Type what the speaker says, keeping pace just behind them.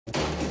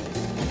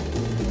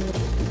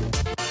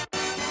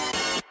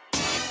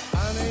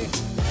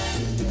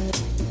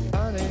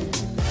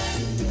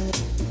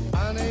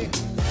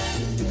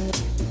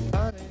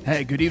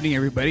Hey, good evening,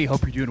 everybody.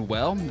 Hope you're doing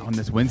well on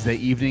this Wednesday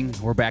evening.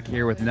 We're back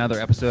here with another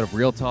episode of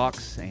Real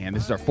Talks, and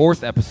this is our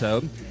fourth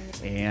episode.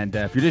 And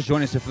if you're just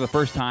joining us for the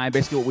first time,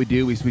 basically what we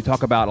do is we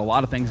talk about a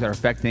lot of things that are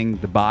affecting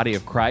the body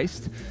of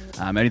Christ.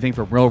 Anything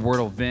from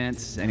real-world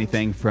events,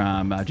 anything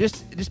from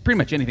just pretty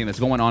much anything that's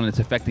going on that's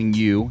affecting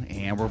you.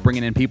 And we're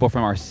bringing in people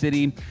from our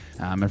city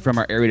and from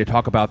our area to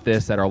talk about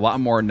this that are a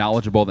lot more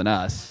knowledgeable than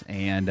us.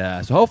 And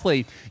so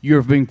hopefully you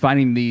have been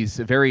finding these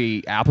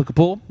very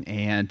applicable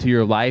and to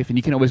your life. And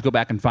you can always go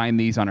back and find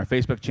these on our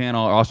Facebook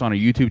channel or also on our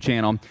YouTube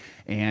channel.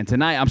 And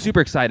tonight, I'm super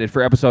excited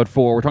for episode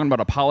 4. We're talking about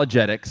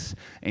apologetics.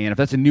 And if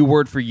that's a new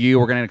word for you,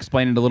 we're going to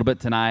explain it a little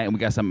bit tonight. And we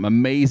got some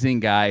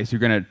amazing guys who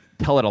are going to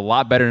tell it a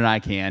lot better than I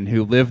can,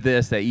 who live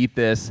this, they eat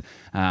this.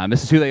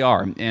 This is who they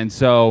are. And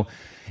so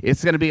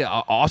it's going to be an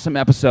awesome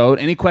episode.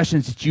 Any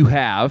questions that you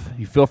have,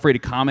 you feel free to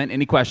comment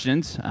any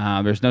questions.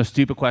 There's no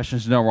stupid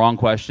questions, no wrong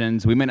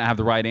questions. We may not have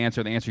the right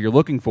answer, the answer you're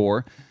looking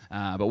for,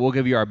 but we'll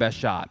give you our best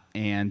shot.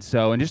 And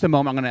so in just a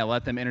moment, I'm going to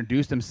let them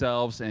introduce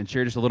themselves and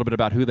share just a little bit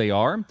about who they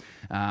are.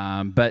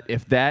 But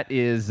if that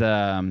is,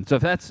 so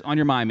if that's on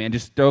your mind, man,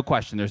 just throw a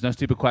question. There's no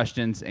stupid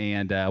questions,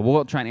 and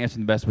we'll try and answer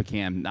them the best we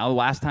can. Now, the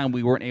last time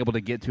we weren't able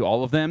to get to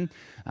all of them.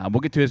 We'll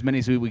get to as many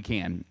as we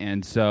can.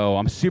 And so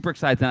I'm super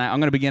excited tonight. I'm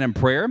going to begin in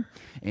prayer,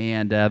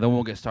 and then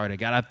we'll get started.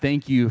 God, I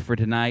thank you for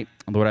tonight.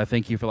 Lord, I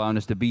thank you for allowing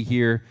us to be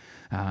here.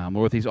 Lord,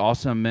 with these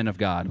awesome men of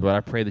God. Lord,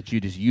 I pray that you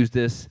just use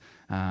this,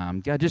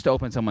 God, just to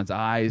open someone's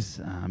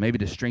eyes, maybe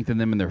to strengthen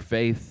them in their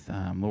faith.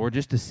 Lord,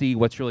 just to see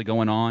what's really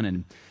going on.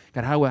 And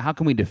God, how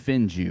can we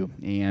defend you?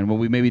 And when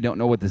we maybe don't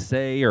know what to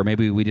say, or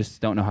maybe we just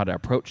don't know how to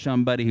approach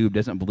somebody who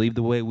doesn't believe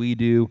the way we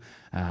do,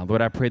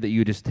 Lord, I pray that you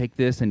would just take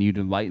this and you'd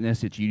enlighten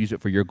us, that you use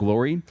it for your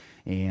glory.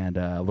 And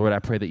Lord, I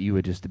pray that you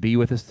would just be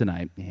with us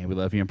tonight. And we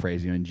love you and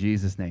praise you. In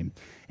Jesus' name,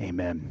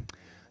 amen.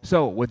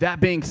 So with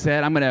that being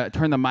said, I'm going to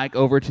turn the mic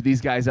over to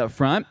these guys up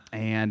front.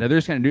 And they're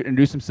just going to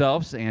introduce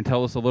themselves and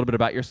tell us a little bit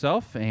about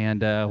yourself.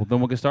 And then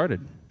we'll get started.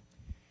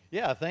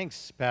 Yeah,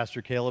 thanks,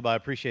 Pastor Caleb. I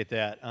appreciate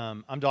that.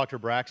 I'm Dr.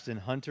 Braxton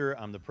Hunter.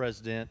 I'm the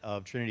president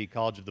of Trinity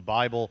College of the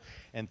Bible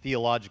and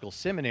Theological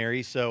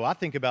Seminary. So I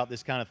think about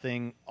this kind of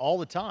thing all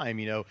the time,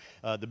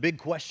 the big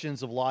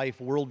questions of life,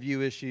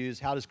 worldview issues.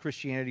 How does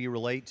Christianity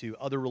relate to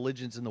other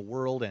religions in the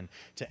world and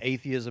to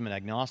atheism and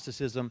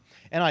agnosticism?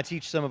 And I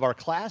teach some of our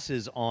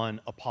classes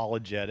on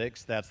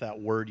apologetics. That's that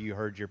word you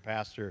heard your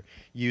pastor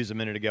use a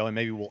minute ago, and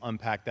maybe we'll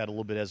unpack that a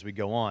little bit as we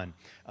go on.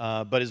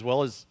 But as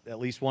well as at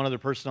least one other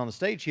person on the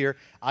stage here,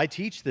 I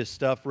teach this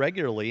stuff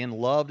regularly and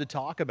love to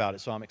talk about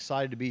it, so I'm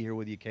excited to be here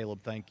with you,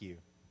 Caleb. Thank you.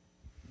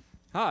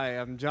 Hi,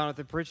 I'm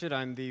Jonathan Pritchett.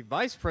 I'm the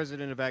Vice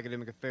President of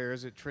Academic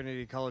Affairs at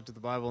Trinity College of the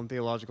Bible and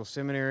Theological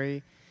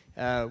Seminary.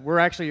 We're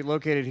actually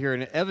located here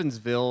in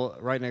Evansville,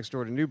 right next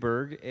door to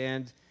Newburgh,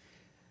 and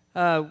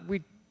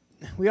we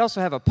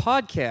also have a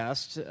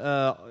podcast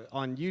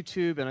on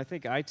YouTube and I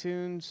think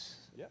iTunes.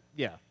 Yep.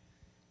 Yeah.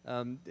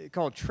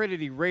 Called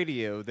Trinity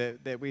Radio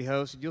that we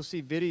host. You'll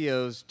see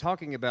videos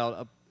talking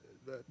about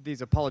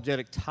these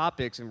apologetic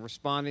topics and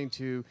responding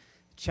to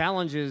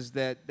challenges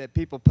that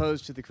people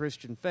pose to the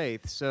Christian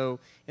faith. So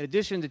in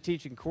addition to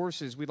teaching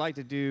courses, we'd like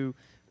to do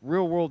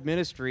real-world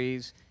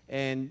ministries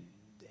and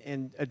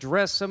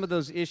address some of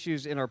those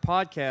issues in our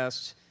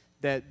podcasts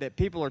that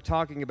people are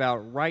talking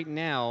about right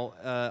now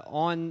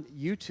on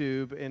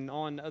YouTube and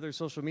on other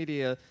social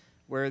media,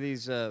 where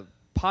these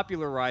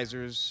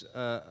popularizers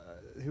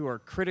who are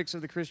critics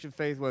of the Christian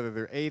faith, whether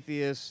they're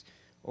atheists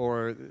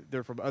or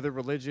they're from other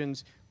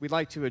religions, we'd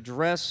like to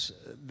address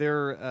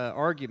their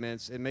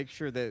arguments and make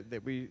sure that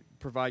we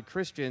provide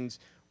Christians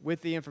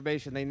with the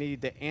information they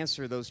need to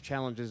answer those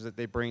challenges that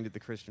they bring to the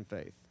Christian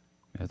faith.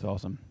 That's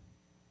awesome.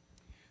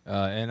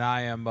 And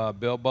I am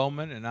Bill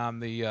Bowman, and I'm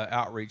the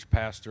outreach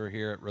pastor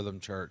here at Rhythm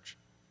Church.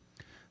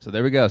 So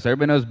there we go. So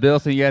everybody knows Bill.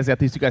 So you guys got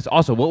these two guys.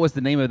 Also, what was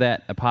the name of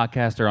that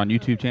podcast or on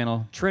YouTube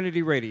channel?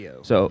 Trinity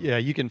Radio. So Yeah,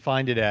 you can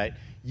find it at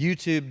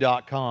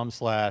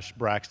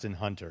youtube.com/Braxton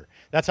Hunter.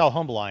 That's how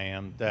humble I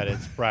am that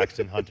it's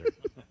Braxton Hunter.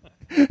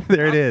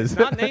 there it is. It's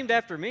not named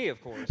after me, of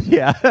course.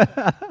 Yeah.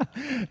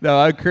 No,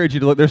 I encourage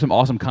you to look. There's some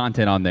awesome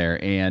content on there.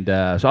 And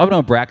so I've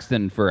known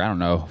Braxton for,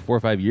 4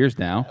 or 5 years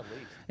now.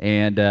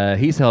 And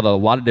he's held a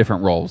lot of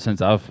different roles since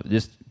I've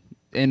just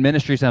in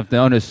ministries. I've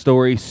known his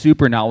story,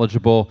 super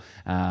knowledgeable.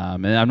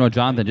 And I've known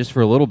Jonathan just for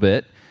a little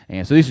bit.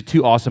 And so these are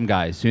two awesome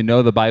guys who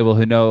know the Bible,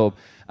 who know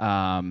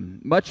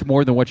much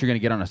more than what you're going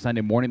to get on a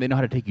Sunday morning. They know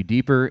how to take you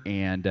deeper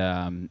and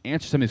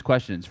answer some of these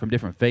questions from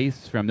different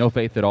faiths, from no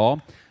faith at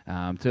all,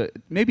 to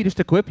maybe just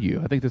equip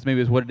you. I think this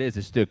maybe is what it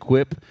is to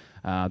equip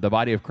the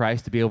body of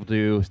Christ to be able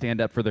to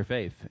stand up for their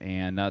faith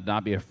and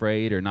not be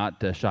afraid or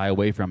not shy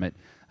away from it.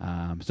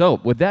 So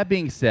with that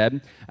being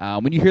said,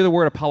 when you hear the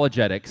word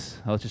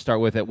apologetics, let's just start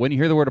with it. When you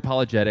hear the word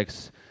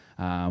apologetics,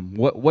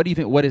 What do you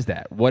think? What is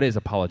that? What is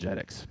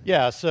apologetics?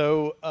 Yeah,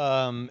 so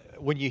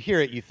when you hear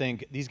it, you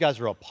think these guys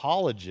are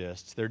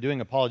apologists. They're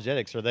doing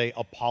apologetics. Are they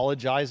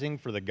apologizing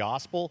for the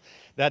gospel?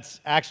 That's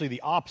actually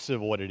the opposite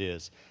of what it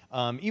is.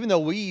 Even though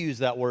we use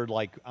that word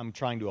like I'm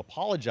trying to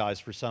apologize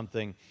for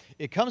something,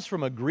 it comes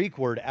from a Greek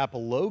word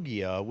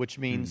apologia, which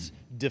means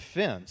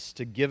defense,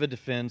 to give a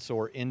defense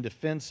or in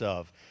defense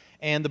of.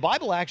 And the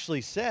Bible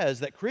actually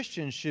says that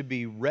Christians should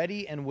be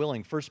ready and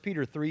willing. 1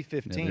 Peter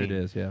 3:15. Yeah, there it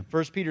is, yeah.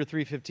 1 Peter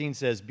 3:15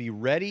 says, "Be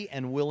ready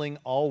and willing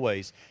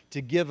always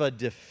to give a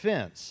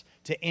defense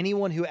to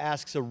anyone who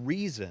asks a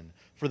reason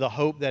for the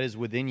hope that is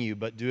within you,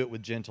 but do it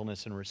with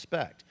gentleness and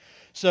respect."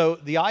 So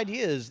the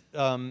idea is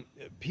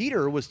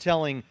Peter was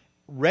telling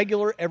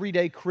regular,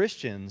 everyday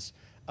Christians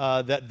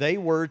that they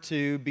were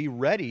to be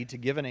ready to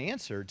give an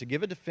answer, to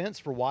give a defense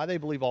for why they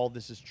believe all of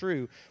this is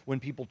true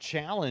when people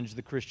challenge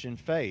the Christian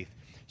faith.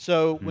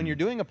 So when you're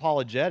doing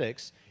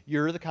apologetics,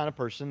 you're the kind of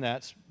person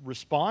that's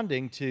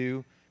responding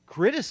to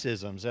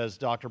criticisms, as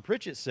Dr.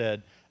 Pritchett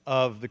said,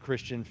 of the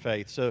Christian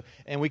faith. So,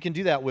 and we can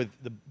do that with,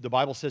 the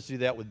Bible says to do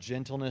that with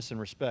gentleness and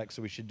respect,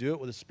 so we should do it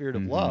with a spirit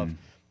of love.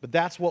 But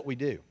that's what we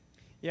do.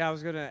 Yeah, I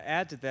was going to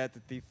add to that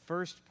the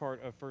first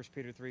part of 1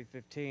 Peter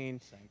 3:15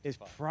 is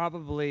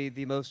probably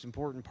the most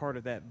important part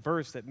of that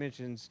verse that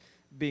mentions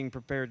being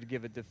prepared to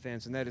give a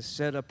defense, and that is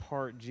set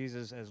apart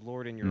Jesus as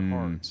Lord in your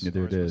hearts. Yeah,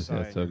 there or it as is. Messiah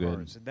That's in so your good.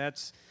 hearts.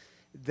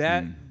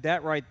 And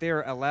that right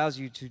there allows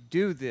you to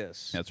do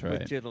this That's right.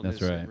 with gentleness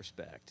That's right. and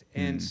respect.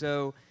 And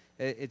so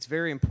it's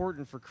very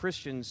important for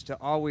Christians to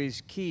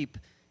always keep,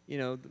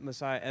 the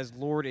Messiah as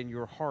Lord in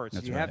your hearts.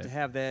 That's you have right. to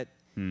have that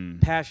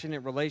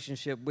passionate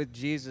relationship with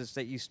Jesus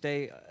that you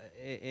stay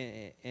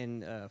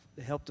and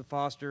help to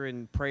foster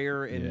in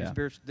prayer and your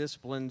spiritual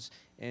disciplines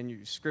and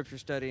your scripture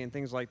study and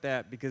things like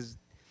that, because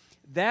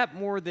that,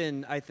 more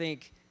than I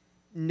think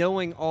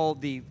knowing all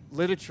the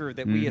literature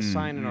that we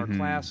assign in our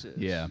classes,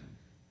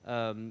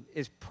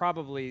 is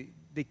probably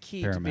the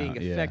key Paramount, to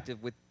being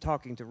effective with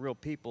talking to real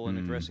people and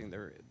addressing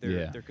their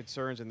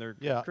concerns and their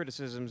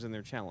criticisms and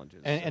their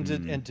challenges.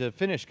 And to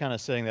finish kind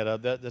of setting that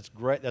up, that's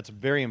great. That's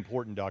very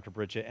important, Dr.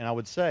 Pritchett. And I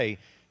would say,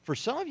 for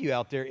some of you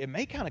out there, it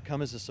may kind of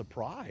come as a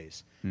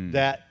surprise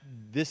that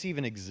this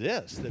even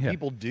exists, that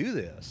people do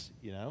this,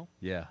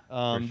 Yeah,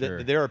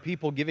 that there are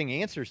people giving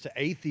answers to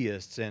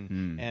atheists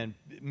and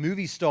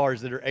movie stars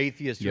that are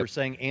atheists who are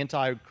saying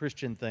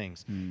anti-Christian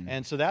things.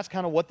 And so that's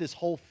kind of what this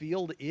whole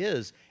field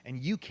is, and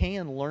you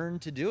can learn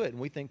to do it,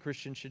 and we think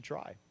Christians should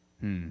try.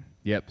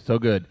 Yep, so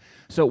good.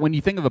 So when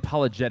you think of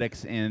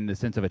apologetics in the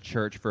sense of a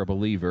church for a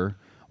believer,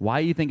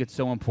 why do you think it's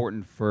so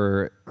important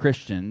for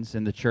Christians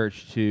in the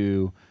church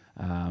to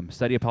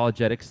study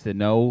apologetics, to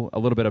know a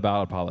little bit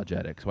about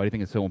apologetics? Why do you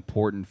think it's so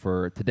important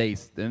for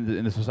today's,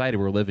 in the society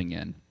we're living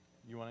in?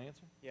 You want to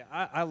answer? Yeah,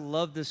 I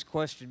love this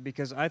question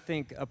because I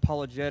think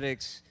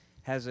apologetics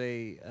has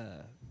a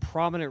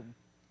prominent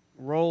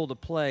role to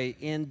play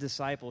in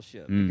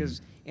discipleship.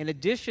 Because in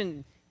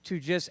addition to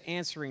just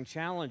answering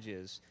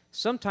challenges,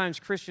 sometimes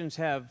Christians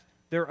have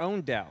their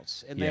own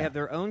doubts and they have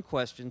their own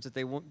questions that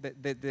they want,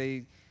 that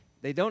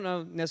they don't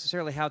know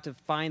necessarily how to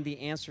find the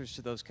answers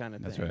to those kind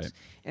of things. That's right.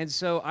 And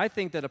so I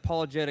think that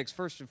apologetics,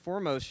 first and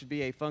foremost, should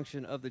be a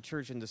function of the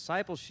church and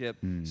discipleship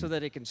so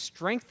that it can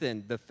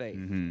strengthen the faith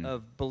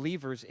of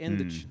believers in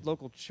the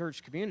local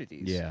church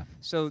communities. Yeah.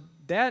 So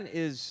that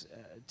is,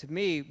 to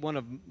me, one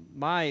of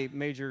my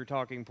major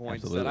talking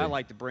points that I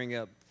like to bring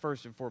up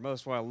first and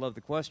foremost, why I love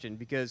the question,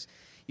 because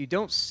you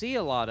don't see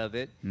a lot of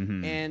it.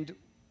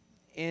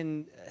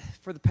 And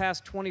for the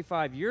past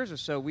 25 years or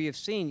so, we have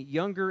seen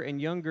younger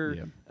and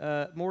younger,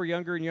 more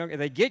younger and younger.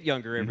 They get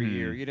younger every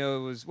year. It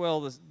was,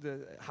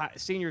 the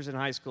seniors in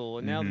high school,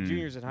 and now the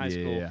juniors in high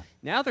school.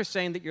 Now they're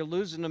saying that you're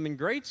losing them in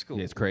grade school.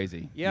 Yeah, it's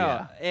crazy.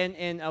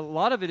 And a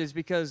lot of it is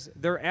because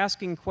they're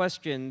asking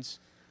questions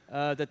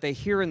that they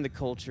hear in the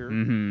culture,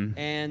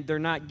 and they're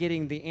not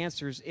getting the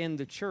answers in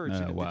the church.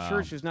 And if the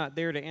church is not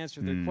there to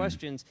answer their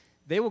questions,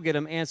 they will get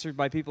them answered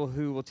by people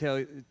who will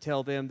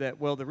tell them that,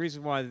 the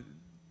reason why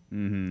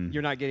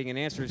you're not getting an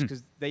answer is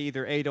because they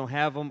either A, don't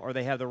have them, or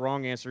they have the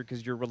wrong answer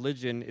because your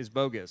religion is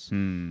bogus.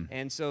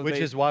 And so which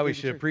is why we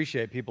should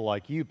appreciate people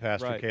like you,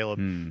 Pastor Caleb,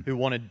 who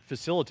want to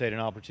facilitate an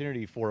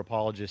opportunity for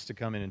apologists to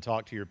come in and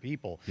talk to your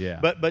people.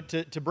 But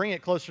to bring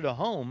it closer to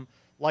home,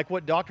 like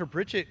what Dr.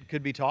 Pritchett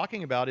could be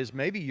talking about is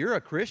maybe you're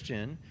a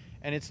Christian,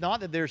 and it's not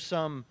that there's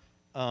some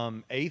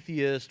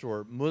atheist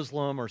or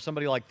Muslim or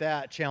somebody like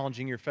that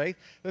challenging your faith,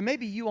 but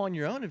maybe you on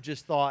your own have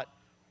just thought,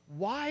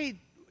 why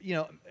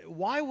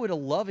would a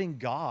loving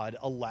God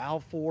allow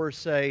for,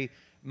 say,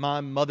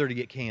 my mother to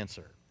get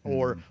cancer?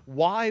 Or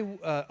why?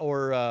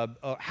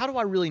 How do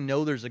I really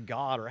know there's a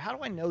God? Or how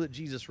do I know that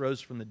Jesus rose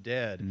from the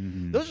dead?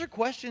 Those are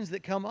questions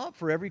that come up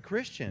for every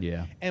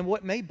Christian. And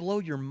what may blow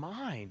your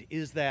mind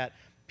is that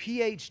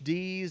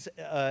PhDs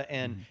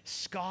and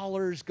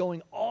scholars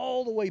going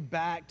all the way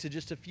back to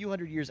just a few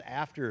hundred years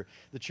after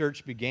the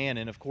church began,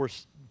 and of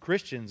course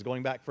Christians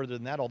going back further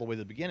than that all the way to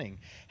the beginning,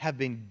 have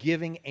been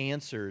giving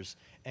answers,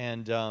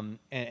 and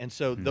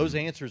so those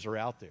answers are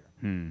out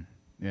there.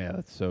 Yeah,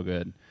 that's so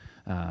good.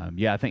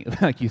 Yeah, I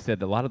think, like you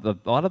said, a lot of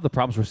the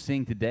problems we're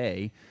seeing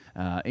today,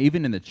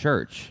 even in the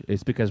church,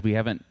 is because we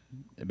haven't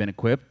been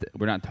equipped.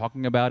 We're not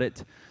talking about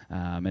it,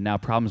 and now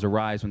problems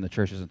arise when the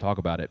church doesn't talk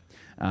about it.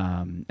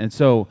 And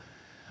so,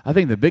 I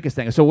think the biggest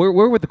thing. So,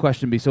 where would the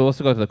question be? So, let's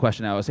go to the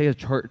question now. Say a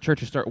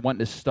church is wanting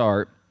to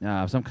start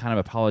some kind of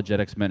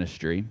apologetics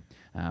ministry,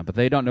 but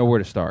they don't know where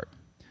to start.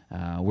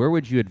 Where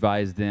would you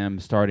advise them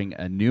starting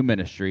a new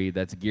ministry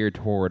that's geared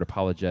toward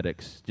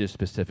apologetics, just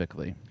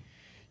specifically?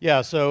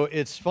 Yeah, so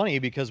it's funny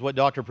because what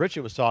Dr.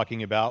 Pritchett was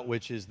talking about,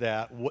 which is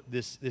that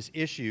this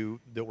issue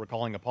that we're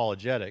calling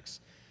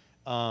apologetics,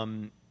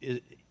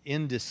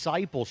 in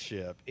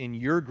discipleship, in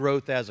your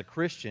growth as a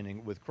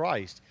Christian with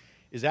Christ,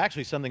 is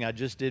actually something I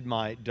just did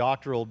my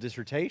doctoral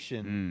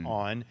dissertation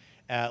on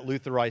at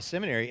Luther Rice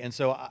Seminary, and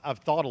so I've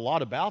thought a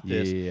lot about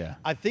this. Yeah.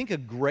 I think a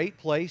great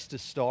place to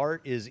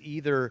start is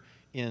either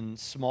in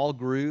small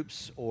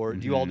groups, or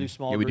do you all do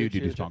small groups?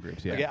 Yeah, we do small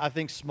groups, yeah. Okay, I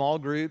think small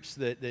groups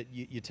that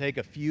you take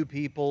a few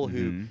people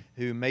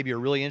who maybe are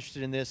really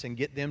interested in this and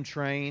get them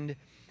trained,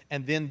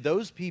 and then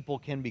those people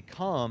can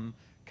become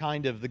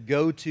kind of the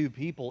go-to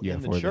people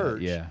in the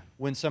church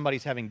when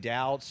somebody's having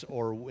doubts,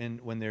 or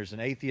when there's an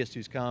atheist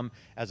who's come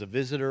as a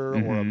visitor,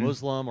 or a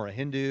Muslim or a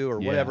Hindu or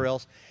whatever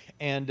else.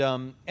 And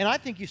I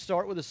think you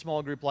start with a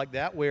small group like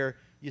that where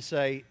you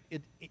say,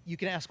 you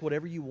can ask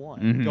whatever you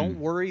want. Don't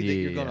worry that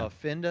you're going to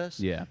offend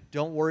us.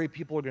 Don't worry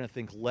people are going to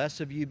think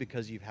less of you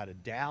because you've had a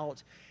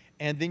doubt.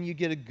 And then you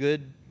get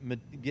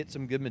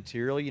some good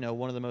material. You know,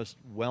 one of the most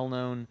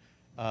well-known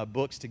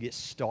books to get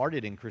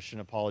started in Christian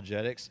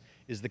apologetics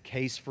is The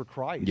Case for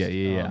Christ.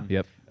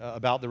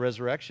 About the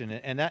resurrection,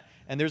 and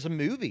there's a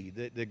movie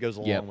that goes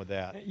along with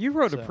that. You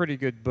wrote a pretty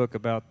good book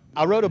about.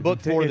 I wrote a book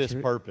for this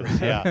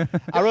purpose. Yeah,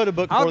 I wrote a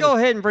book. I'll go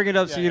ahead and bring it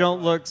up so you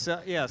don't look.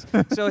 Yes.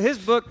 So his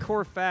book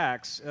Core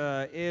Facts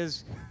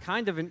is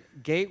kind of a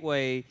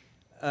gateway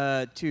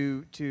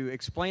to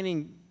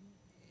explaining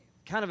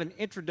kind of an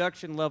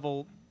introduction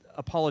level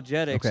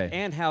apologetics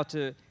and how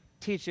to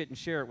teach it and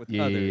share it with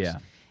others.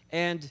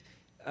 And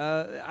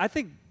I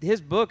think his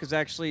book is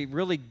actually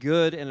really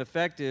good and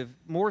effective,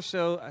 more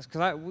so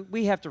because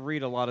we have to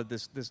read a lot of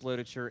this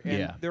literature,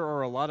 and there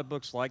are a lot of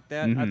books like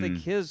that. I think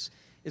his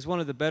is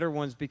one of the better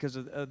ones because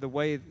of the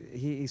way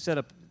he set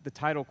up the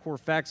title Core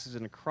Facts as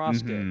an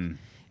acrostic.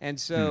 And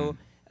so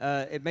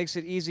it makes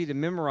it easy to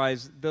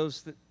memorize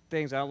those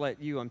things. I'll let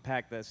you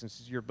unpack that since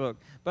it's your book.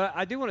 But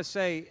I do want to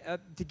say,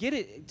 to get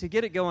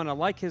it going, I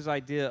like his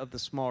idea of the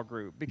small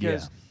group,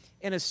 because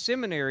in a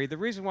seminary, the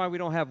reason why we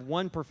don't have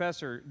one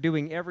professor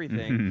doing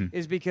everything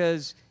is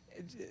because,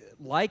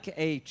 like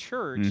a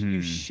church,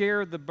 you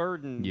share the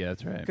burden. Yeah,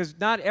 that's right. Because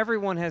not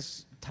everyone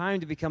has time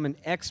to become an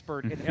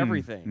expert in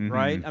everything,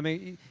 right? I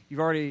mean, you've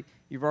already,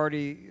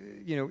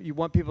 you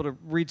want people to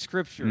read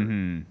Scripture,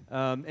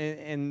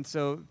 and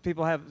so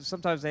people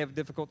sometimes they have a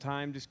difficult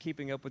time just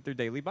keeping up with their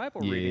daily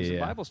Bible readings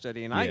and Bible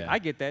study, and I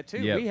get that too.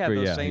 We have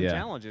those same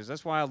challenges.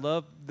 That's why I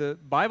love the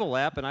Bible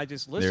app, and I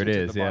just listen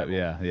to the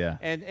Bible.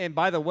 And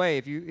by the way,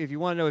 if you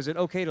want to know, is it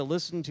okay to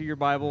listen to your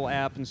Bible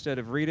app instead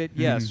of read it?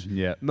 Yes.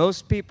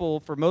 Most people,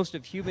 for most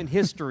of human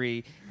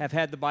history, have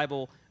had the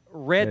Bible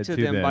read to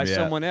them by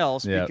someone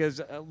else, because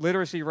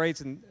literacy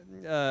rates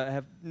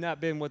have not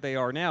been what they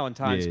are now in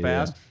times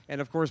past. And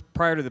of course,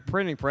 prior to the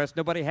printing press,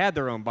 nobody had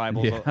their own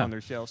Bibles on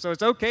their shelves. So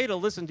it's okay to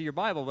listen to your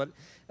Bible, but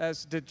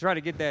to try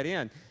to get that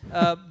in.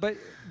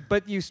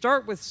 But you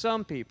start with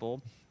some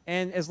people,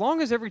 and as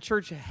long as every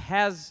church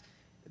has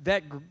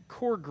that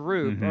core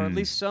group, or at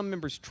least some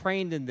members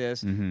trained in this,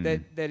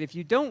 that if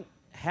you don't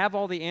have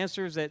all the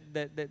answers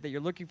that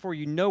you're looking for,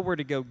 you know where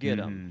to go get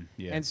them.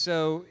 And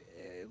so,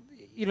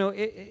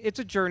 it's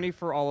a journey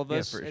for all of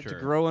us to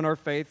grow in our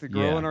faith, to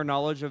grow in our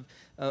knowledge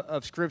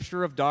of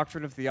Scripture, of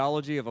doctrine, of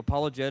theology, of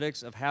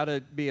apologetics, of how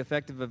to be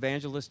effective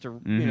evangelists to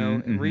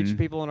reach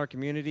people in our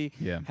community,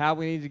 how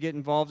we need to get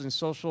involved in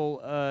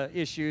social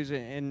issues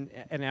and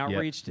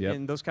outreach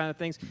and those kind of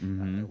things.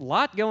 A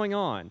lot going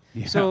on.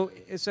 So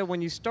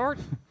when you start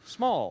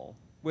small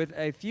with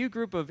a few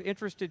group of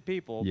interested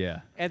people,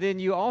 and then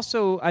you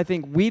also, I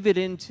think, weave it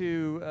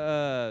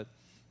into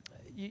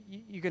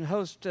you can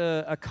host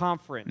a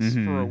conference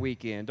for a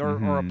weekend,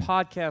 or a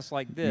podcast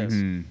like this.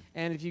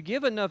 And if you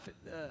give enough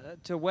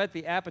to whet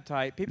the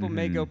appetite, people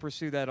may go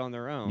pursue that on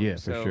their own.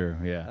 For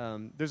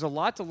sure. There's a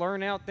lot to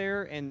learn out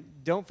there, and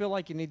don't feel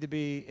like you need to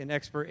be an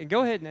expert. And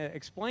go ahead and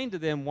explain to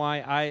them why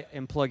I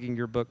am plugging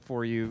your book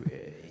for you.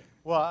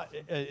 Well,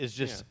 it's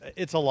just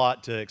it's a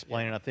lot to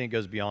explain, and I think it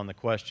goes beyond the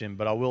question.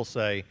 But I will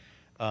say,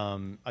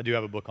 I do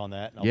have a book on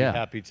that, and I'll be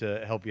happy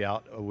to help you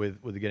out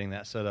with getting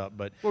that set up.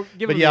 But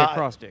give it the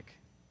acrostic.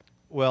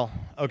 Well,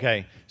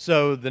 okay.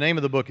 So the name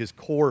of the book is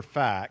Core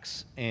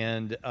Facts,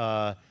 and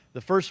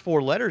the first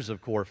 4 letters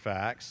of core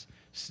facts,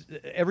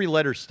 every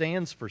letter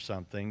stands for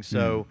something.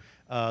 So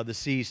the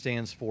C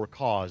stands for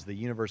cause. The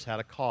universe had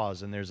a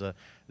cause, and there's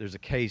a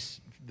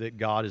case that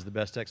God is the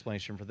best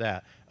explanation for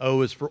that.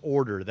 O is for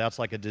order. That's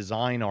like a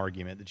design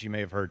argument that you may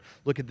have heard.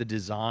 Look at the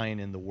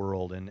design in the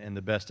world, and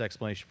the best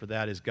explanation for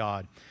that is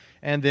God.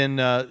 And then,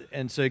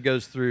 and so it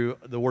goes through,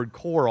 the word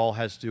core all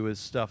has to do with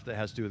stuff that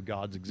has to do with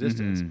God's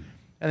existence.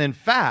 And then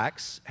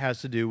facts has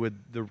to do with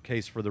the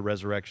case for the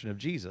resurrection of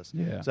Jesus.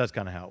 Yeah. So that's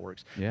kind of how it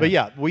works. Yeah. But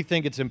yeah, we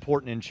think it's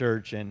important in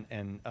church, and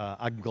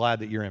I'm glad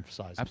that you're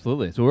emphasizing it.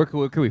 Absolutely. So where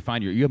could we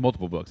find you have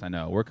multiple books, I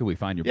know. Where could we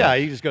find your Yeah,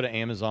 books? you just go to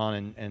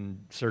Amazon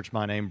and search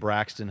my name,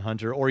 Braxton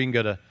Hunter, or you can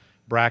go to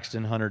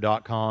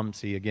braxtonhunter.com.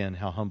 See, again,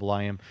 how humble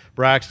I am.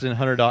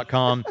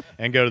 braxtonhunter.com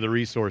and go to the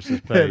resources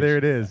page. Yeah, there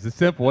it is. It's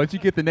simple. Once you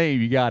get the name,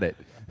 you got it.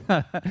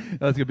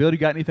 Let's go. Bill, you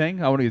got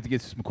anything? I want to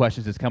get some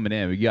questions that's coming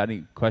in. You got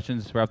any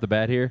questions right off the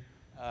bat here?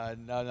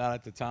 No, not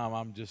at the time.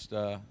 I'm just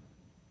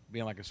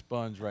being like a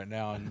sponge right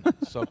now and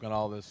soaking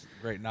all this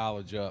great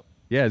knowledge up.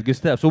 Yeah, it's good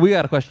stuff. So we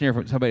got a question here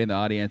from somebody in the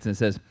audience, and it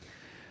says,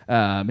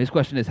 his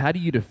question is, how do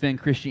you defend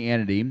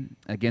Christianity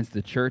against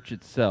the church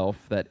itself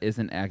that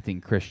isn't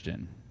acting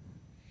Christian?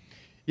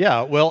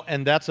 Yeah, well,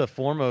 and that's a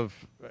form of,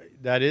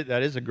 that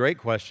is a great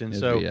question.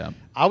 So yeah.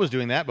 I was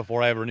doing that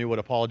before I ever knew what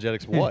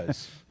apologetics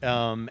was.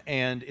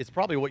 And it's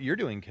probably what you're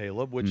doing,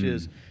 Caleb, which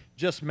is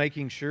just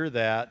making sure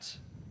that,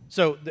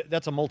 so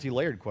that's a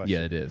multi-layered question.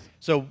 Yeah, it is.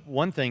 So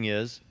one thing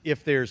is,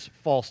 if there's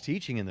false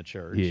teaching in the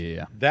church,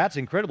 Yeah. that's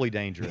incredibly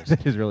dangerous.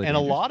 That is really and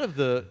dangerous. a lot of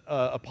the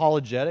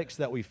apologetics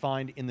that we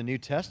find in the New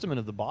Testament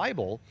of the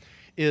Bible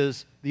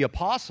is the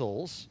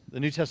apostles, the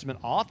New Testament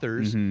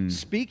authors,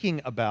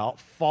 speaking about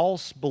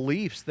false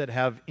beliefs that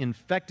have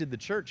infected the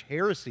church,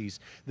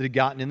 heresies that had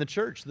gotten in the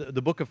church.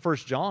 The book of 1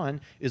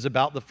 John is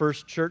about the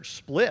first church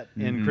split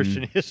in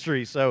Christian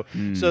history. So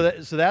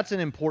that's an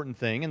important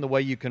thing, and the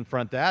way you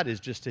confront that is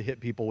just to hit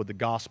people with the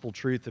gospel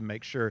truth and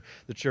make sure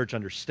the church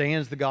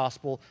understands the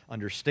gospel,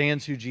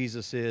 understands who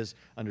Jesus is,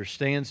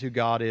 understands who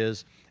God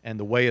is, and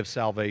the way of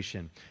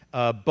salvation.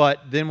 But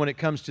then when it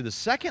comes to the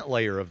second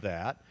layer of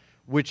that,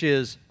 which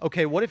is,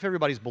 okay, what if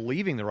everybody's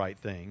believing the right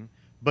thing,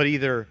 but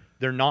either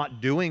they're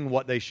not doing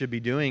what they should be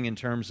doing in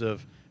terms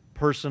of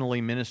personally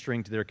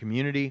ministering to their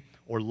community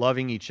or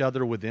loving each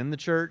other within the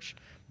church?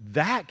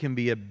 That can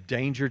be a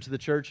danger to the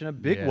church in a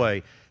big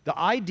way. The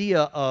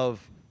idea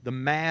of the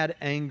mad,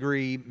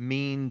 angry,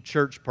 mean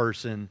church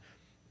person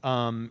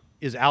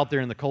is out there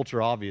in the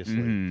culture, obviously.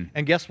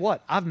 And guess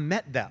what? I've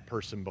met that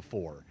person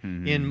before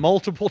in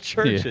multiple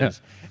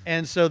churches.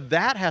 And so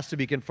that has to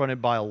be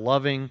confronted by a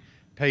loving,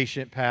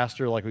 patient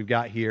pastor like we've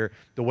got here,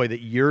 the way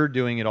that you're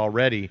doing it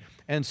already.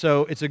 And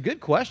so it's a good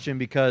question,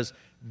 because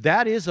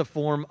that is a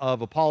form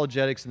of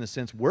apologetics in the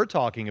sense we're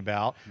talking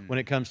about when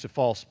it comes to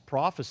false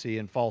prophecy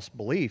and false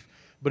belief.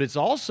 But it's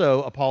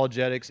also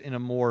apologetics in a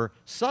more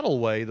subtle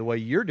way, the way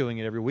you're doing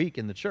it every week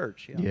in the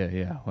church.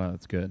 Yeah. Well,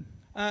 that's good.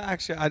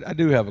 Actually, I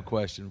do have a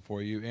question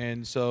for you.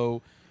 And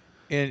so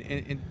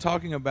in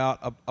talking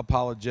about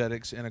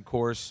apologetics, and of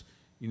course,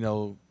 you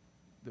know,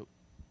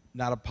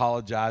 not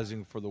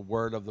apologizing for the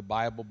word of the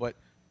Bible, but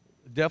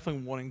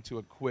definitely wanting to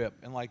equip.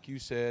 And like you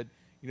said,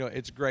 you know,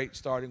 it's great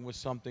starting with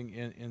something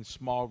in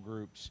small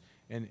groups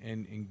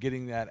and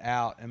getting that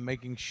out and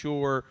making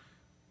sure,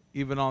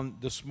 even on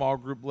the small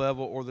group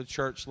level or the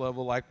church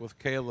level, like with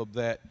Caleb,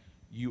 that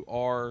you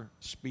are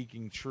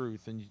speaking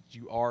truth and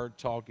you are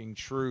talking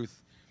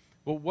truth.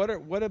 But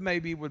what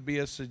maybe would be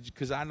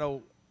because I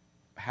know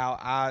how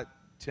I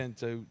tend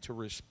to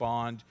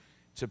respond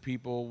to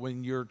people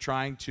when you're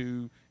trying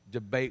to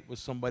debate with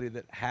somebody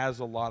that has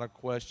a lot of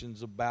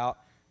questions about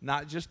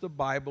not just the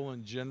Bible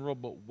in general,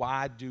 but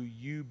why do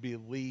you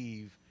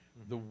believe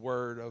the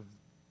Word of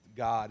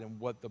God and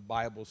what the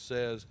Bible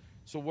says?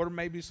 So what are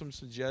maybe some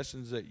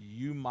suggestions that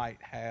you might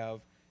have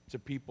to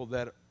people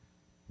that,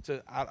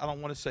 I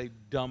don't want to say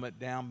dumb it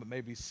down, but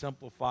maybe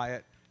simplify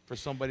it for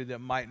somebody that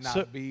might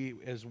not be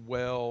as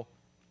well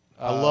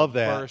I love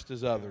that. versed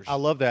as others? I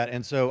love that.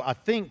 And so I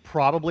think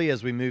probably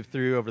as we move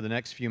through over the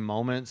next few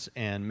moments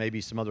and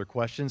maybe some other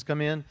questions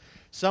come in,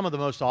 some of the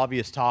most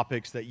obvious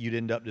topics that you'd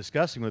end up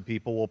discussing with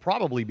people will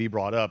probably be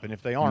brought up. And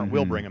if they aren't,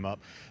 we'll bring them up.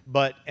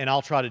 And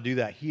I'll try to do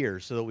that here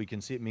so that we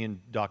can see it. Me and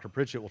Dr.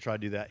 Pritchett will try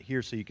to do that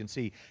here so you can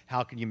see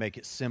how can you make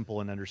it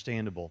simple and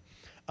understandable.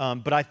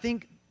 But I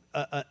think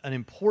an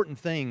important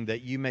thing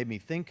that you made me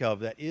think of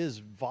that is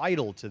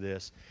vital to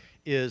this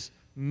is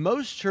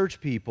most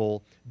church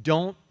people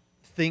don't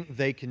think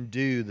they can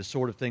do the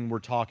sort of thing we're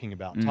talking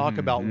about. Talk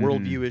about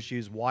worldview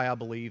issues, why I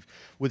believe,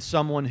 with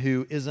someone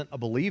who isn't a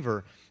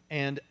believer.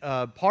 And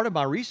part of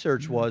my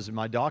research was, in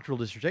my doctoral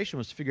dissertation,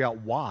 was to figure out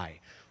why.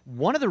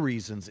 One of the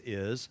reasons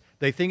is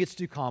they think it's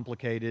too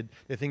complicated.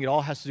 They think it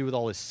all has to do with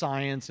all this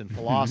science and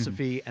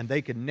philosophy, and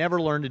they could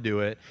never learn to do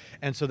it.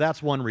 And so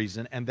that's one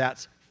reason, and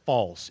that's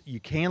false.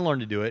 You can learn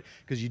to do it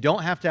because you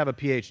don't have to have a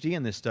PhD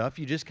in this stuff.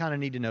 You just kind of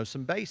need to know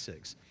some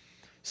basics.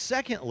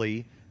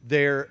 Secondly,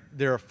 they're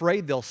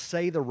afraid they'll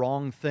say the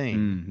wrong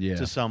thing yeah.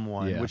 to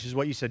someone, Yeah. which is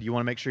what you said. You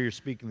want to make sure you're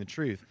speaking the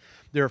truth.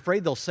 They're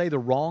afraid they'll say the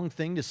wrong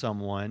thing to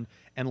someone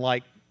and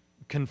like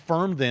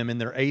confirm them in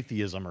their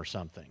atheism or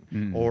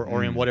something,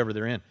 or in whatever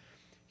they're in.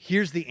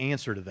 Here's the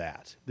answer to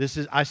that.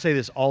 I say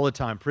this all the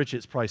time.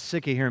 Pritchett's probably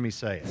sick of hearing me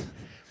say it.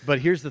 But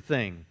here's the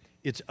thing.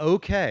 It's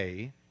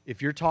okay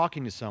if you're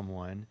talking to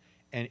someone,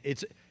 and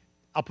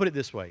I'll put it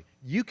this way.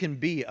 You can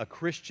be a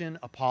Christian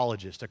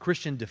apologist, a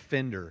Christian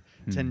defender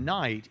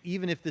tonight,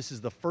 even if this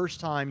is the first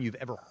time you've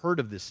ever heard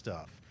of this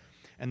stuff.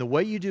 And the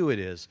way you do it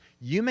is,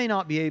 you may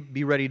not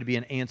be ready to be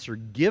an answer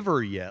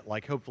giver yet,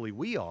 like hopefully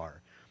we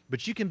are,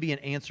 but you can be an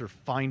answer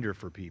finder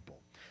for people.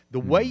 The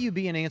way you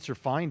be an answer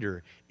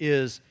finder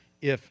is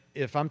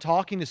if I'm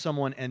talking to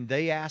someone and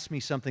they ask me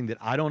something that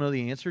I don't know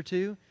the answer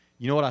to,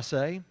 you know what I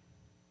say?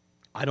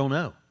 I don't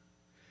know.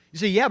 You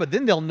say, yeah, but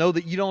then they'll know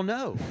that you don't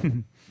know.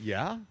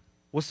 Yeah?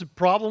 What's the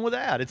problem with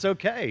that? It's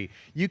okay.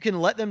 You can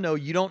let them know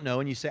you don't know,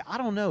 and you say, I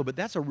don't know, but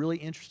that's a really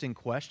interesting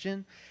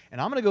question, and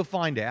I'm going to go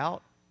find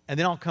out, and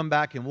then I'll come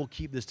back and we'll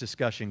keep this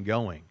discussion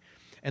going.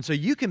 And so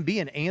you can be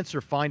an answer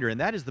finder, and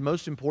that is the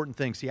most important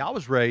thing. See, I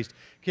was raised,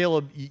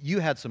 Caleb, you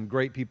had some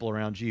great people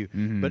around you,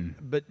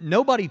 but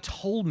nobody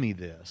told me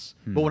this.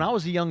 But when I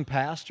was a young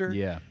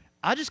pastor,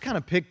 I just kind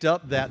of picked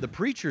up that the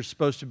preacher's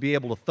supposed to be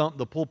able to thump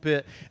the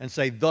pulpit and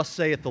say, thus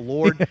saith the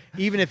Lord,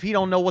 even if he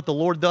don't know what the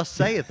Lord thus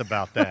saith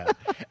about that.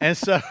 And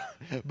so,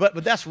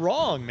 but that's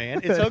wrong, man.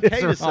 It's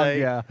okay to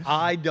say,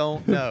 I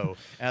don't know.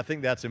 And I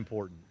think that's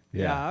important.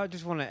 Yeah, I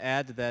just want to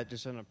add to that,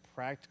 just on a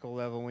practical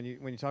level, when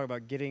you talk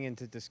about getting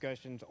into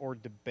discussions or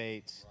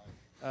debates.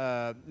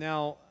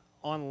 Now,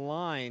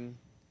 online,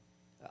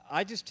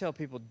 I just tell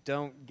people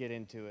don't get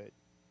into it,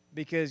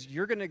 because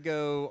you're going to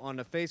go on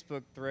a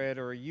Facebook thread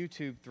or a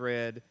YouTube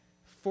thread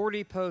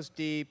 40 posts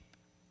deep,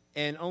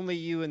 and only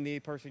you and the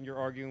person you're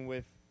arguing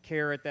with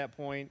care at that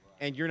point,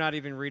 and you're not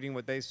even reading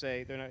what they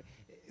say. They're not.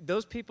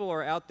 Those people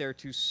are out there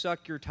to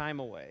suck your time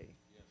away.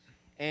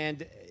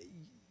 And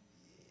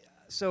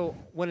so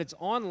when it's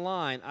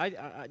online,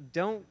 I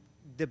don't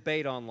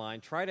debate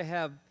online. Try to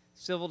have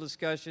civil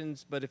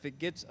discussions, but if it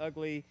gets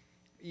ugly,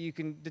 you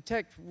can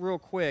detect real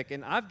quick.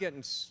 And I've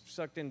gotten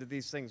sucked into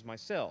these things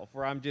myself,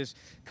 where I'm just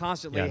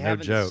constantly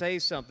having to say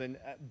something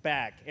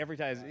back every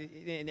time,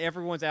 and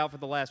everyone's out for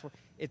the last one.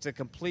 It's a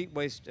complete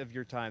waste of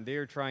your time. They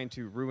are trying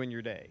to ruin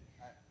your day.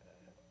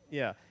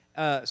 Yeah.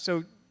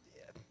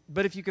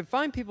 But if you can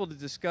find people to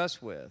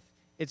discuss with,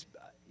 it's,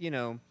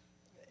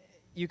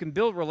 you can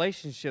build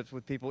relationships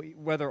with people,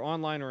 whether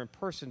online or in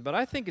person. But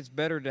I think it's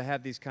better to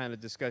have these kind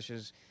of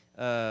discussions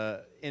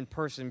in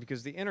person,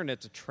 because the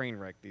internet's a train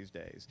wreck these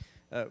days,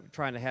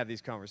 trying to have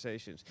these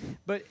conversations.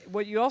 But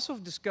what you also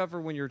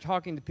discover when you're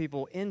talking to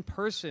people in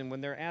person,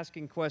 when they're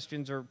asking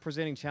questions or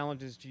presenting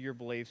challenges to your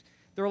beliefs,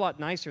 they're a lot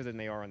nicer than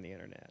they are on the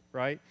internet,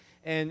 right?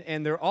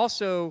 And they're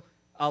also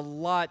a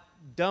lot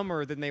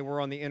dumber than they were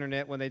on the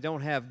internet when they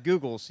don't have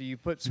Google. So you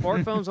put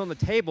smartphones on the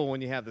table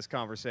when you have this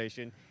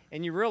conversation,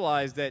 and you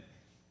realize that,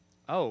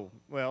 oh,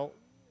 well,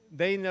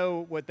 they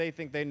know what they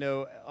think they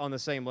know on the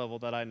same level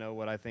that I know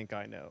what I think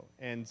I know.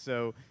 And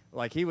so,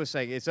 like he was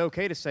saying, it's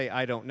okay to say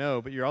I don't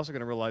know, but you're also going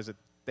to realize that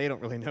they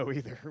don't really know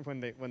either when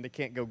they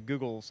can't go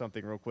Google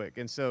something real quick.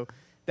 And so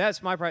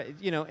that's my,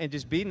 and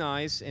just be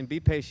nice and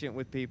be patient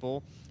with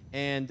people,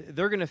 and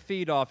they're going to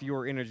feed off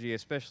your energy,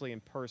 especially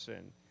in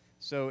person.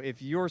 So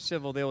if you're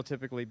civil, they'll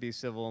typically be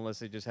civil unless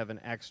they just have an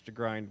axe to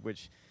grind,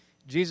 which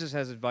Jesus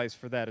has advice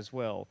for that as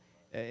well.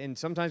 And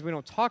sometimes we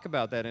don't talk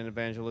about that in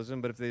evangelism,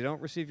 but if they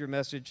don't receive your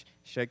message,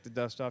 shake the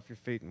dust off your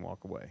feet and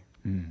walk away.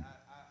 I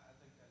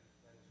think that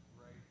is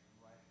great,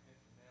 right? Hit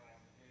the nail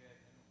on the head.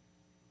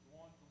 And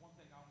the one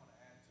thing I want to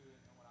add to it,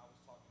 and when I was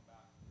talking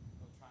about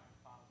trying to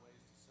find ways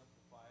to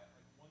simplify it,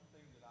 like one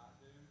thing that I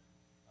do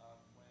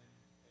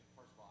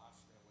first of all, I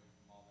stay away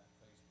from all that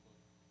Facebook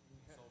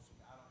and social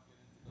media. I don't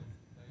get into those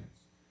debates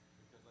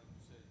because, like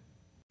you said,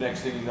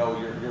 next thing you know,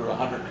 you're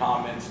 100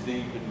 comments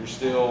deep, and you're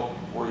still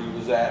where you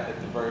was at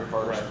the very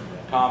first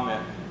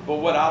comment. But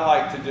what I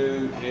like to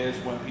do is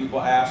when people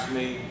ask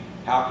me,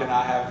 how can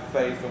I have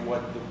faith in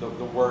what the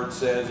Word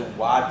says and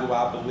why do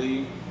I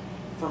believe?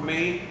 For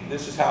me,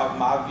 this is how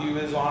my view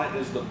is on it,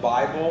 is the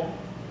Bible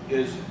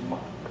is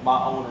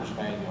my owner's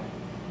manual.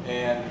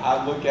 And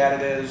I look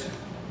at it as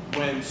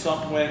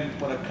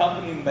when a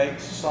company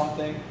makes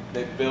something,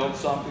 they build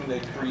something, they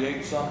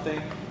create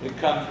something, it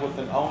comes with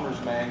an owner's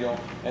manual,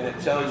 and it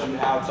tells you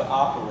how to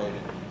operate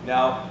it.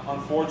 Now,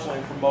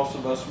 unfortunately for most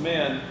of us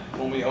men,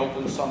 when we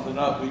open something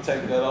up, we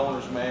take that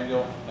owner's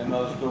manual and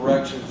those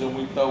directions and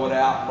we throw it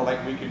out, and we're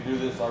like, we can do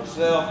this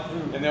ourselves,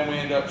 and then we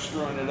end up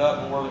screwing it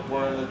up, and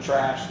we're in the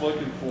trash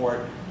looking for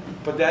it.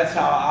 But that's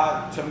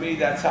how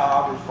that's how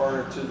I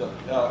refer to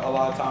a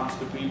lot of times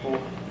to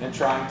people, and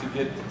trying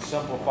to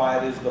simplify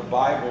it is the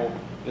Bible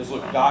is,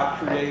 look, God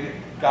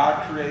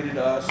created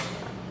us,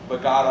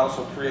 but God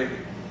also created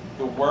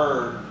the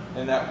Word,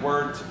 and that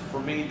Word, for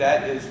me,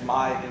 that is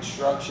my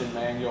instruction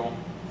manual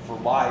for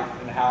life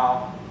and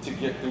how to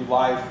get through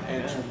life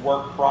and to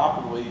work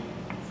properly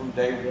from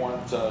day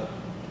one to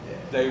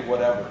day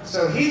whatever.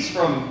 So he's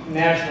from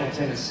Nashville,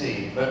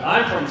 Tennessee, but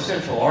I'm from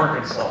Central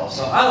Arkansas,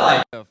 so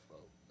I like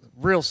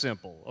real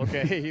simple,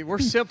 okay? We're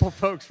simple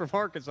folks from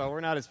Arkansas.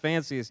 We're not as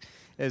fancy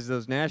as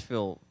those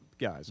Nashville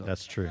guys are.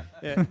 That's true.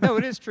 Yeah, no,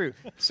 it is true.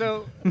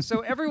 So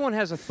everyone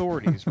has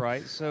authorities,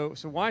 right? So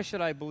why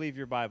should I believe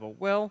your Bible?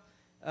 Well,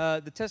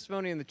 the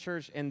testimony in the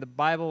church and the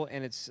Bible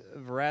and its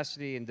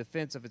veracity and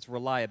defense of its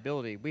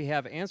reliability, we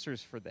have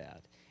answers for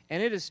that.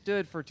 And it has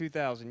stood for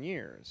 2,000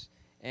 years.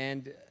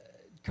 And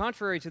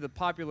contrary to the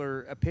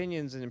popular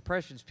opinions and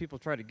impressions people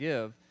try to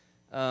give,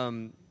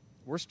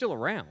 we're still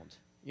around,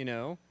 you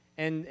know,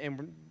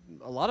 and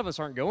a lot of us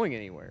aren't going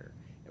anywhere.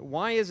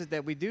 Why is it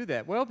that we do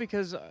that? Well,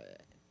 because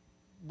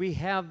we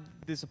have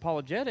this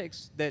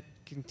apologetics that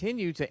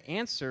continue to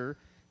answer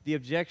the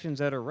objections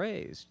that are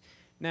raised.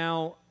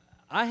 Now,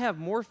 I have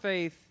more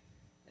faith,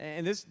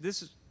 and this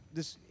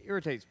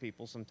irritates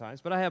people sometimes,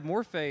 but I have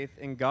more faith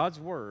in God's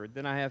Word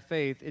than I have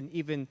faith in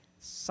even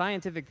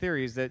scientific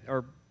theories that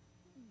are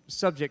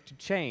subject to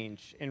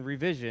change and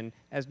revision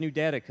as new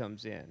data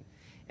comes in.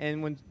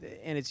 And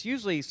it's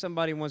usually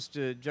somebody wants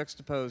to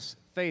juxtapose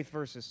faith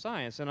versus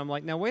science, and I'm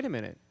like, now wait a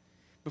minute.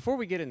 Before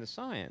we get into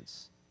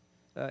science,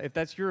 if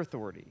that's your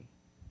authority,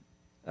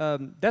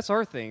 that's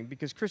our thing,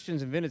 because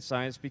Christians invented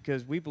science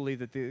because we believe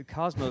that the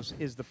cosmos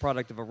is the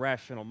product of a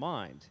rational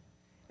mind,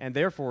 and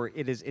therefore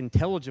it is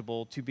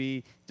intelligible to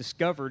be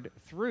discovered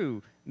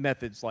through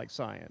methods like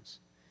science.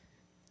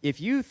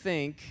 If you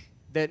think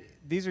that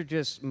these are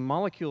just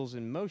molecules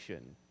in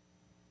motion,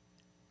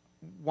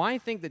 why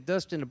think that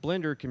dust in a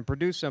blender can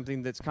produce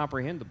something that's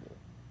comprehensible?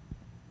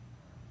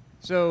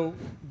 So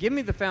give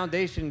me the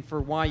foundation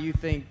for why you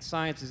think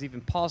science is even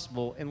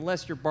possible,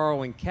 unless you're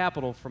borrowing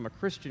capital from a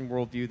Christian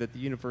worldview that the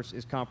universe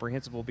is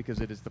comprehensible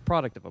because it is the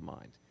product of a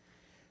mind.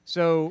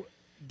 So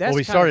that's well,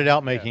 we started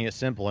out making it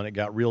simple, and it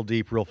got real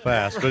deep real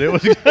fast. But it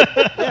was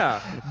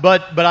yeah.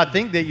 But I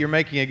think that you're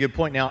making a good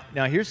point. Now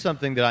here's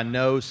something that I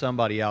know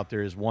somebody out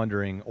there is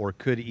wondering, or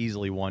could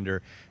easily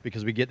wonder,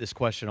 because we get this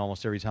question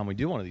almost every time we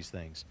do one of these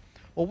things.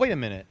 Well, wait a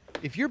minute.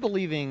 If you're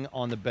believing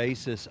on the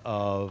basis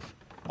of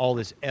all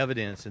this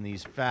evidence and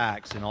these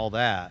facts and all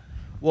that,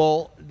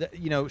 well,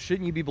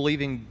 shouldn't you be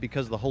believing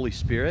because of the Holy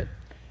Spirit?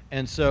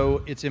 And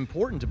so it's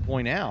important to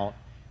point out,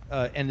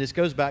 and this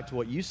goes back to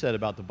what you said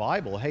about the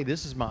Bible. Hey,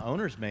 this is my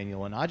owner's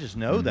manual, and I just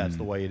know that's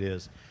the way it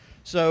is.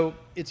 So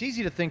it's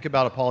easy to think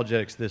about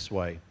apologetics this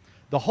way.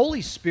 The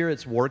Holy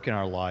Spirit's work in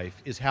our life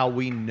is how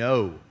we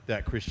know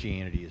that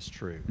Christianity is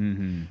true.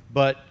 Mm-hmm.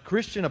 But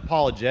Christian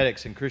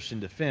apologetics and Christian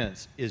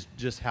defense is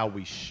just how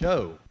we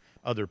show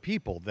other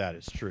people that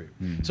is true.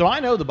 Mm-hmm. So I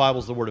know the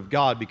Bible's the Word of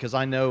God because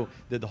I know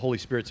that the Holy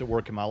Spirit's at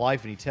work in my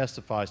life, and He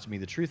testifies to me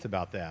the truth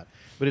about that.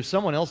 But if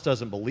someone else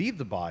doesn't believe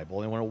the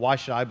Bible, and why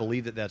should I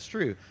believe that that's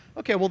true?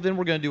 Okay, well then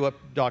we're going to do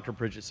what Dr.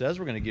 Pritchett says.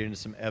 We're going to get into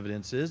some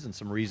evidences and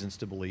some reasons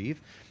to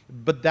believe.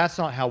 But that's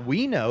not how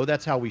we know.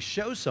 That's how we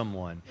show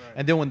someone. Right.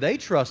 And then when they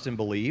trust and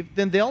believe,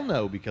 then they'll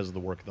know because of the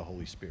work of the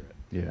Holy Spirit.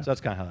 Yeah. So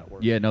that's kind of how that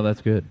works. Yeah, no, that's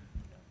good.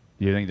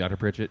 Do you think, Dr.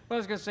 Pritchett? Well, I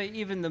was going to say,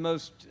 even the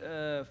most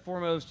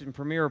foremost and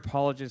premier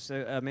apologist,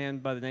 a man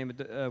by the name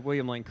of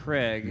William Lane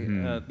Craig,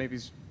 maybe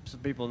some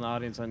people in the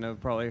audience I know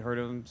probably heard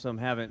of him, some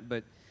haven't,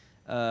 but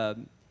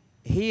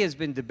he has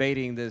been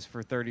debating this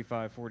for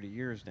 35, 40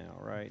 years now,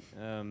 right?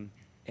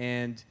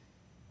 And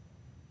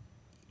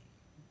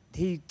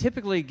he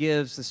typically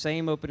gives the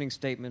same opening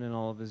statement in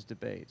all of his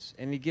debates,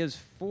 and he gives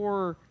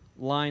 4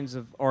 lines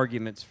of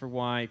arguments for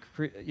why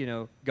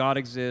God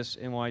exists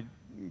and why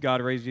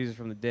God raised Jesus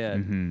from the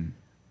dead. Mm-hmm.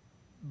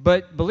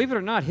 But believe it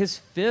or not,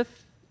 his 5th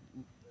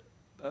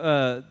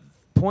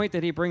point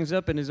that he brings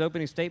up in his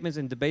opening statements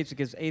and debates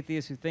against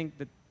atheists who think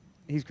that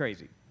he's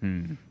crazy.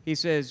 Mm. He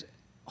says,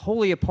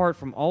 wholly apart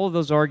from all of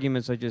those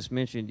arguments I just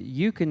mentioned,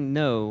 you can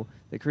know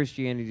that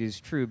Christianity is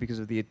true because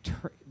of the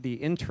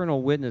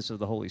internal witness of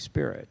the Holy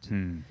Spirit.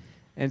 Mm.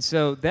 And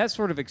so that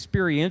sort of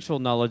experiential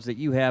knowledge that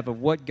you have of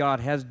what God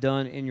has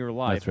done in your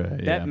life,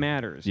 that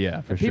matters.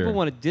 Yeah, for and people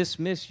want to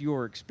dismiss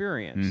your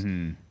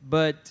experience,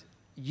 but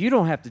you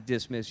don't have to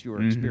dismiss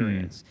your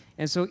experience.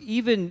 And so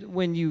even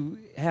when you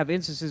have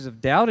instances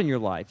of doubt in your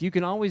life, you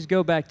can always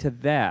go back to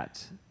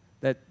that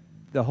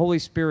the Holy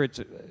Spirit's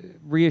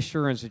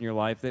reassurance in your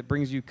life that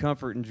brings you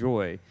comfort and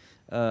joy.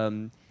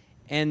 And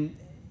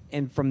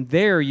from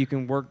there, you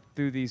can work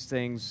through these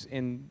things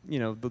in,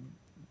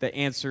 the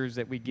answers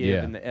that we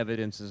give and the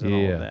evidences and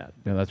all of that.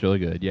 Yeah, that's really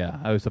good. Yeah,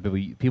 I always tell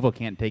people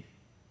can't take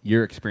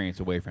your experience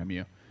away from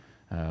you.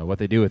 What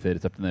they do with it,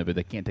 it's up to them, but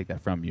they can't take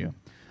that from you.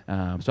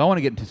 So I want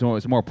to get into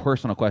some more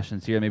personal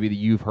questions here, maybe that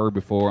you've heard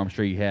before. I'm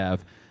sure you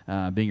have,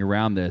 being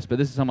around this. But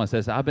this is someone that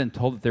says, I've been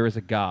told that there is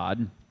a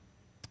God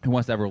who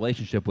wants to have a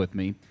relationship with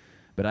me,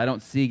 but I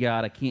don't see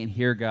God. I can't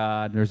hear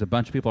God. There's a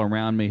bunch of people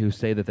around me who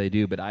say that they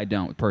do, but I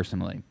don't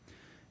personally.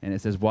 And it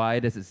says, why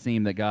does it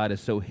seem that God is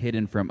so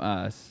hidden from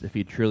us if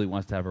He truly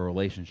wants to have a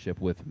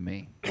relationship with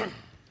me?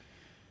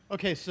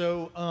 Okay,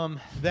 so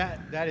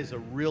that is a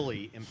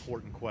really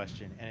important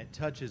question, and it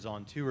touches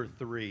on 2 or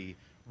 3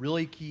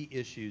 really key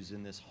issues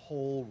in this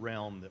whole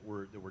realm that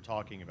we're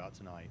talking about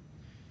tonight.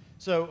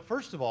 So,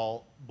 first of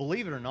all,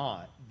 believe it or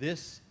not,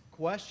 this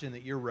question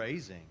that you're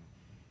raising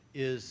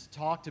is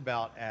talked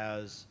about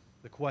as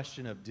the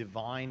question of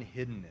divine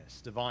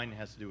hiddenness. Divine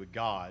has to do with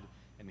God,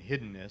 and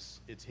hiddenness,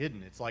 it's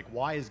hidden. It's like,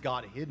 why is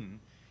God hidden?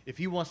 If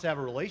he wants to have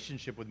a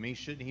relationship with me,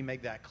 shouldn't he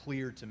make that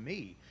clear to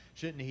me?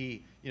 Shouldn't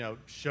he,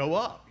 show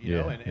up,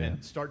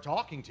 and start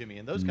talking to me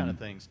and those kind of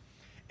things?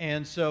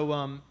 And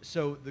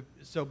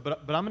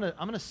but I'm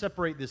gonna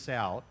separate this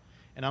out,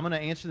 and I'm gonna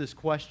answer this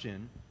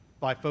question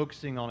by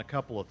focusing on a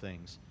couple of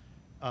things.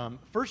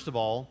 First of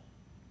all,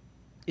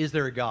 is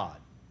there a God?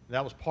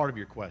 That was part of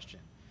your question.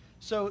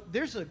 So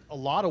there's a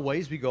lot of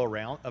ways we go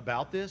around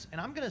about this,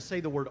 and I'm going to say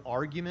the word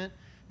argument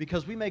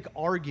because we make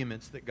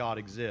arguments that God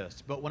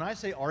exists. But when I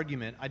say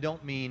argument, I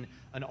don't mean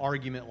an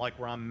argument like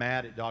where I'm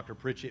mad at Dr.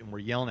 Pritchett and we're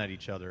yelling at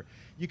each other.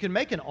 You can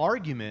make an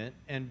argument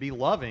and be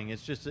loving.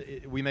 It's just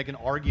we make an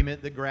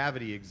argument that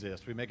gravity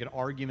exists. We make an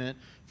argument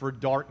for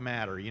dark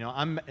matter. So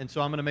I'm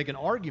going to make an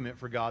argument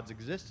for God's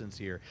existence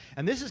here.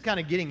 And this is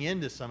kind of getting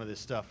into some of this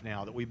stuff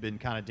now that we've been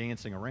kind of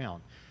dancing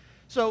around.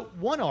 So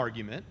one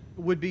argument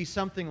would be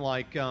something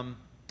like,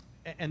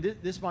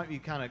 this might be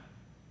kind of,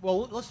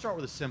 well, let's start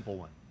with a simple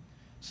one.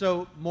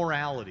 So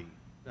morality,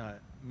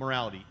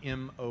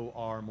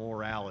 M-O-R,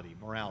 morality.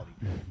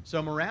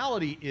 So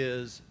morality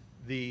is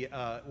when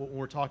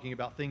we're talking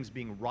about things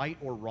being right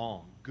or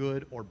wrong,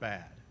 good or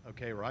bad,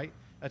 okay, right?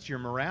 That's your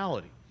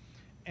morality.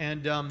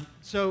 And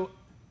so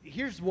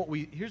here's what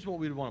we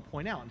would want to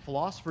point out, and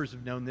philosophers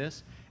have known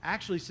this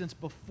actually since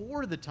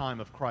before the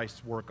time of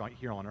Christ's work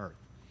here on earth.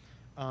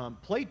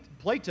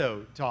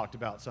 Plato talked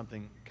about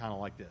something kind of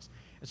like this.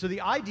 And so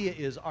the idea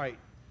is, all right,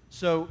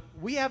 so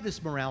we have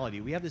this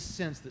morality. We have this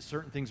sense that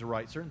certain things are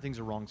right, certain things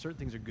are wrong, certain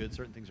things are good,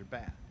 certain things are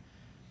bad.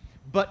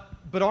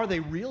 But are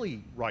they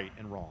really right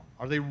and wrong?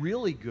 Are they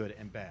really good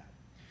and bad?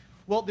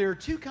 Well, there are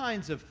two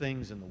kinds of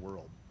things in the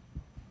world.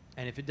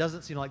 And if it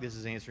doesn't seem like this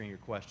is answering your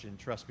question,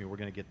 trust me, we're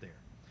going to get there.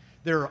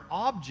 There are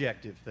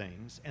objective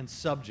things and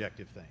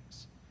subjective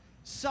things.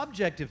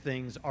 Subjective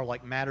things are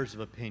like matters of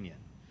opinion.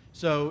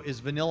 So is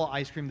vanilla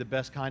ice cream the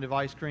best kind of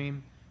ice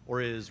cream, or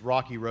is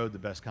Rocky Road the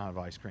best kind of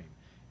ice cream?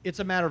 It's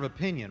a matter of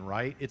opinion,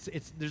 right?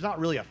 There's not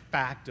really a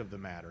fact of the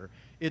matter.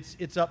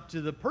 It's up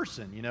to the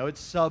person, It's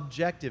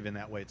subjective in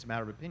that way. It's a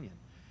matter of opinion.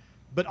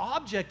 But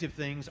objective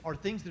things are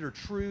things that are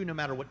true no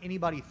matter what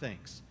anybody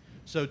thinks.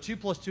 So 2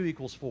 + 2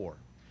 = 4.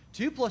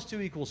 2 +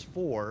 2 =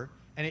 4,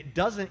 and it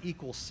doesn't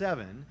equal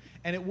 7,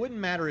 and it wouldn't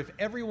matter if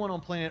everyone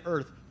on planet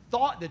Earth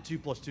thought that 2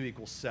 + 2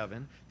 =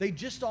 7, they'd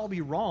just all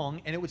be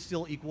wrong, and it would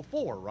still equal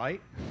 4,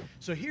 right?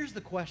 So here's the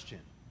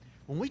question.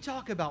 When we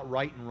talk about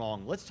right and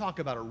wrong, let's talk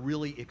about a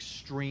really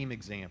extreme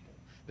example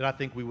that I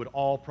think we would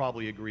all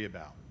probably agree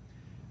about.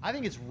 I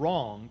think it's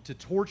wrong to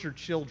torture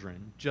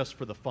children just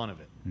for the fun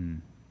of it.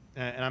 And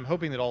I'm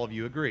hoping that all of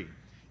you agree.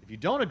 If you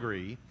don't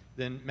agree,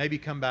 then maybe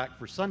come back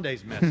for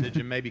Sunday's message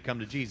and maybe come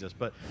to Jesus.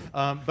 But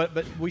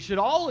we should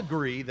all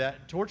agree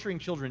that torturing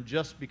children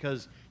just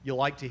because you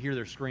like to hear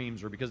their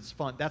screams or because it's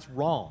fun, that's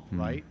wrong,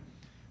 right?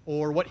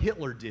 Or what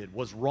Hitler did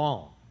was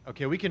wrong.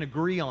 Okay, we can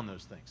agree on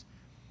those things.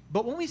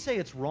 But when we say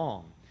it's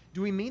wrong,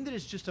 do we mean that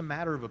it's just a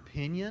matter of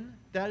opinion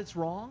that it's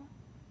wrong?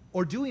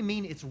 Or do we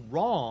mean it's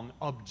wrong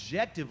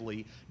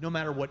objectively, no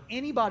matter what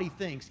anybody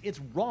thinks, it's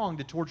wrong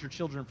to torture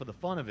children for the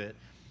fun of it?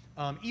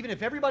 Even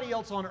if everybody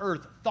else on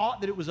earth thought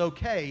that it was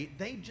okay,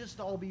 they'd just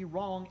all be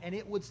wrong, and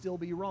it would still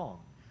be wrong.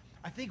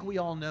 I think we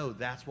all know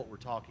that's what we're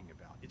talking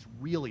about. It's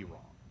really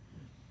wrong.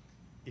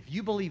 If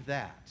you believe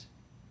that,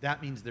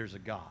 that means there's a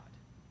God.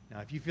 Now,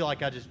 if you feel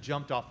like I just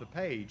jumped off the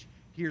page,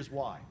 here's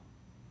why.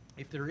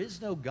 If there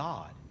is no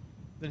God,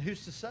 then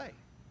who's to say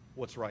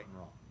what's right and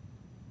wrong?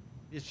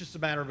 It's just a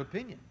matter of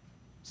opinion.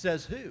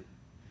 Says who?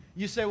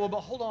 You say, well, but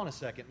hold on a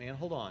second, man,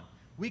 hold on.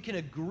 We can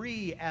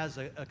agree as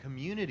a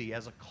community,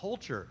 as a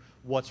culture,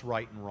 what's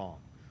right and wrong.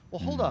 Well,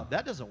 hold up,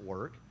 that doesn't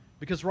work.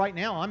 Because right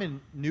now I'm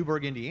in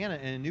Newburgh, Indiana,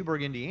 and in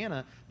Newburgh,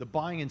 Indiana, the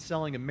buying and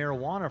selling of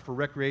marijuana for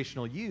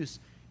recreational use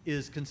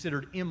is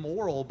considered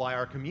immoral by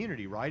our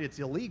community, right? It's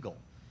illegal.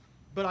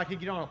 But I could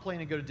get on a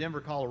plane and go to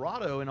Denver,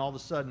 Colorado, and all of a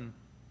sudden,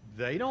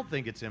 they don't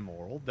think it's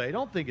immoral. They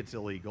don't think it's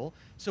illegal.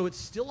 So it's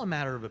still a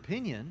matter of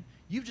opinion.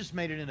 You've just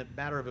made it in a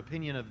matter of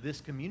opinion of this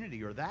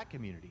community or that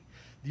community.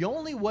 The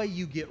only way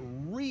you get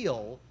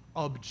real,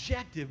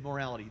 objective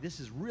morality, this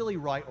is really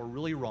right or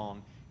really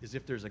wrong, is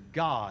if there's a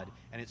God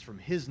and it's from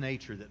His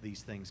nature that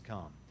these things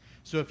come.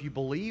 So if you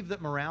believe that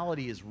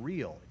morality is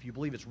real, if you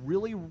believe it's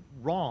really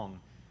wrong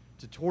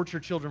to torture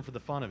children for the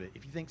fun of it,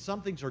 if you think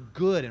some things are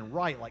good and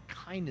right, like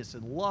kindness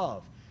and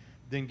love,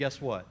 then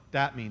guess what?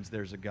 That means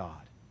there's a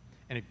God.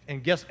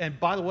 And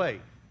by the way,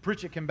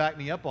 Pritchett can back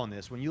me up on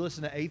this. When you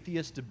listen to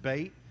atheists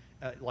debate,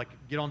 like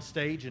get on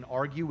stage and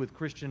argue with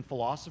Christian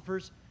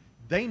philosophers,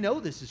 they know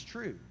this is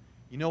true.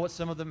 You know what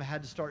some of them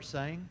had to start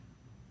saying?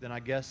 Then I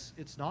guess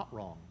it's not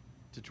wrong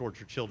to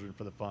torture children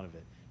for the fun of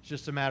it. It's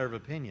just a matter of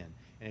opinion.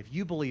 And if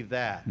you believe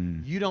that,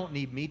 you don't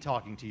need me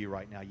talking to you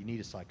right now. You need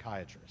a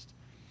psychiatrist.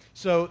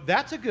 So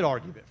that's a good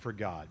argument for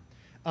God.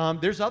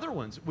 There's other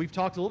ones. We've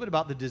talked a little bit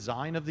about the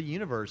design of the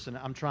universe, and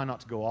I'm trying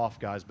not to go off,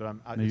 guys, but No,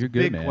 it's you're a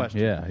good, big man.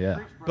 question. Yeah.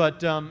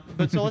 But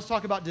so let's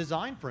talk about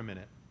design for a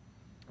minute.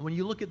 When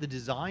you look at the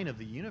design of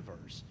the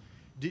universe,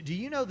 do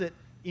you know that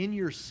in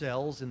your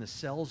cells, in the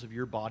cells of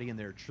your body, and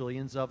there are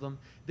trillions of them,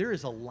 there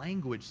is a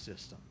language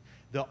system.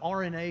 The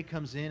RNA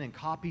comes in and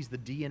copies the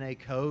DNA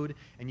code,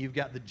 and you've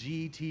got the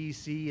G, T,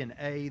 C, and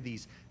A,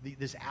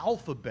 this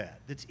alphabet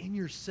that's in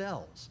your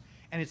cells.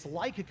 And it's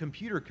like a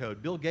computer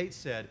code. Bill Gates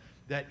said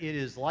that it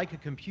is like a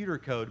computer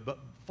code, but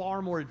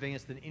far more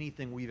advanced than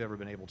anything we've ever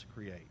been able to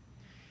create.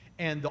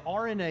 And the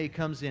RNA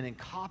comes in and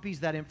copies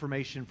that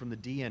information from the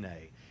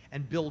DNA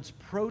and builds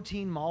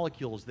protein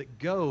molecules that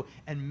go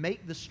and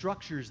make the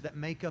structures that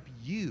make up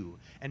you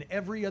and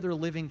every other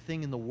living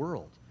thing in the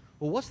world.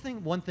 Well, what's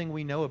one thing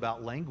we know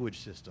about language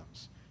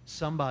systems?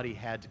 Somebody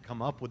had to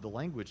come up with the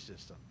language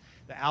system.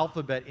 The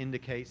alphabet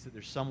indicates that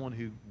there's someone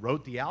who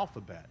wrote the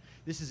alphabet.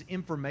 This is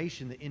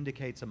information that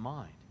indicates a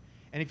mind.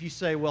 And if you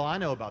say, well, I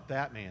know about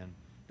that, man,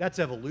 that's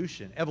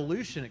evolution.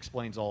 Evolution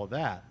explains all of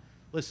that.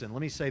 Listen,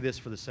 let me say this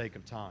for the sake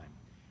of time.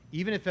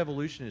 Even if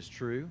evolution is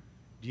true,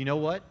 do you know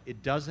what?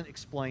 It doesn't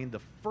explain the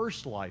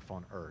first life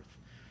on Earth,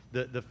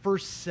 the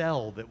first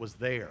cell that was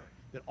there,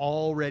 that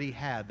already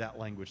had that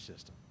language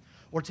system.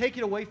 Or take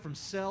it away from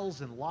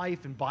cells and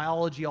life and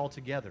biology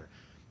altogether.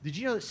 Did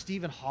you know that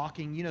Stephen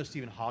Hawking, you know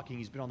Stephen Hawking,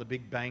 he's been on the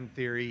Big Bang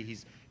Theory.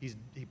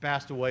 He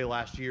passed away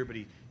last year, but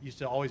he used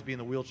to always be in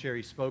the wheelchair.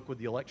 He spoke with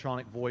the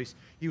electronic voice.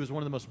 He was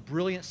one of the most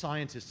brilliant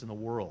scientists in the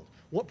world.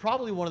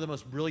 Probably one of the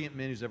most brilliant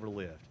men who's ever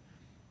lived.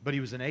 But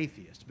he was an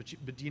atheist.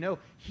 But do you know,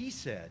 he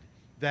said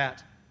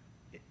that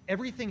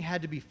everything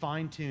had to be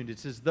fine-tuned.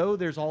 It's as though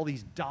there's all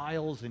these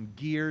dials and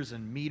gears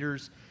and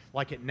meters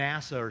like at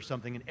NASA or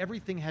something, and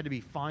everything had to be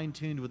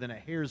fine-tuned within a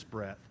hair's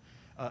breadth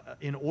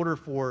in order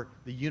for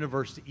the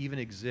universe to even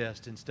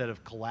exist instead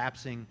of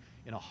collapsing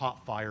in a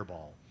hot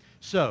fireball.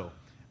 So,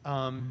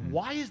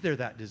 why is there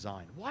that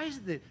design? Why is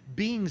it that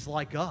beings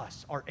like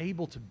us are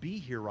able to be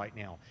here right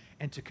now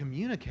and to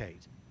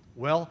communicate?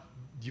 Well,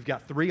 you've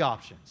got three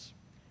options.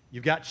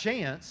 You've got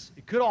chance.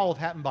 It could all have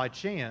happened by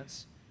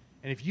chance.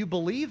 And if you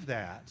believe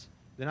that,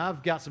 then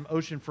I've got some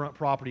oceanfront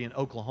property in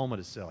Oklahoma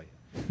to sell you.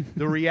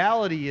 The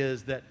reality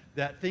is that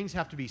things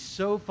have to be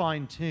so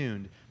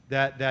fine-tuned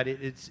that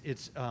it's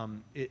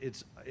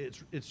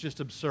just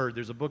absurd.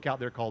 There's a book out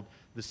there called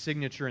The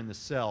Signature in the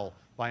Cell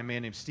by a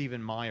man named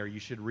Stephen Meyer. You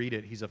should read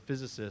it. He's a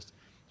physicist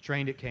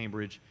trained at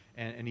Cambridge,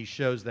 and he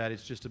shows that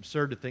it's just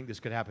absurd to think this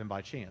could happen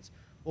by chance.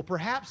 Well,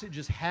 perhaps it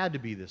just had to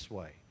be this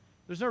way.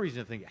 There's no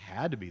reason to think it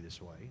had to be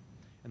this way.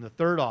 And the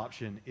third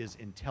option is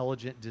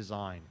intelligent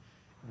design.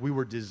 We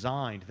were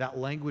designed. That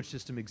language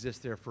system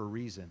exists there for a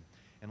reason.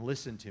 And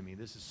listen to me.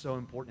 This is so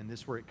important, and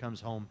this is where it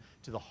comes home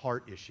to the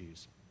heart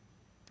issues.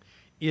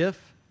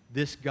 If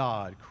this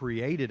God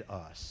created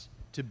us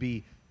to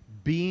be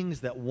beings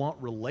that want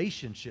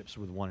relationships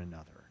with one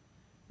another,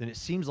 then it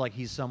seems like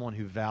he's someone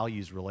who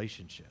values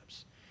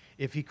relationships.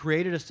 If he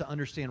created us to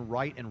understand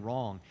right and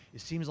wrong,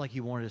 it seems like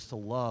he wanted us to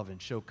love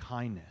and show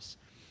kindness.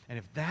 And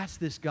if that's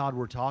this God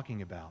we're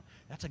talking about,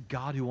 that's a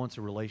God who wants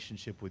a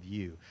relationship with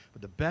you.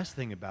 But the best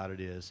thing about it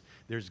is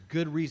there's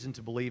good reason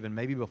to believe, and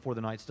maybe before the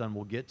night's done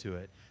we'll get to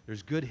it,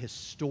 there's good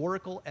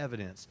historical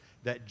evidence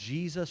that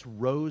Jesus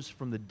rose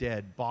from the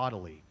dead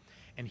bodily.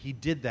 And he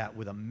did that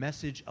with a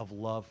message of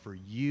love for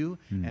you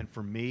and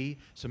for me.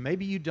 So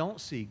maybe you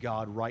don't see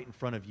God right in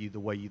front of you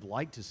the way you'd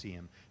like to see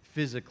him,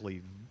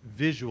 physically,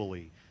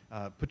 visually.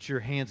 Put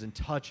your hands and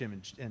touch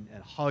him and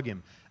hug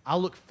him. I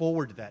look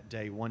forward to that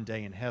day one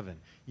day in heaven.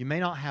 You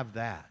may not have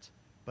that,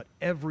 but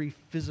every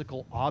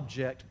physical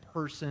object,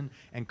 person,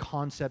 and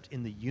concept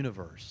in the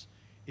universe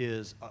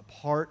is a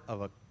part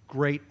of a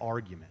great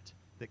argument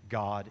that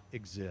God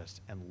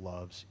exists and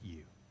loves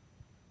you.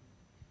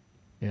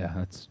 Yeah,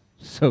 that's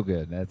so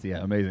good. That's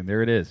amazing.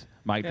 There it is.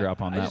 Mic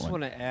drop on that one. I just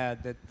want to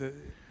add that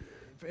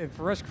and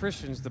for us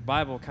Christians, the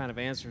Bible kind of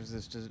answers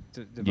this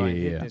to divine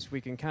hiddenness.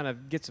 We can kind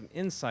of get some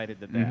insight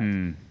into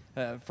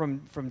that.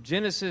 From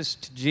Genesis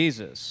to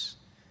Jesus,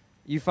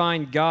 you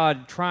find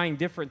God trying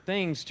different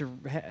things to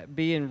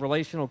be in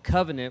relational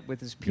covenant with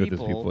his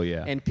people,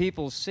 and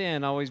people's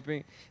sin always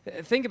being.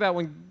 Think about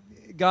when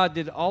God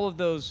did all of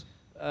those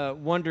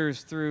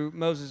wonders through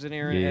Moses and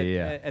Aaron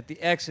at the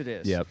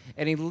Exodus,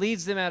 and he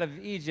leads them out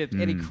of Egypt,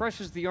 and he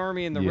crushes the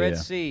army in the Red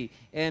Sea.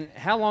 And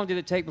how long did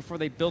it take before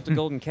they built a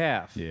golden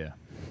calf?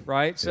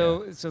 Right?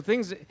 So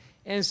things,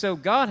 and so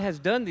God has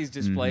done these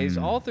displays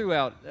all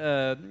throughout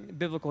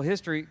biblical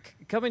history,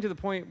 coming to the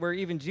point where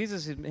even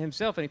Jesus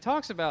himself, and he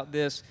talks about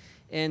this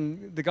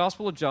in the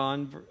Gospel of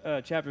John,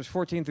 chapters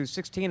 14 through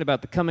 16,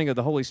 about the coming of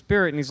the Holy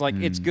Spirit, and he's like,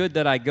 it's good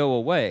that I go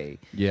away.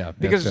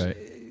 Because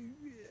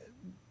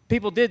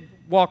people did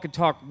walk and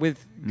talk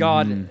with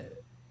God,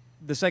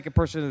 the second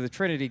person of the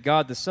Trinity,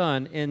 God the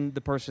Son, in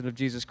the person of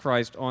Jesus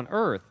Christ on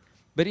earth.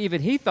 But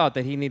even he thought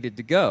that he needed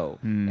to go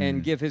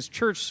and give his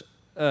church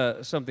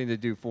something to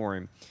do for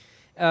him.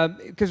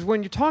 Because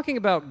when you're talking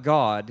about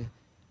God,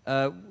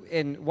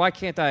 And why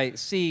can't I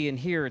see and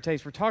hear and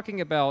taste? We're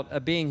talking about a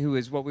being who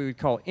is what we would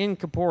call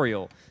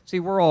incorporeal. See,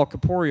 we're all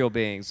corporeal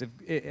beings.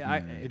 He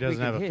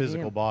doesn't have a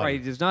physical body. Right,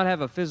 he does not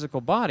have a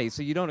physical body,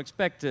 so you don't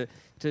expect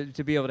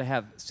to be able to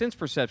have sense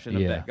perception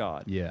of that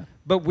God. Yeah.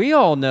 But we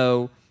all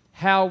know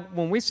how,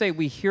 when we say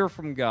we hear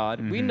from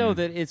God, we know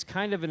that it's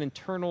kind of an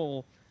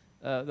internal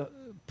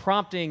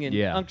prompting and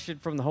unction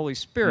from the Holy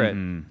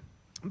Spirit.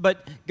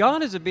 But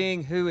God is a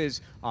being who is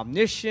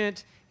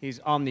omniscient, he's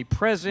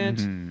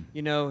omnipresent,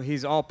 you know,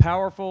 he's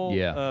all-powerful,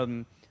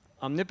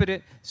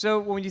 omnipotent. So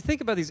when you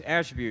think about these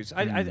attributes,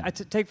 I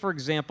take, for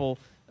example,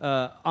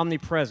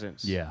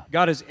 omnipresence. Yeah.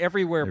 God is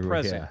everywhere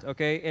present,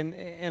 okay?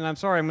 And I'm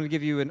sorry, I'm going to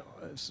give you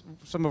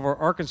some of our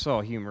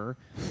Arkansas humor,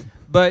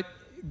 but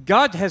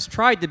God has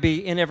tried to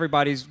be in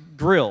everybody's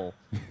grill,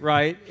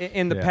 right,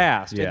 in the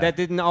past. And that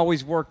didn't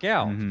always work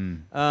out.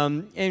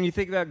 And you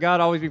think about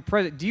God always being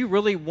present. Do you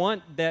really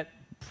want that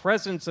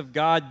presence of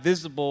God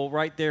visible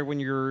right there when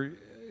you're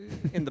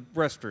in the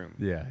restroom,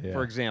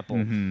 for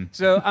example?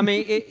 So, I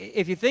mean,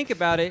 if you think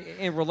about it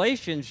in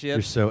relationships...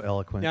 You're so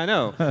eloquent. Yeah, I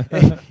know.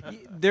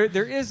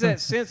 there is that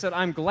sense that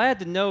I'm glad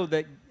to know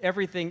that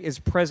everything is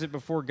present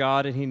before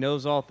God and he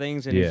knows all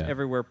things and he's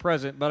everywhere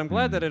present, but I'm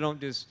glad that I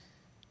don't just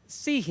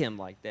see him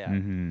like that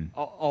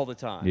all the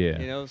time. You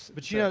know?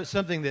 But you know,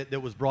 something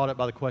that was brought up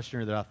by the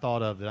questioner that I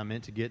thought of that I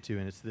meant to get to,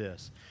 and it's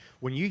this.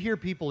 When you hear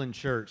people in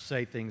church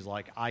say things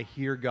like, I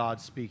hear God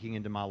speaking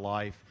into my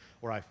life,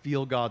 or I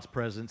feel God's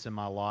presence in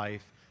my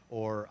life,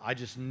 or I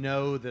just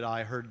know that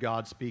I heard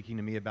God speaking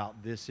to me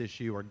about this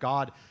issue, or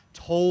God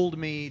told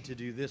me to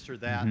do this or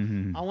that,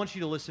 I want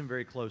you to listen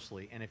very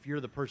closely. And if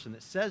you're the person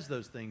that says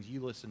those things, you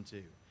listen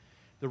too.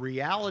 The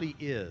reality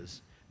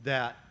is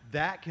that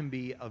can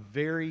be a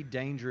very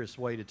dangerous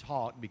way to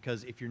talk,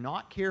 because if you're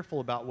not careful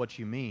about what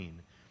you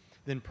mean,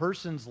 then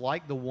persons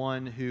like the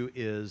one who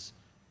is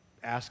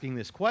asking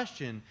this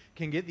question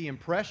can get the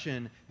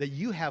impression that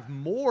you have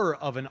more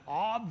of an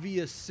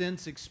obvious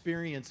sense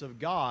experience of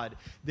God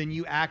than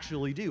you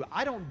actually do.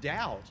 I don't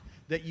doubt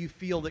that you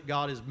feel that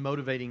God is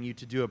motivating you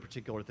to do a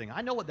particular thing.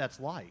 I know what that's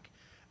like.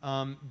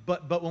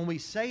 But when we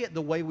say it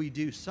the way we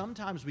do,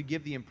 sometimes we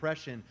give the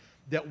impression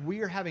that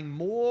we're having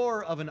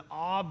more of an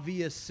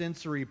obvious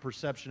sensory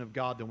perception of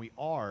God than we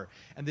are.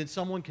 And then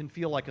someone can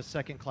feel like a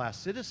second-class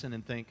citizen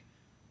and think,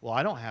 well,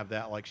 I don't have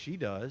that like she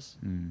does.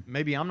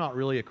 Maybe I'm not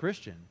really a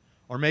Christian.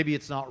 Or maybe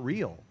it's not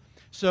real.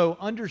 So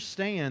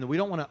understand that we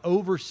don't want to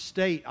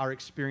overstate our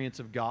experience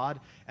of God.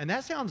 And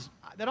that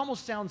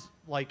almost sounds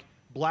like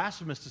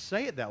blasphemous to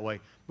say it that way.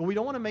 But we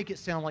don't want to make it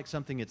sound like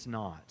something it's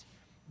not.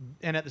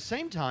 And at the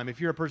same time, if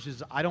you're a person who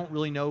says, I don't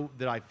really know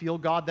that I feel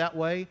God that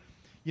way,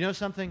 you know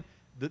something?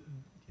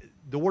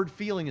 The word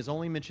feeling is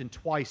only mentioned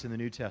twice in the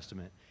New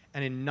Testament.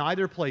 And in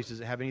neither place does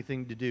it have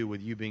anything to do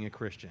with you being a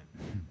Christian.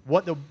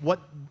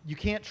 You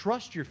can't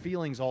trust your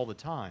feelings all the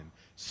time.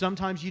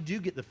 Sometimes you do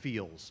get the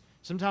feels.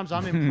 Sometimes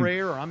I'm in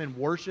prayer or I'm in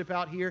worship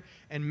out here,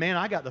 and man,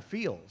 I got the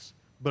feels.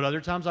 But other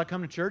times I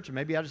come to church, and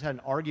maybe I just had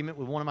an argument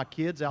with one of my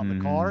kids out in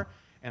the car,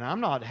 and I'm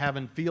not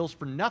having feels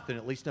for nothing,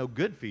 at least no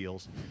good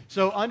feels.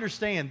 So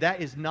understand, that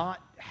is not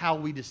how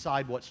we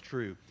decide what's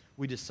true.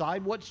 We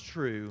decide what's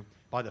true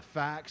by the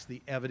facts,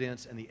 the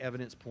evidence, and the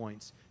evidence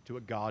points to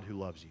a God who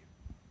loves you.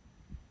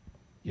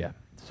 Yeah,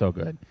 so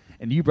good.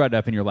 And you brought it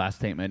up in your last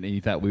statement, and you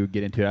thought we would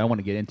get into it. I want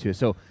to get into it.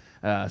 So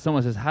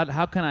someone says,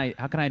 how can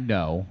I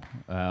know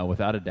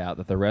without a doubt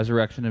that the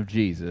resurrection of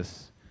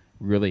Jesus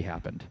really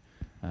happened?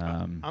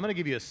 I'm going to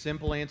give you a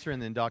simple answer,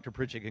 and then Dr.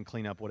 Pritchett can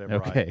clean up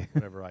whatever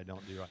I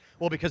don't do right.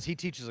 Well, because he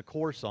teaches a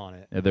course on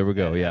it. There we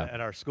go.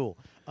 At our school.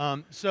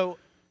 So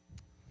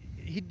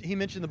he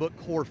mentioned the book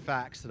Core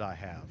Facts that I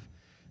have.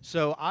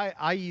 So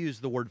I use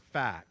the word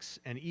facts,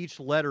 and each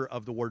letter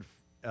of the word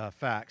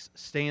facts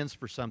stands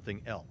for something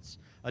else,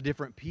 a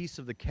different piece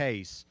of the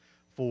case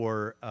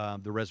for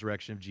the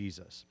resurrection of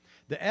Jesus.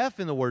 The F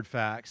in the word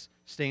facts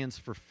stands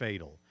for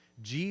fatal.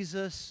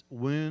 Jesus'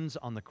 wounds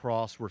on the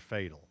cross were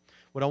fatal.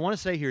 What I want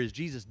to say here is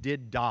Jesus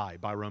did die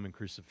by Roman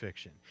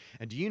crucifixion.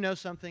 And do you know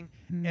something?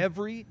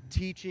 Every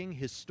teaching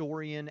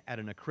historian at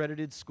an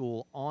accredited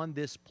school on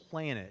this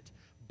planet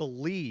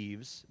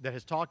that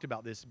has talked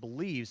about this,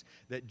 believes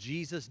that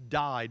Jesus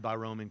died by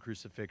Roman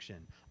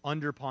crucifixion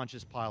under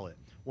Pontius Pilate.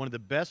 One of the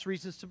best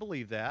reasons to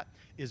believe that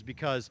is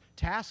because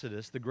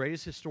Tacitus, the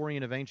greatest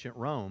historian of ancient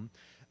Rome,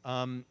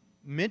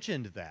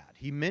 mentioned that.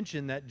 He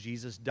mentioned that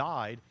Jesus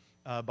died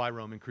by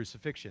Roman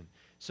crucifixion.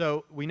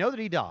 So we know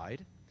that he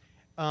died.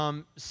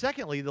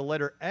 Secondly, the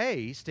letter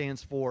A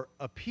stands for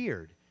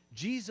appeared.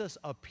 Jesus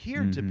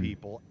appeared to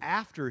people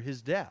after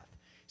his death. You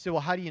say,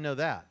 well, how do you know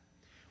that?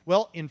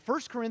 Well, in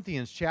 1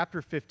 Corinthians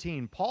chapter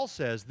 15, Paul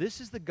says,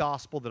 this is the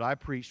gospel that I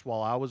preached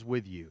while I was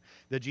with you,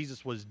 that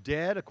Jesus was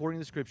dead, according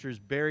to the Scriptures,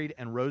 buried,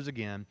 and rose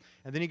again.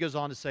 And then he goes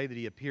on to say that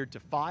he appeared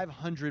to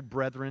 500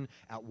 brethren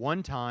at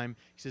one time.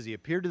 He says he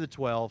appeared to the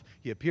 12,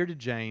 he appeared to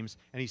James,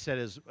 and he said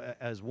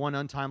as one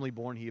untimely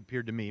born, he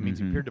appeared to me. It means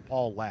he appeared to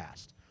Paul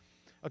last.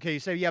 Okay, you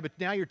say, yeah, but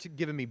now you're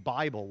giving me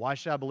Bible. Why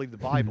should I believe the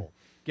Bible?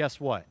 Guess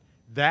what?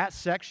 That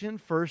section,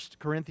 1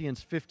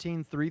 Corinthians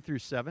 15, 3 through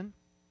 7,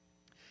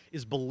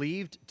 is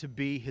believed to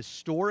be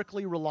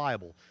historically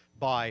reliable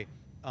by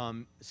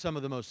some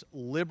of the most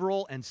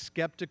liberal and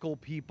skeptical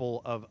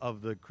people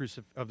of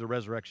the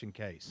resurrection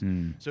case.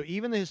 So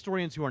even the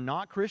historians who are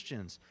not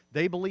Christians,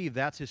 they believe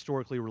that's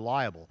historically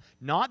reliable.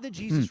 Not that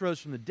Jesus rose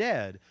from the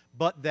dead,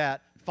 but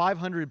that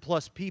 500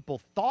 plus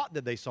people thought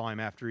that they saw him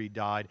after he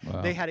died.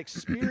 Wow. They had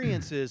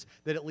experiences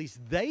that at least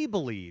they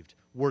believed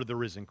were the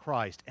risen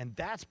Christ, and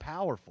that's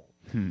powerful.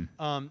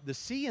 The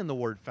C in the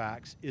word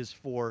facts is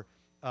for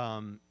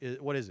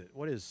what is it?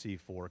 What is C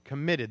for?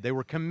 Committed. They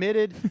were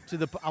committed to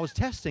the... I was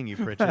testing you,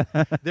 Pritchett.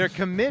 They're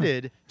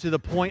committed to the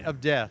point of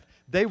death.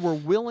 They were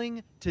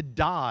willing to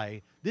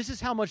die. This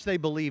is how much they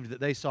believed that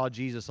they saw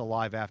Jesus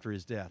alive after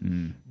his death.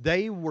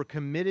 They were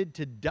committed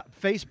to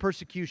face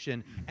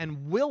persecution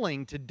and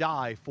willing to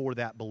die for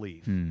that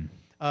belief.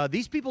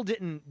 These people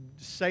didn't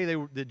say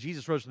that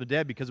Jesus rose from the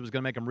dead because it was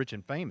going to make them rich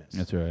and famous.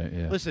 That's right,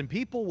 yeah. Listen,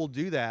 people will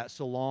do that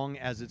so long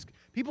as it's...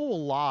 People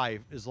will lie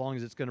as long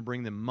as it's going to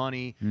bring them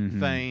money,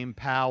 fame,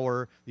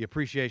 power, the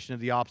appreciation of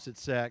the opposite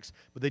sex,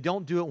 but they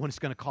don't do it when it's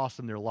going to cost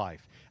them their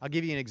life. I'll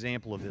give you an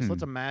example of this.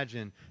 Let's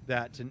imagine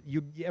that...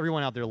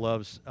 everyone out there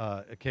loves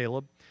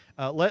Caleb.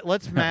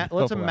 Let's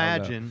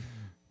imagine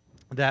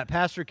that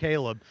Pastor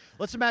Caleb...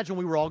 Let's imagine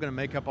we were all going to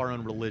make up our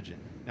own religion.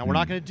 Now, we're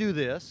not going to do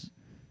this.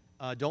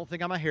 Don't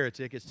think I'm a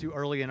heretic. It's too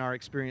early in our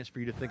experience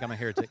for you to think I'm a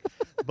heretic.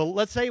 But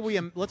let's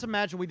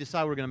imagine we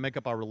decide we're going to make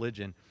up our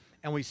religion,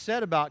 and we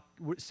said,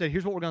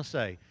 here's what we're going to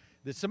say: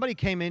 that somebody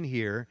came in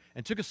here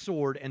and took a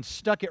sword and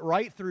stuck it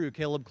right through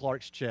Caleb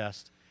Clark's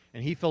chest,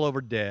 and he fell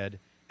over dead.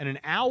 And an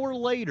hour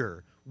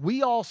later,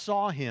 we all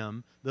saw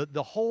him,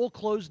 the hole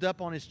closed up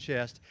on his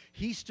chest.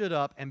 He stood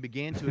up and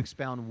began to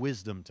expound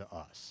wisdom to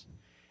us.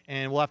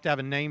 And we'll have to have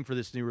a name for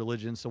this new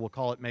religion, so we'll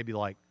call it maybe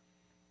like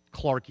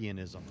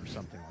Clarkianism or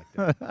something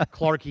like that.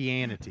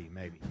 Clarkianity,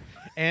 maybe.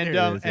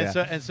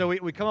 And so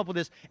we come up with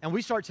this, and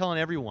we start telling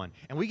everyone,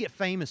 and we get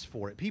famous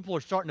for it. People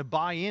are starting to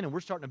buy in, and we're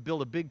starting to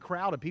build a big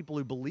crowd of people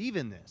who believe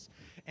in this.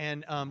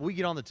 And we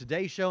get on the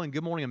Today Show and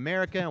Good Morning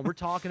America, and we're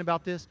talking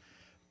about this.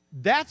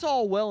 That's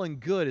all well and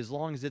good as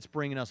long as it's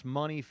bringing us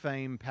money,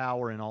 fame,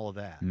 power, and all of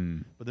that.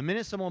 But the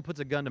minute someone puts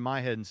a gun to my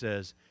head and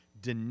says,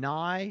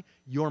 deny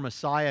your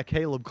Messiah,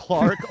 Caleb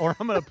Clark, or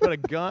I'm going to put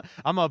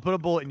a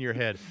bullet in your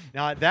head.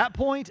 Now, at that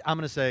point, I'm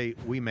going to say,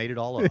 we made it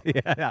all up.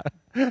 Yeah.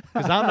 Because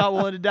I'm not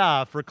willing to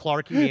die for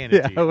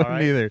Clarkianity. I wouldn't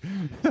right?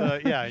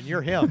 either. Yeah, and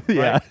you're him.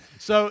 Yeah. Right?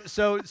 So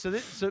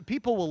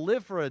people will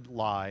live for a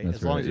lie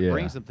as long as it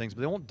brings them things,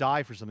 but they won't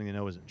die for something they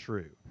know isn't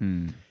true.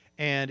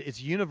 And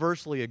it's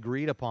universally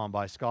agreed upon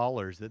by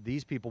scholars that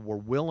these people were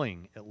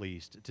willing, at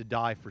least, to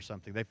die for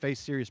something. They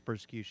faced serious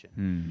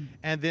persecution.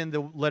 And then the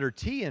letter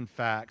T in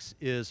facts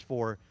is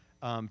for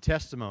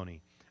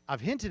testimony.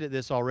 I've hinted at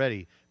this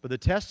already, but the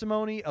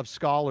testimony of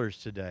scholars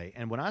today,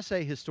 and when I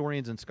say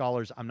historians and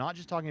scholars, I'm not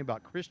just talking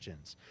about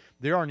Christians.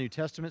 There are New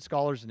Testament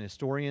scholars and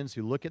historians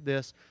who look at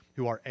this,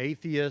 who are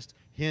atheist,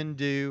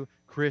 Hindu,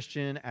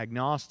 Christian,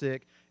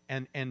 agnostic,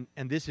 and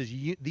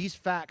these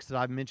facts that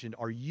I've mentioned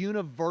are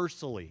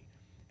universally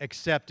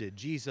accepted.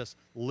 Jesus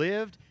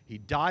lived. He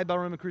died by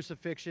Roman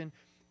crucifixion.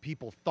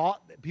 People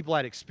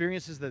had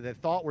experiences that they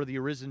thought were the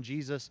arisen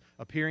Jesus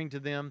appearing to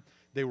them.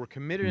 They were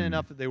committed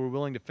enough that they were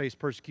willing to face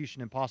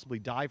persecution and possibly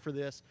die for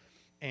this.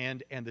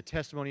 And the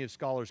testimony of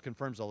scholars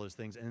confirms all those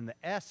things. And then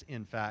the S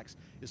in facts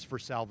is for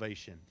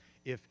salvation.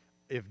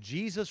 If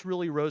Jesus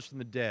really rose from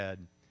the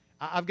dead,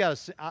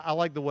 I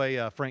like the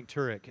way Frank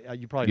Turek,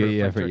 you probably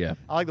heard Frank Turek.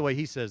 I like the way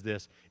he says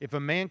this. If a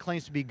man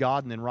claims to be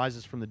God and then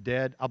rises from the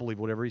dead, I believe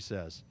whatever he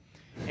says.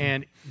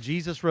 And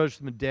Jesus rose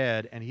from the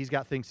dead, and he's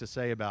got things to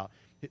say about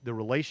the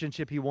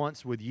relationship he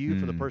wants with you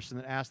for the person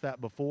that asked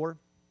that before,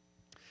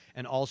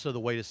 and also the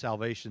way to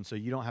salvation, so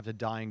you don't have to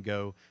die and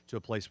go to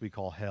a place we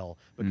call hell,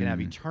 but can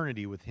have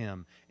eternity with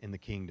him in the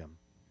kingdom.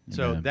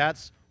 So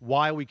that's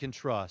why we can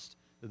trust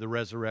that the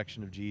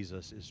resurrection of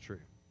Jesus is true.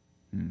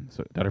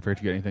 So, Dr.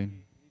 Pritchett, you got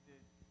anything?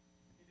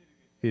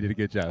 He did a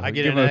good job. I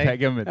get an A?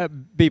 Give him A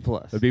B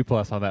plus. a B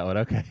plus on that one.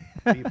 Okay.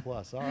 B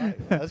plus. All right.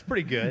 Well, that's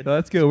pretty good. No,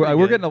 that's good.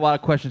 We're getting a lot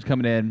of questions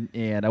coming in,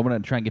 and I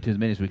want to try and get to as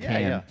many as we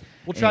can. Yeah.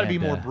 We'll try to be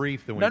more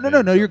brief than we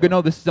No, you're good.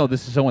 No, this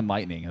is so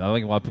enlightening. And I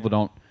think a lot of people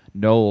don't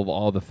know of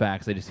all the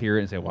facts. They just hear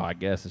it and say, well, I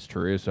guess it's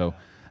true. So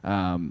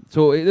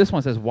this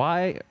one says,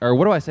 what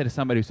do I say to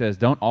somebody who says,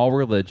 don't all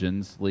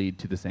religions lead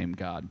to the same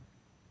God?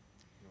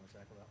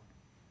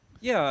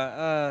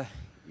 Yeah,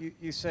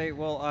 you say,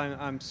 well,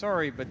 I'm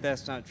sorry, but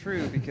that's not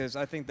true, because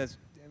I think that's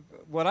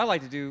what I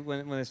like to do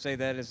when I say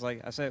that is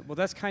like, I say, well,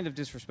 that's kind of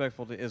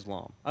disrespectful to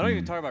Islam. I don't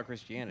even talk about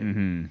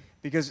Christianity,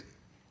 because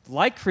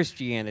like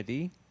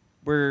Christianity,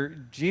 where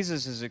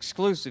Jesus is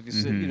exclusive, you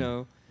said, you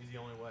know, He's the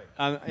only way.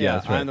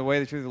 That's right. I'm the way,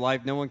 the truth, the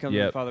life. No one comes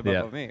to the Father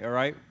but by me. All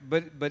right,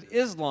 but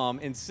Islam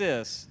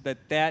insists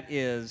that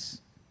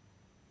is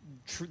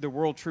the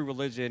world true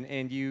religion,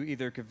 and you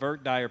either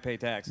convert, die, or pay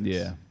taxes.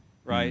 Yeah.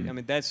 Right. I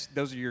mean,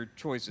 those are your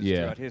choices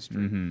throughout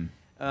history.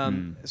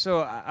 So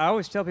I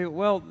always tell people,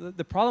 well,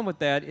 the problem with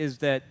that is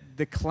that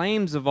the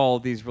claims of all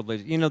of these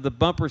religions, you know, the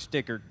bumper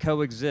sticker,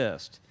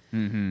 coexist.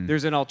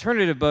 There's an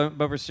alternative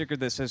bumper sticker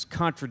that says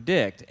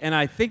contradict. And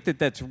I think that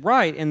that's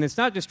right. And it's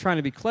not just trying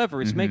to be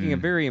clever. It's making a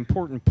very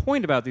important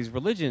point about these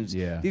religions.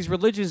 Yeah. These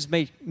religions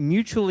make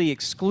mutually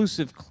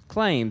exclusive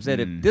claims that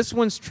if this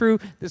one's true,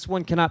 this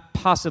one cannot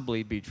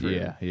possibly be true.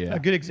 Yeah, yeah. A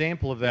good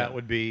example of that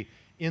would be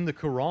in the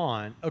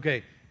Quran.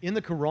 Okay, in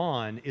the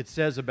Quran, it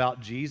says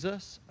about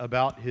Jesus,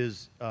 about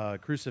his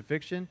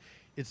crucifixion,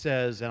 it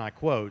says, and I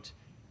quote,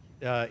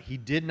 he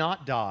did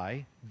not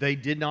die, they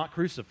did not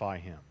crucify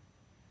him.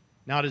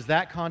 Now, does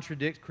that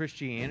contradict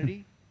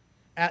Christianity?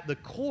 At the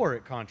core,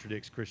 it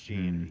contradicts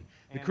Christianity.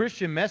 The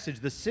Christian message,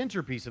 the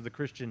centerpiece of the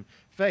Christian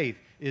faith,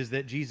 is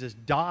that Jesus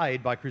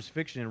died by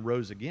crucifixion and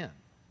rose again.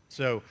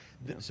 So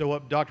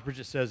what Dr.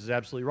 Pritchett says is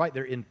absolutely right.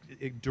 They're in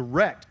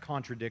direct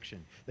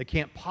contradiction. They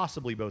can't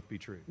possibly both be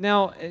true.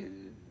 Now,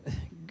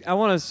 I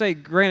want to say,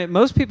 granted,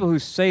 most people who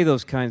say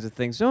those kinds of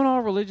things, don't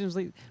all religions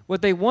lead?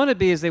 What they want to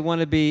be is they want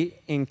to be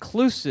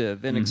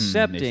inclusive and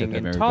accepting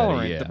and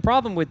tolerant. Yeah. The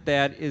problem with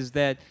that is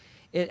that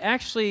it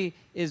actually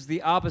is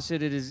the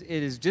opposite. It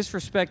is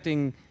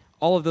disrespecting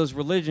all of those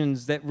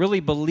religions that really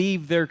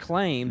believe their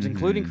claims,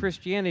 including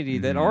Christianity,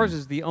 that ours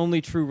is the only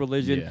true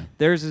religion,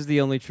 theirs is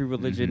the only true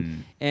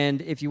religion.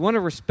 And if you want to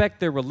respect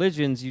their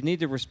religions, you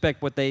need to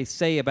respect what they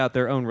say about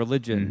their own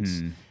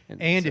religions.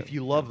 And if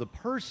you love the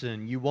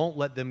person, you won't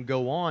let them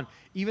go on,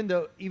 even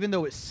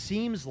though it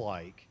seems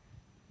like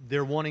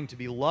they're wanting to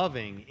be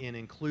loving in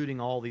including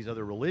all these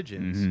other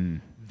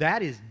religions.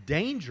 That is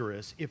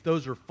dangerous if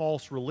those are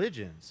false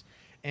religions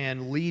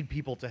and lead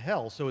people to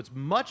hell. So it's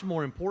much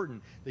more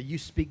important that you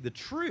speak the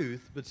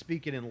truth, but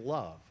speak it in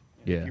love.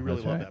 If you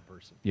really love that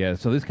person. Yeah,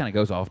 so this kind of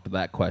goes off to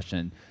that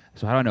question.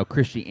 So how do I know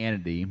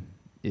Christianity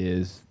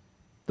is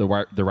the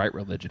right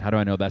religion? How do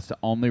I know that's the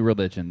only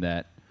religion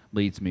that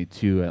leads me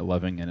to a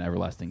loving and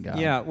everlasting God?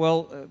 Yeah,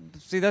 well,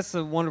 see, that's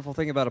the wonderful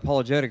thing about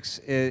apologetics,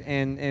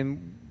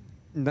 and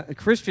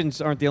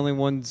Christians aren't the only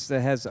ones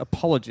that has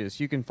apologists.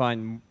 You can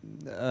find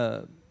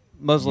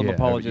Muslim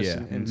apologists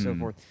and so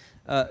forth.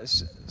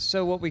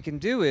 So what we can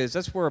do is,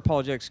 that's where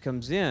apologetics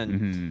comes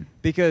in,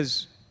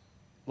 because,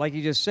 like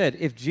you just said,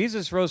 if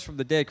Jesus rose from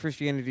the dead,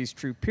 Christianity is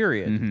true,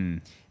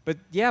 period. But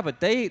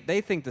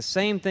they think the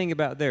same thing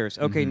about theirs.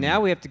 Okay, now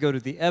we have to go to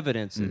the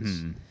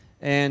evidences.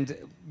 And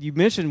you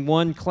mentioned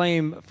one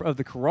claim of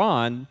the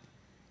Quran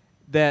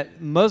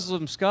that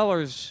Muslim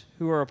scholars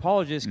who are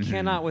apologists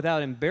cannot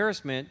without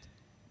embarrassment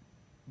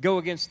go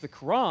against the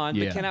Quran,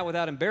 but cannot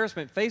without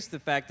embarrassment face the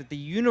fact that the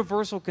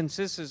universal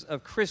consensus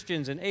of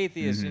Christians and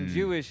atheists and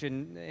Jewish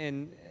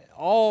and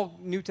all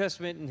New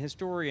Testament and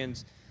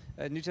historians,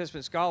 New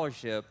Testament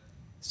scholarship,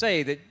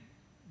 say that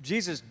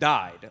Jesus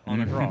died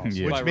on a cross.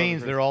 Which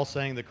means they're all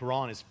saying the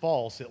Quran is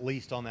false, at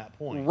least on that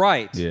point.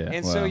 Right. Yeah,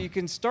 and so you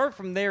can start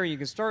from there, and you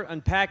can start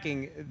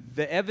unpacking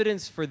the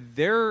evidence for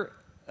their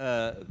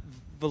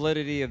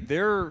validity of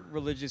their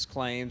religious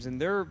claims in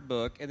their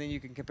book, and then you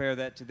can compare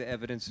that to the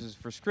evidences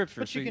for Scripture.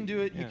 But you can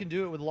do it. You can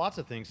do it with lots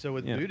of things. So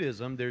with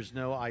Buddhism, there's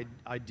no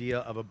idea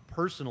of a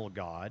personal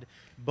God,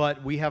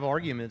 but we have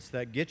arguments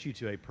that get you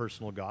to a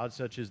personal God,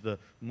 such as the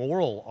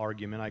moral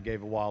argument I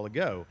gave a while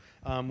ago.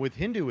 With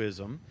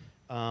Hinduism,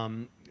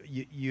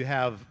 you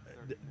have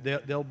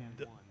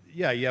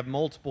you have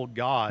multiple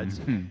gods,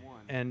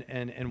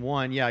 and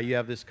one, you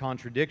have this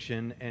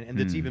contradiction, and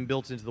that's even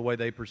built into the way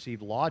they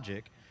perceive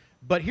logic.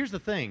 But here's the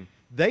thing.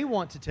 They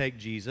want to take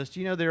Jesus. Do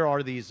you know there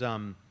are these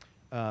what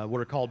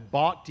are called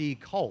bhakti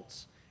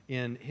cults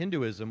in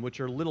Hinduism,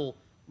 which are little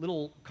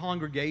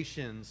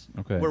congregations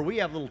where we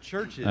have little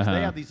churches.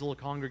 They have these little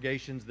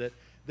congregations that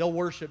they'll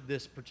worship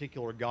this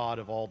particular god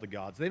of all the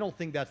gods. They don't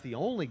think that's the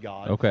only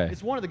god.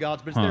 It's one of the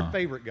gods, but it's their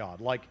favorite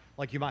god. Like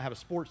you might have a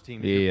sports team.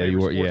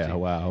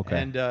 Wow.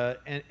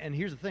 And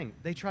here's the thing.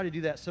 They try to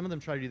do that. Some of them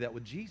try to do that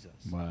with Jesus.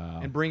 Wow.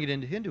 And bring it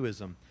into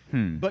Hinduism.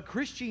 But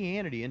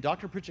Christianity, and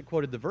Dr. Pritchett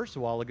quoted the verse a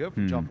while ago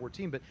from John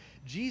 14, but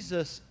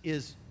Jesus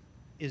is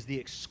the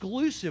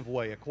exclusive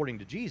way, according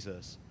to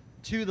Jesus,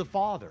 to the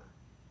Father,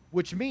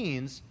 which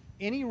means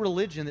any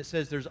religion that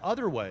says there's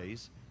other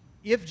ways,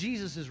 if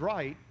Jesus is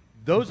right,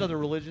 those other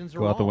religions are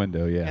Go out the wrong.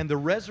 window, And the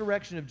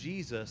resurrection of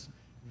Jesus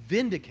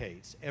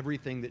vindicates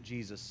everything that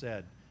Jesus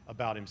said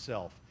about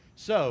himself.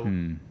 So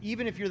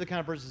even if you're the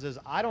kind of person that says,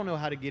 I don't know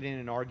how to get in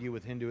and argue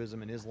with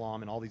Hinduism and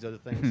Islam and all these other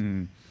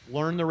things,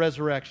 learn the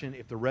resurrection.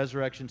 If the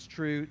resurrection's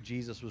true,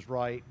 Jesus was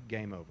right,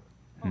 game over.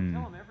 Tell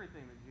them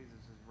everything that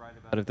Jesus is right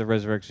about if the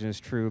resurrection is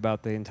true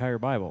about the entire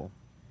Bible.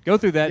 Go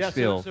through that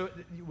spiel. So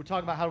we're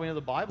talking about how do we know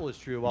the Bible is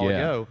true a while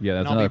ago. Yeah,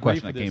 that's another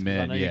question that came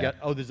in. Is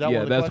that one of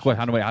the that's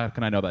questions? how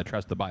can I know that I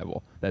trust the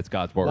Bible? That's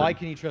God's word. Why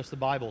can you trust the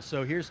Bible?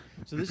 So this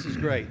is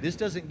great. This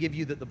doesn't give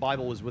you that the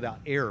Bible is without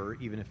error,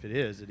 even if it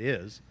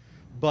is.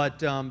 But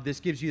this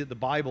gives you that the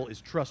Bible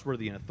is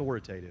trustworthy and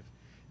authoritative.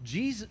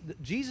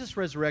 Jesus'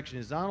 resurrection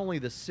is not only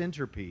the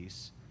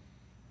centerpiece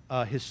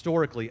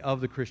historically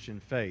of the Christian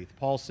faith.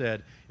 Paul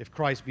said, if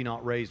Christ be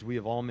not raised, we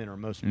of all men are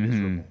most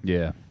miserable.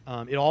 Yeah.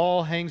 It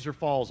all hangs or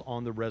falls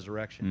on the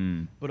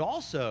resurrection. But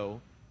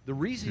also, the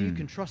reason you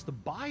can trust the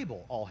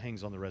Bible all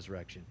hangs on the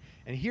resurrection.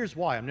 And here's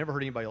why. I've never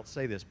heard anybody else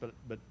say this,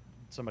 but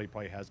somebody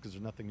probably has, because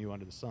there's nothing new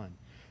under the sun.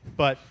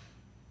 But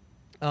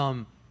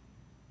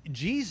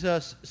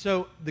Jesus,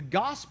 so the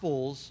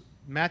Gospels,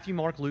 Matthew,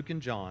 Mark, Luke,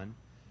 and John,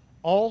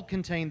 all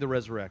contain the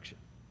resurrection.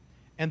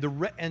 And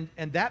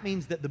that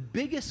means that the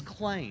biggest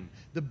claim,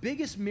 the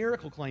biggest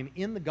miracle claim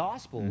in the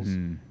Gospels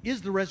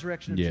is the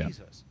resurrection of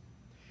Jesus.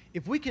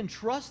 If we can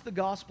trust the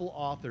Gospel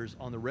authors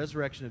on the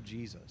resurrection of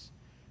Jesus,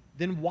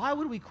 then why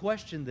would we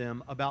question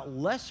them about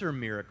lesser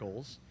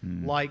miracles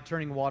like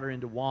turning water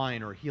into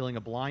wine or healing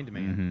a blind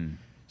man?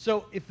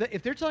 So if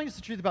they're telling us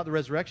the truth about the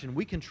resurrection,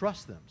 we can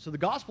trust them. So the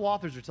Gospel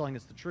authors are telling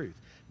us the truth.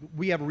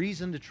 We have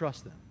reason to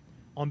trust them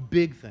on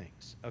big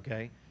things,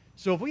 okay?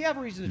 So if we have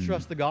reason to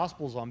trust the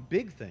Gospels on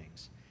big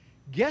things,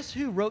 guess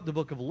who wrote the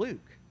book of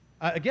Luke?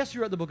 Guess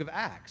who wrote the book of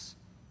Acts?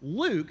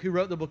 Luke, who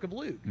wrote the book of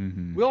Luke.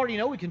 We already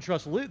know we can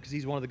trust Luke because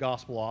he's one of the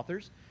Gospel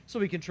authors, so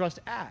we can trust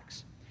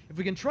Acts. If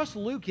we can trust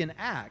Luke in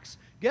Acts,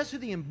 guess who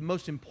the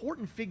most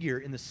important figure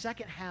in the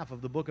second half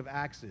of the book of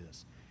Acts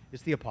is?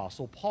 It's the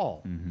Apostle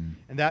Paul.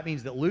 And that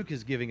means that Luke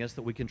is giving us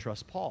that we can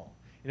trust Paul.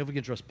 And if we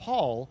can trust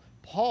Paul,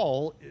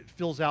 Paul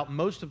fills out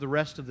most of the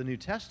rest of the New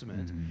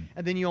Testament.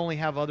 And then you only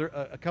have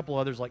a couple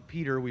others like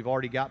Peter. We've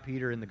already got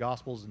Peter in the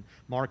Gospels, and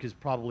Mark is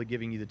probably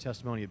giving you the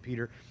testimony of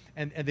Peter.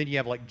 And then you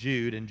have like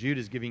Jude, and Jude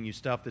is giving you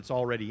stuff that's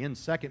already in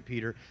 2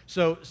 Peter.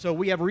 So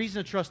we have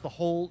reason to trust the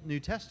whole New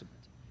Testament,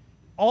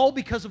 all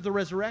because of the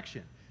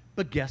resurrection.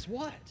 But guess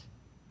what?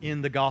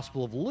 In the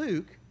Gospel of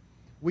Luke,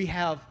 we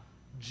have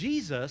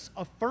Jesus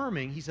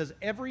affirming, he says,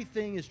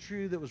 everything is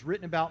true that was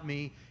written about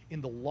me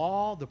in the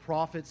law, the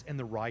prophets, and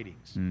the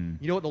writings.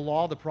 You know what the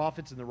law, the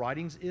prophets, and the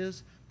writings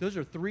is? Those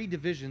are three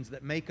divisions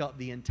that make up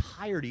the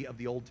entirety of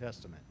the Old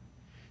Testament.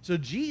 So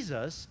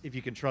Jesus, if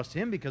you can trust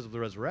him because of the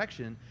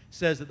resurrection,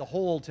 says that the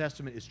whole Old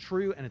Testament is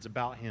true and it's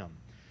about him.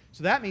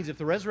 So that means if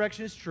the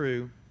resurrection is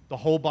true, the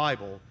whole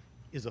Bible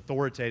is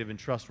authoritative and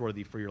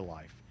trustworthy for your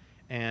life.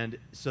 And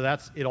so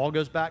it all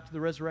goes back to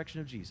the resurrection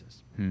of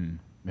Jesus.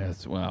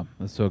 Yes, wow,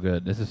 that's so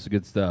good. This is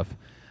good stuff.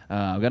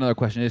 I've got another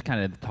question. It just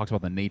kind of talks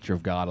about the nature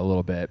of God a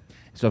little bit.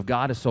 So if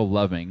God is so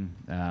loving,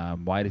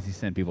 why does he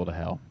send people to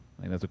hell?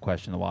 I think that's a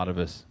question a lot of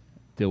us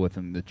deal with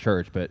in the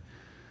church, but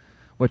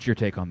what's your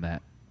take on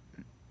that?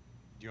 Do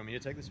you want me to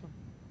take this one?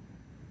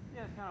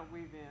 Yeah, it's kind of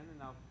weave in,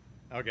 and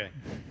I'll... Okay.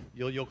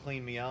 You'll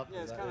clean me up?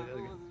 Yeah, it's kind of...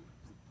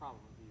 Probably.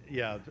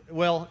 Yeah,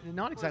 well,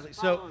 not exactly.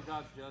 So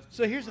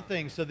here's the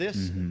thing. So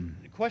this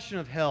question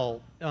of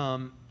hell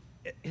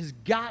has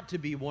got to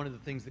be one of the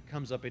things that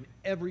comes up in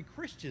every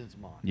Christian's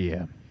mind.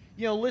 Yeah.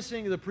 You know,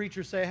 listening to the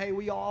preacher say, hey,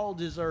 we all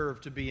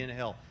deserve to be in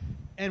hell.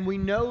 And we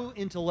know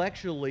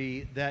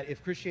intellectually that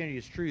if Christianity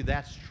is true,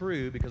 that's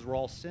true because we're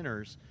all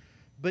sinners.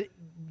 But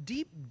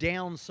deep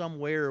down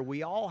somewhere,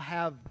 we all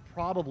have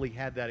probably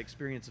had that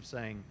experience of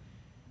saying,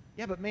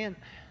 yeah, but man,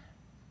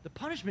 the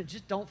punishment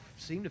just don't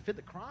seem to fit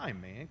the crime,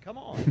 man. Come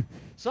on.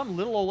 Some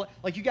little old,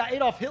 like you got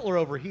Adolf Hitler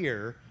over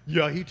here.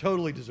 Yeah, he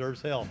totally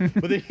deserves hell.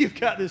 But then you've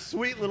got this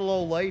sweet little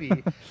old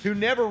lady who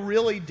never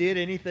really did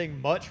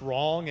anything much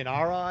wrong in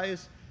our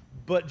eyes,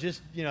 but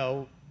just, you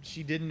know,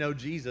 she didn't know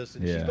Jesus,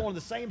 and she's going to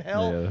the same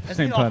hell as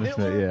Adolf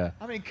Hitler. Yeah.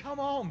 I mean, come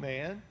on,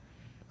 man.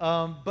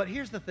 But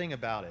here's the thing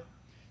about it.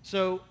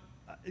 So,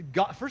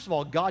 God, first of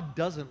all, God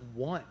doesn't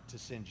want to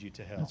send you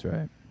to hell. That's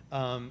right.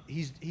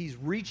 He's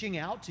reaching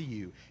out to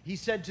you. He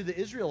said to the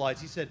Israelites,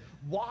 he said,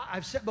 "Why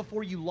I've set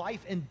before you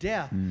life and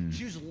death.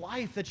 Choose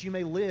life that you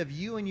may live,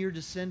 you and your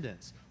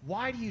descendants."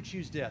 Why do you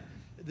choose death?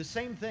 The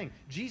same thing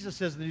Jesus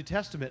says in the New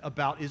Testament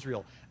about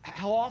Israel.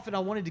 How often I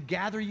wanted to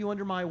gather you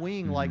under my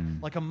wing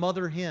like a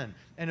mother hen.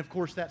 And of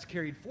course that's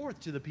carried forth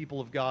to the people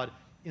of God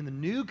in the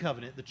new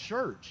covenant, the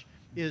church,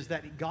 is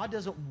that God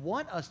doesn't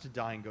want us to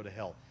die and go to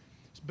hell.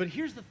 But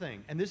here's the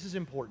thing, and this is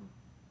important.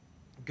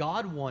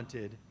 God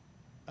wanted...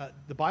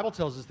 the Bible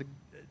tells us that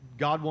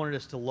God wanted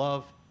us to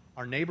love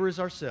our neighbor as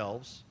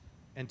ourselves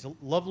and to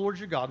love the Lord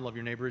your God and love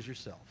your neighbor as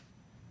yourself.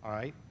 All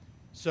right?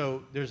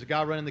 So there's a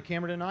guy running the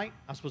camera tonight.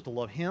 I'm supposed to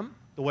love him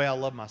the way I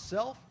love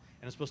myself,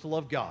 and I'm supposed to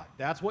love God.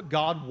 That's what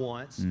God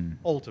wants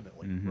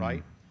ultimately,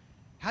 right?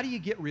 How do you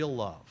get real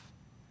love?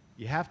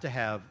 You have to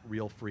have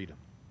real freedom.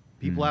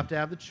 People have to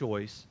have the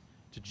choice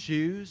to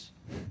choose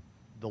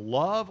the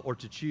love or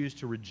to choose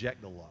to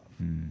reject the love.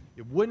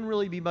 It wouldn't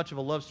really be much of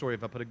a love story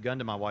if I put a gun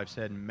to my wife's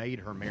head and made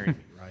her marry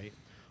me, right?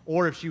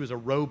 Or if she was a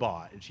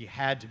robot and she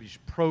had to be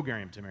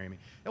programmed to marry me.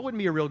 That wouldn't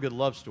be a real good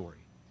love story.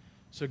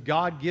 So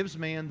God gives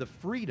man the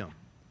freedom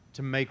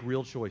to make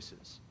real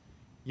choices.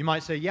 You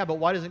might say, yeah, but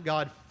why doesn't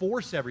God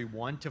force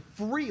everyone to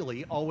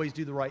freely always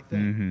do the right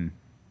thing?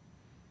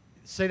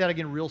 Say that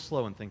again real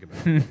slow and think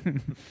about it.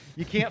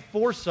 You can't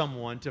force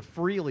someone to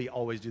freely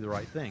always do the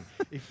right thing.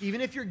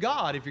 Even if you're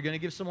God, if you're going to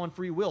give someone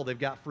free will, they've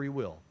got free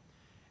will.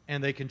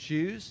 And they can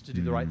choose to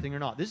do the right thing or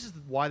not. This is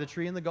why the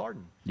tree in the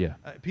garden. Yeah.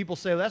 People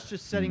say, well, that's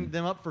just setting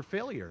them up for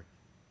failure.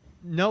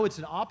 No, it's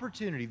an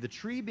opportunity. The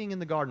tree being in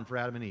the garden for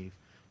Adam and Eve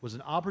was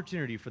an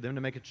opportunity for them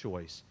to make a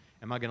choice.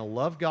 Am I going to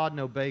love God and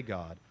obey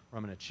God, or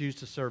I'm going to choose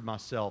to serve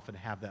myself and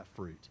have that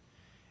fruit?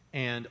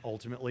 And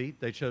ultimately,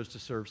 they chose to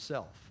serve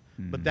self.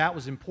 But that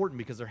was important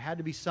because there had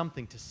to be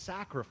something to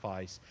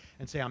sacrifice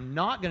and say, I'm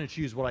not going to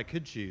choose what I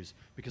could choose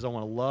because I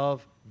want to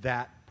love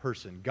that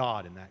person,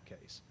 God in that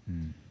case.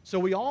 So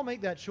we all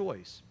make that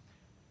choice.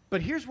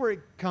 But here's where it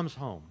comes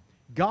home.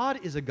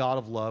 God is a God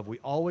of love. We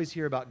always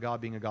hear about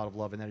God being a God of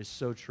love, and that is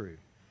so true.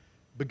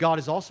 But God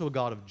is also a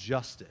God of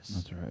justice.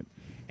 That's right.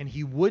 And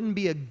he wouldn't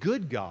be a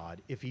good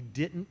God if he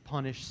didn't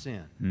punish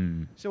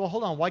sin. So, well,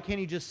 hold on. Why can't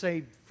he just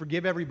say,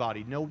 forgive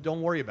everybody? No,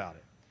 don't worry about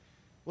it.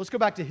 Let's go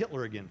back to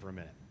Hitler again for a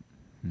minute.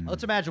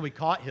 Let's imagine we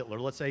caught Hitler.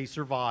 Let's say he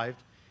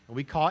survived, and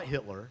we caught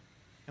Hitler,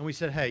 and we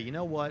said, hey, you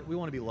know what? We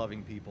want to be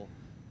loving people.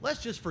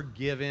 Let's just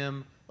forgive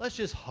him. Let's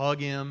just hug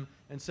him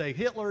and say,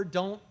 Hitler,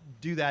 don't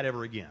do that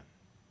ever again.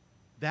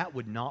 That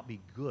would not be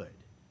good.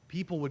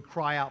 People would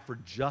cry out for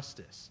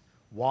justice.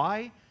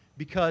 Why?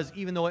 Because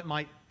even though it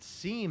might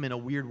seem in a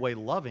weird way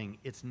loving,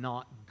 it's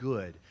not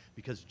good,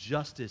 because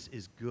justice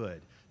is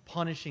good.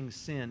 Punishing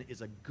sin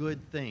is a good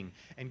thing,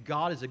 and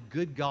God is a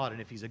good God, and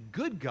if he's a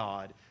good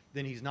God,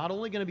 then he's not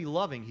only going to be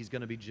loving, he's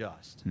going to be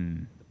just.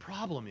 The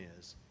problem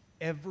is,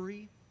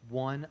 every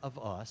one of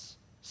us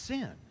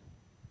sin.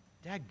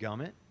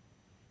 Dadgummit.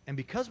 And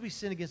because we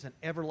sin against an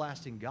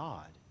everlasting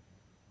God,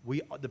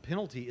 the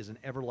penalty is an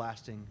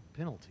everlasting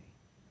penalty.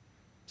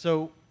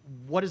 So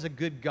what does a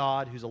good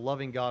God who's a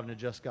loving God and a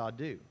just God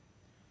do?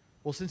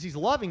 Well, since he's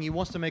loving, he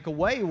wants to make a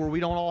way where we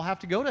don't all have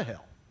to go to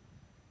hell.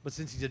 But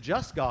since he's a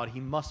just God, he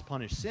must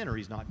punish sin or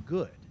he's not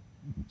good.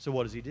 So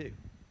what does he do?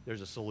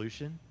 There's a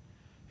solution.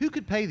 Who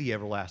could pay the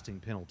everlasting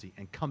penalty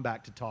and come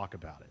back to talk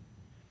about it?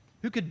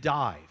 Who could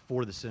die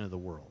for the sin of the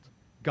world?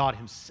 God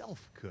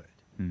himself could.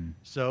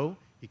 So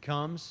he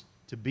comes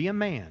to be a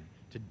man,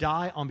 to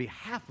die on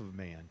behalf of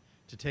man,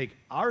 to take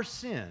our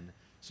sin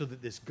so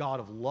that this God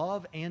of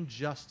love and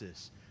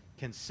justice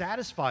can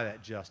satisfy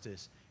that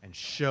justice and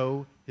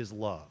show his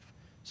love.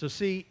 So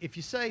see, if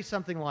you say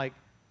something like,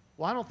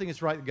 well, I don't think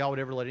it's right that God would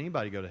ever let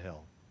anybody go to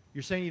hell,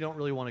 you're saying you don't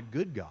really want a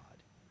good God.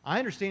 I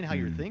understand how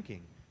you're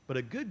thinking, but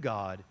a good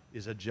God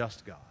is a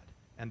just God,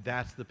 and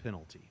that's the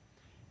penalty.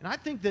 And I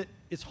think that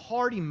it's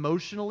hard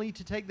emotionally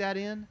to take that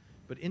in,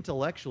 but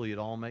intellectually it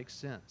all makes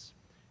sense.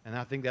 And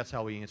I think that's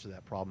how we answer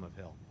that problem of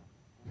hell.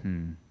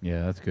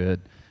 Yeah, that's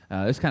good.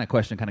 This kind of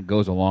question kind of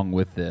goes along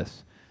with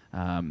this.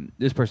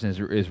 This person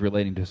is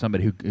relating to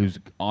somebody who's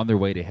on their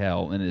way to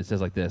hell, and it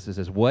says like this. It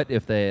says, what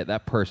if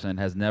that person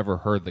has never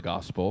heard the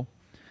gospel?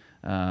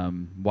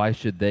 Why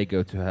should they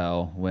go to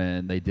hell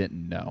when they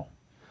didn't know?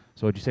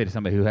 So what would you say to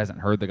somebody who hasn't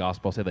heard the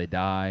gospel, say they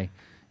die,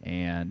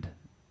 and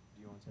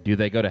do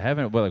they go to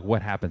heaven? Well, like,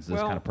 what happens to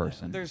this kind of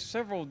person? There's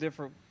several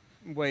different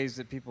ways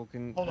that people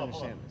can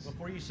understand this.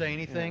 Before you say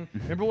anything,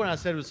 remember when I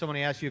said when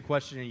somebody asks you a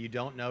question and you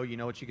don't know, you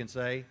know what you can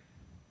say?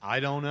 I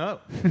don't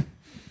know.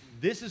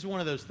 This is one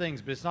of those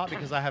things, but it's not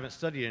because I haven't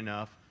studied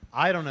enough.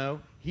 I don't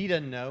know. He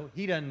doesn't know.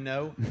 He doesn't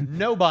know.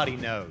 Nobody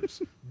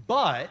knows.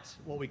 But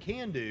what we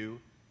can do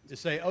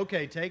is say,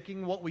 okay,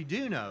 taking what we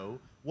do know,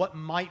 what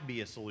might be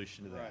a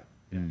solution to that?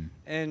 Right.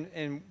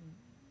 And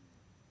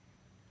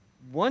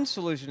one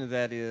solution to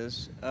that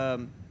is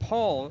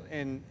Paul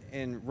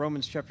in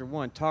Romans chapter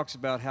 1 talks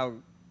about how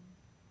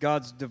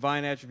God's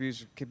divine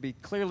attributes can be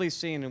clearly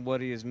seen in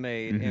what he has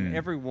made, and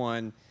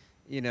everyone,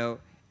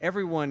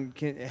 everyone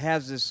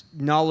has this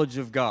knowledge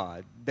of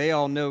God. They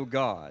all know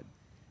God.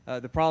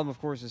 The problem, of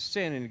course, is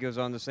sin, and he goes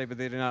on to say, but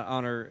they do not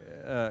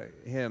honor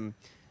him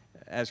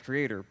as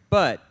creator.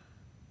 But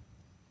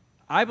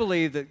I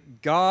believe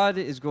that God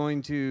is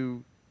going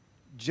to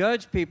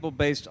judge people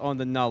based on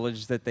the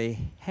knowledge that they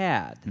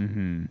had.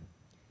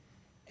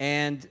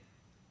 And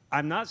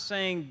I'm not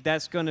saying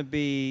that's going to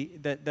be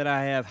that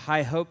I have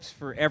high hopes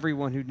for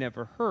everyone who'd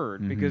never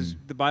heard, because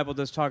the Bible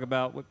does talk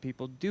about what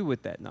people do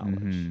with that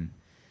knowledge.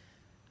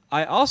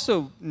 I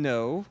also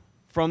know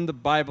from the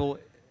Bible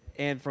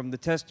and from the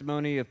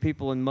testimony of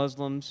people and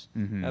Muslims,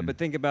 but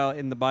think about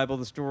in the Bible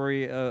the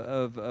story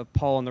of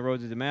Paul on the road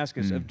to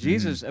Damascus, of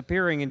Jesus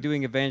appearing and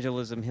doing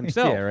evangelism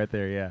himself. Yeah, right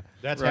there, yeah.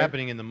 That's right?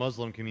 happening in the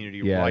Muslim community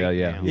Yeah, right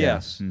yeah, now. yeah.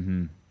 Yes.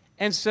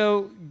 And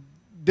so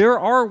there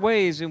are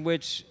ways in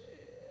which,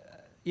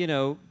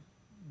 the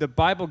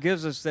Bible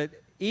gives us that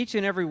each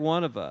and every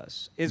one of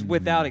us is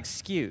without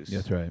excuse.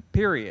 That's right.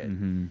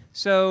 Period.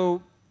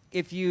 So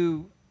if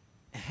you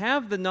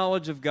have the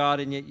knowledge of God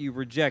and yet you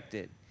reject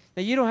it,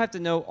 now you don't have to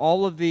know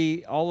all of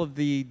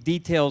the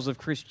details of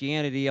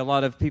Christianity. A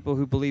lot of people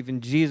who believe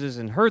in Jesus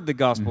and heard the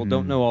gospel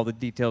don't know all the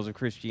details of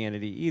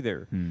Christianity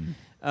either.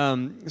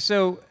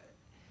 So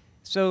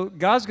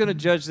God's going to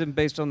judge them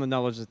based on the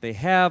knowledge that they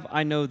have.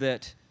 I know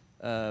that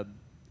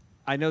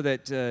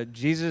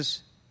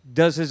Jesus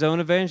does his own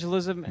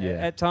evangelism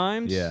at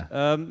times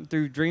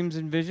through dreams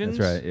and visions.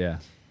 That's right, yeah.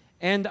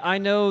 And I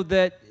know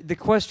that the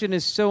question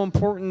is so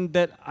important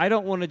that I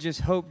don't want to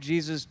just hope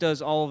Jesus does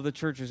all of the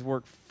church's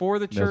work for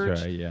the church.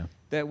 That's right, yeah.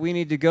 that we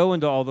need to go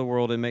into all the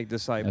world and make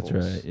disciples.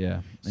 That's right.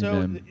 Yeah. So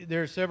Amen.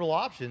 there are several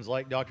options,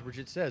 like Dr.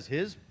 Pritchett says.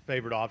 His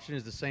favorite option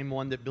is the same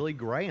one that Billy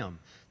Graham,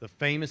 the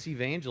famous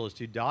evangelist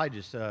who died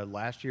just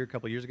last year, a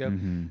couple of years ago,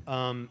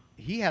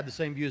 he had the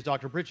same view as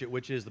Dr. Pritchett,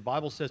 which is the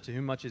Bible says to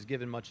whom much is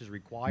given, much is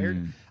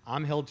required.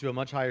 I'm held to a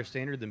much higher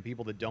standard than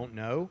people that don't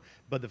know.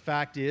 But the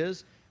fact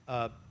is,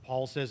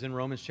 Paul says in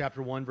Romans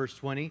chapter 1, verse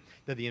 20,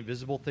 that the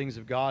invisible things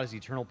of God, his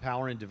eternal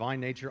power and divine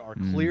nature, are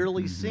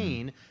clearly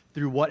seen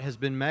through what has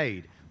been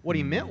made. What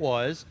he meant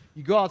was,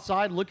 you go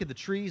outside, look at the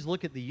trees,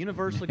 look at the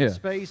universe, look at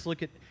space,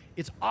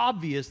 it's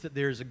obvious that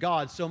there's a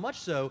God, so much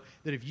so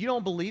that if you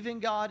don't believe in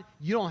God,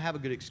 you don't have a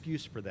good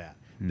excuse for that.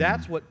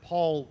 That's what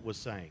Paul was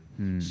saying.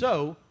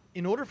 So,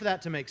 in order for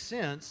that to make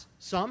sense,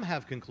 some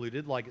have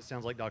concluded, like it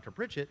sounds like Dr.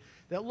 Pritchett,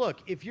 that look,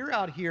 if you're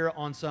out here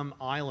on some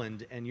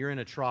island and you're in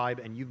a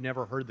tribe and you've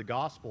never heard the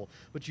gospel,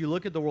 but you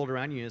look at the world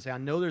around you and say, I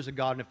know there's a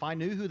God, and if I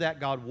knew who that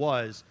God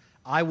was,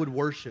 I would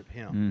worship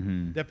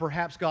him. That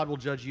perhaps God will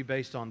judge you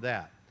based on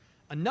that.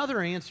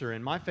 Another answer,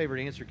 and my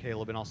favorite answer,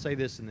 Caleb, and I'll say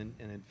this and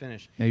then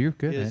finish. Yeah, you're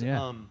good, is,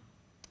 man,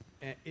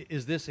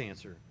 is this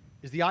answer.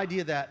 Is the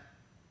idea that,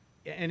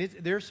 and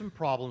there's some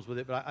problems with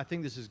it, but I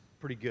think this is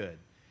pretty good,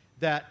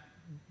 that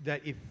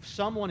if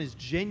someone is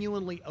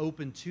genuinely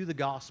open to the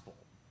gospel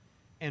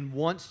and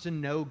wants to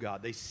know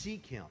God, they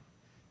seek him,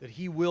 that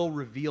he will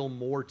reveal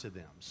more to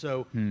them.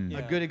 So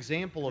a good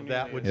example of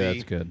that would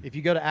be, if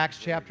you go to Acts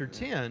chapter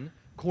 10,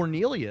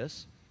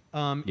 Cornelius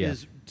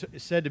is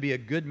said to be a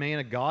good man,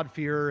 a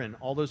God-fearer, and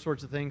all those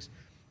sorts of things.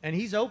 And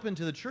he's open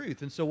to the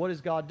truth. And so what does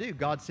God do?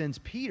 God sends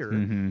Peter,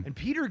 and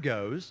Peter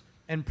goes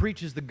and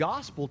preaches the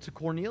gospel to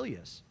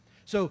Cornelius.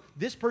 So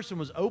this person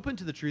was open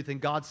to the truth,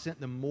 and God sent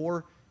them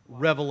more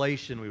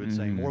revelation, we would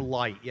say, more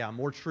light,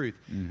 more truth.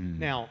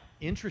 Now,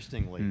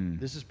 interestingly,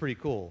 this is pretty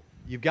cool.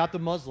 You've got the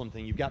Muslim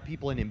thing. You've got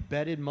people in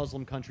embedded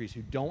Muslim countries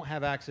who don't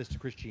have access to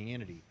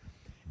Christianity.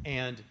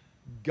 And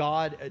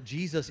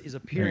Jesus is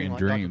appearing like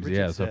dreams, Dr.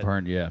 Pritchett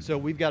said. So So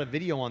we've got a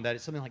video on that.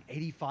 It's something like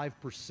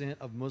 85%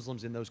 of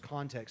Muslims in those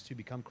contexts who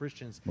become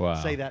Christians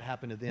say that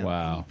happened to them.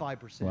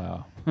 85%.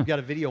 Wow. We've got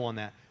a video on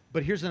that.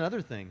 But here's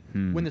another thing.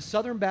 When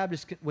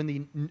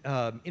the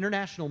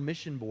International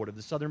Mission Board of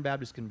the Southern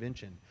Baptist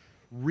Convention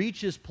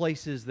reaches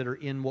places that are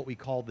in what we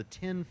call the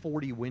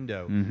 1040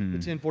 window. The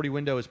 1040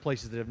 window is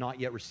places that have not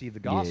yet received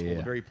the gospel,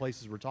 the very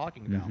places we're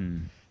talking about.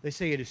 They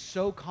say it is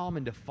so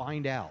common to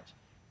find out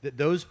that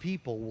those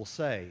people will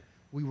say,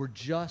 we were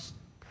just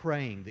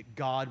praying that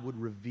God would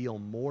reveal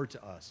more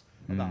to us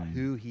about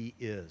who he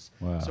is.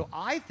 Wow. So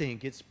I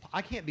think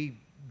I can't be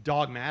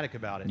dogmatic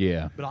about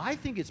it, but I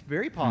think it's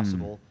very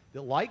possible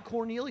that like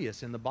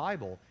Cornelius in the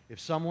Bible, if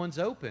someone's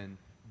open,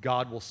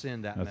 God will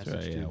send that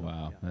message to them.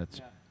 Wow. That's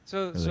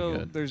So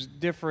good. there's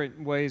different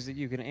ways that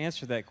you can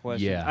answer that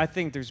question. Yeah. I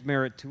think there's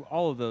merit to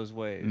all of those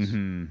ways.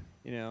 You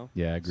know.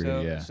 Yeah, I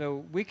agree.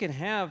 So we can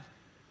have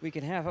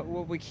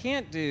what we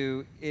can't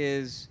do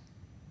is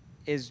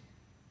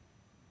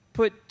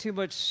put too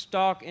much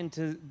stock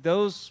into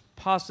those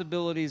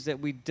possibilities that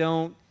we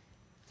don't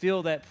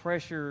feel that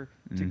pressure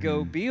to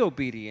go be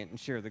obedient and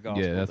share the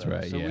gospel. Yeah, that's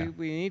right. So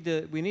we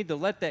need to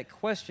let that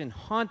question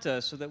haunt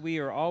us so that we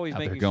are always Out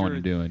there making going sure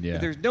and doing,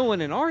 that there's no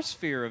one in our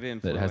sphere of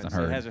influence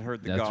hasn't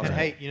heard. the That's gospel. And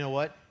hey, you know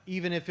what?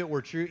 Even if it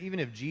were true, even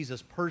if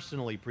Jesus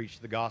personally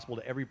preached the gospel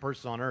to every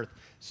person on earth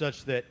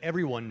such that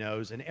everyone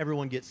knows and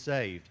everyone gets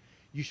saved,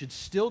 you should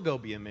still go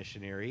be a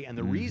missionary. And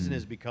the reason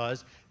is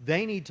because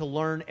they need to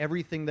learn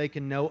everything they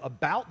can know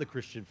about the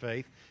Christian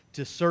faith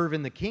to serve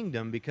in the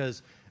kingdom,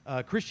 because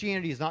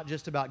Christianity is not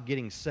just about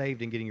getting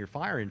saved and getting your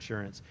fire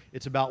insurance.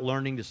 It's about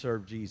learning to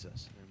serve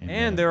Jesus.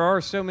 And there are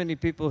so many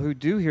people who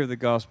do hear the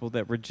gospel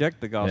that reject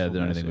the gospel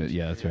message.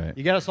 That's right.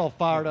 You got us all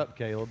fired up,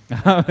 Caleb.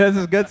 This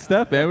is good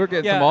stuff, man. We're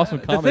getting some awesome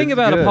comments. The thing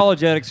about This is good.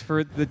 apologetics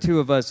for the two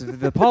of us,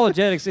 the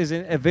apologetics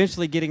isn't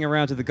eventually getting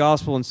around to the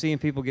gospel and seeing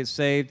people get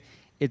saved.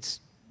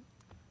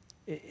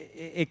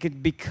 It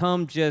could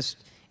become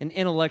just an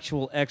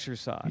intellectual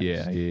exercise.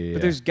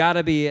 But there's got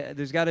to be the end.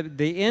 There's got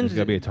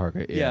to be a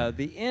target.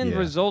 The end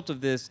result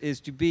of this is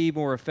to be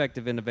more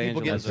effective in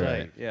evangelism. People get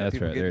saved. Yeah, that's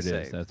people right. get There it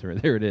saved. is. That's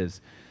right. There it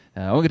is.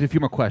 We'll get to a few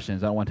more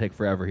questions. I don't want to take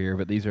forever here,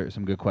 but these are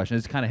some good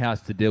questions. This kind of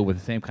has to deal with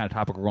the same kind of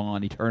topic we're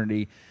on,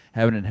 eternity,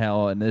 heaven and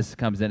hell. And this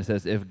comes in and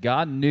says, if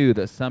God knew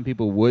that some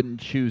people wouldn't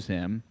choose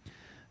him,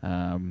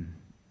 I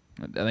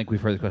think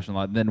we've heard the question a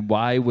lot, then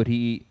why would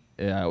he,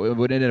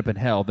 would end up in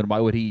hell, then why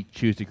would he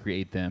choose to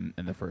create them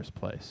in the first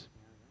place?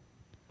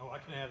 Oh, I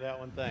can have that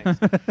one, thanks.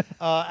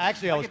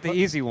 Actually, I was Get the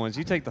easy ones.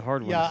 You take the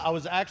hard ones. Yeah, I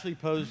was actually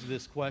posed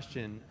this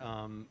question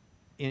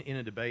in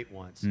a debate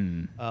once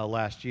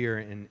last year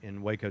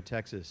in Waco,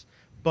 Texas.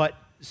 But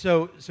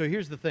so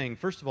here's the thing.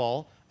 First of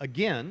all,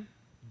 again,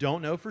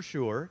 don't know for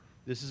sure.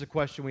 This is a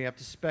question we have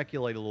to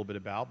speculate a little bit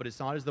about, but it's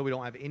not as though we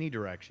don't have any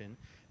direction.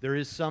 There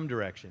is some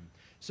direction.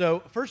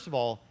 So first of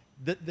all,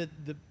 the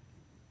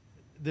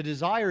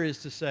desire is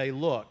to say,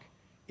 look,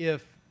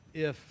 if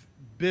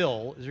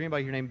Bill, is there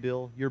anybody here named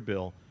Bill? You're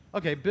Bill.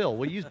 Okay, Bill,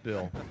 we'll use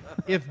Bill.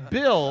 If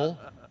Bill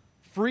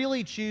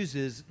freely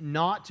chooses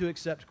not to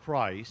accept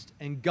Christ,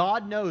 and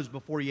God knows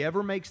before he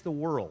ever makes the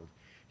world,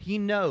 he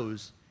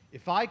knows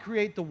if I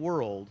create the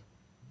world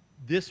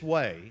this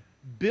way,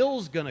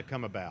 Bill's going to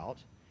come about,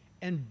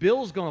 and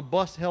Bill's going to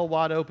bust hell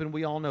wide open.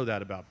 We all know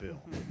that about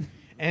Bill.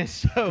 And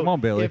so, come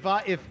on, Billy.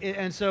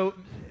 And so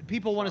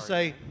people want to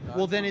say,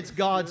 well, then it's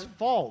God's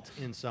fault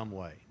in some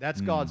way.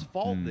 That's God's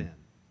fault then.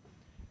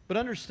 But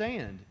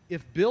understand,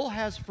 if Bill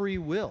has free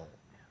will,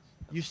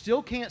 you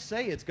still can't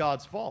say it's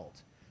God's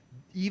fault.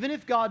 Even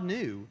if God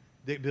knew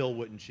that Bill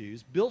wouldn't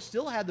choose, Bill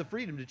still had the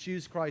freedom to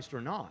choose Christ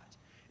or not.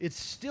 It's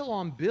still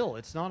on Bill.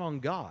 It's not on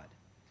God.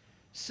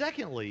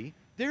 Secondly,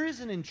 there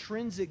is an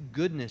intrinsic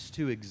goodness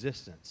to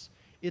existence.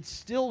 It's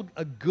still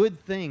a good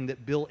thing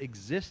that Bill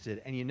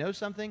existed. And you know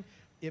something?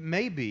 It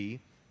may be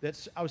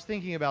that I was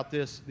thinking about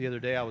this the other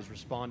day. I was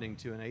responding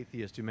to an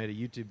atheist who made a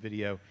YouTube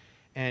video,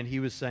 and he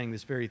was saying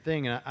this very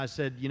thing. And I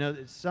said, you know,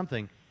 it's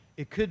something.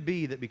 It could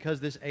be that because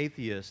this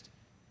atheist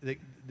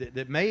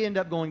that may end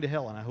up going to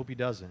hell, and I hope he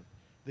doesn't,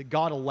 that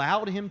God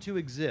allowed him to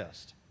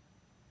exist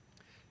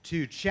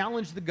to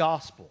challenge the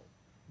gospel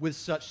with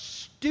such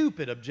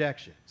stupid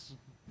objections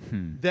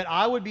that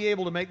I would be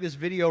able to make this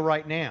video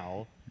right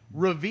now,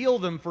 reveal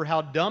them for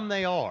how dumb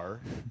they are,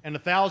 and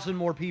 1,000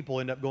 more people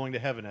end up going to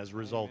heaven as a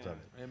result of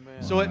it.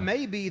 Amen. So it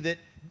may be that,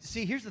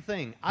 see, here's the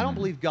thing. I don't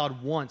believe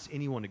God wants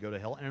anyone to go to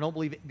hell, and I don't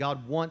believe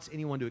God wants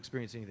anyone to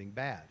experience anything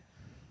bad.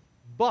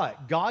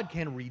 But God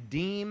can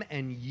redeem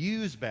and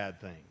use bad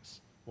things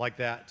like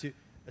that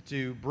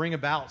to bring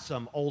about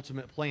some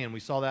ultimate plan. We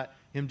saw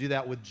him do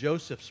that with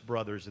Joseph's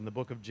brothers in the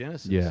book of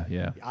Genesis.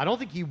 Yeah. I don't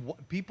think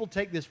people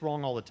take this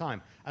wrong all the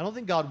time. I don't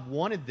think God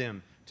wanted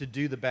them to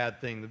do the bad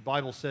thing. The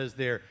Bible says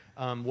there,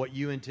 what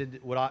you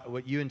intended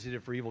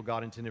for evil,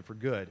 God intended for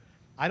good.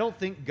 I don't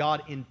think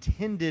God didn't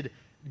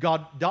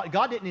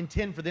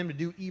intend for them to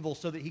do evil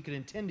so that he could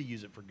intend to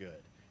use it for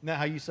good. Isn't that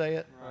how you say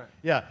it? Right.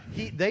 Yeah.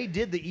 They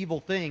did the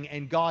evil thing,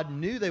 and God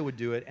knew they would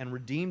do it and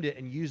redeemed it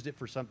and used it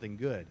for something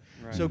good.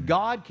 Right. So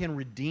God can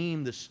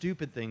redeem the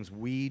stupid things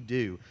we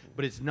do,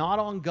 but it's not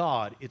on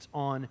God, it's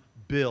on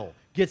Bill.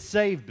 Get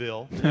saved,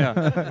 Bill. Yeah,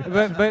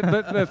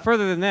 but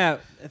further than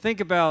that,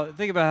 think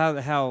about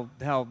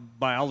how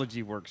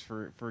biology works.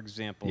 For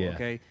example, Yeah.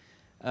 okay,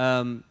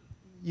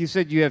 you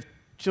said you have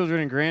children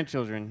and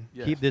grandchildren.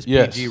 Yes. Keep this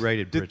Yes. PG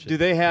rated, Pritchett.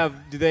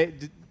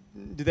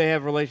 Do they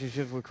have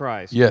relationships with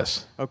Christ?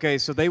 Yes. Okay,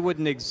 so they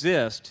wouldn't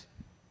exist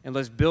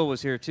unless Bill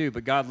was here too,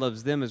 but God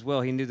loves them as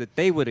well. He knew that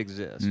they would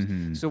exist.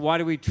 Mm-hmm. So why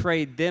do we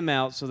trade them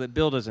out so that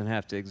Bill doesn't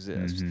have to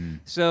exist? Mm-hmm.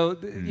 So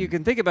you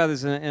can think about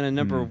this in a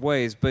number of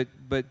ways, but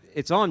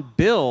it's on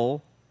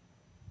Bill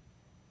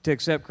to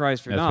accept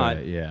Christ or That's not.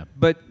 right, yeah.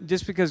 But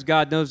just because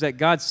God knows that,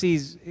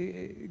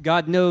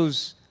 God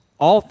knows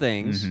all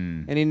things,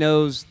 Mm-hmm. and he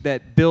knows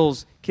that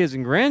Bill's kids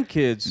and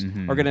grandkids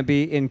are going to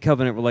be in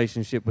covenant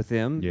relationship with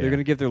him. Yeah. They're going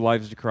to give their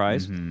lives to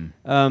Christ.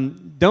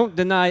 Mm-hmm. Don't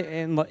deny,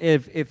 and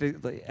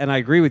I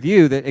agree with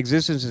you that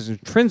existence is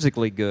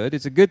intrinsically good.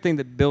 It's a good thing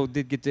that Bill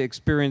did get to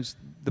experience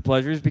the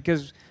pleasures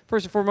because,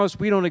 first and foremost,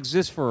 we don't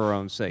exist for our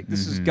own sake.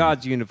 This is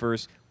God's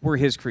universe. We're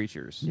his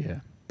creatures. Yeah.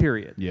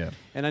 Period. Yeah.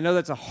 And I know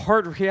that's a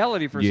hard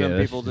reality for Yeah, some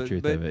that's people. the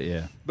truth of it,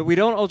 yeah. But we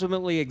don't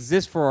ultimately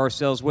exist for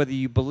ourselves, whether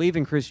you believe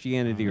in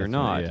Christianity or That's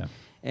not. right, yeah.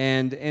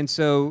 And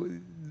so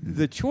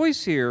the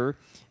choice here,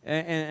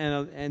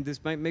 and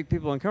this might make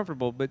people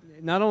uncomfortable, but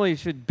not only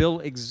should Bill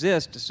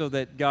exist so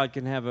that God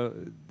can have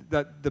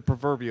the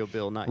proverbial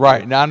Bill, not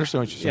Right. you. Now I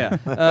understand what you're saying.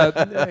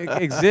 Yeah,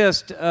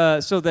 exist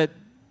so that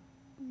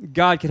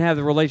God can have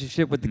the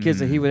relationship with the kids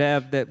that he would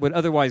have that would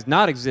otherwise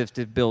not exist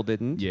if Bill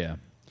didn't. Yeah.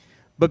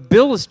 But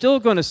Bill is still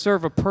going to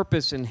serve a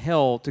purpose in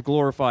hell to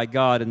glorify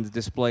God in the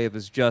display of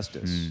his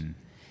justice.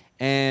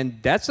 And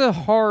that's a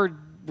hard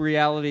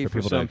reality for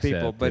people to some accept,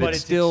 people, yeah. but it's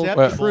it's still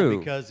acceptable true.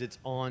 because it's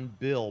on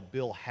Bill.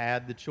 Bill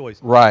had the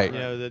choice. Right. You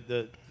know,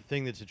 the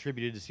thing that's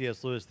attributed to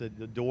C.S. Lewis, that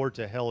the door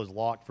to hell is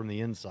locked from the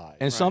inside.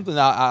 And something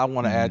I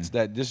want to add to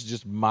that, this is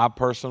just my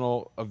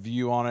personal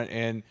view on it,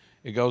 and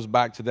it goes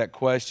back to that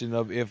question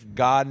of if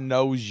God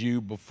knows you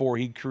before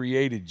he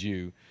created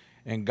you,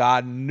 and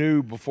God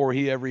knew before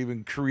he ever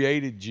even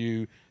created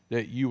you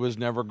that you was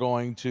never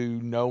going to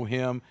know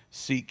him,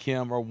 seek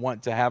him, or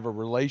want to have a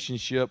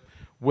relationship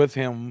with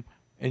him,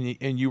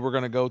 and you were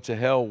going to go to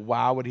hell,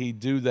 why would he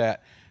do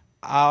that?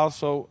 I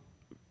also,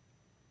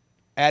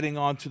 adding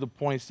on to the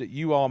points that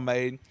you all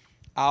made,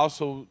 I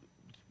also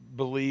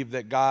believe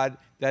that God,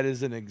 that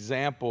is an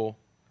example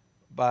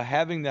by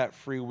having that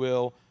free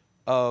will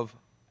of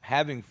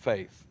having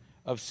faith,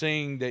 of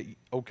seeing that,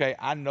 okay,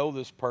 I know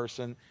this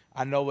person,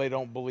 I know they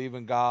don't believe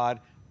in God,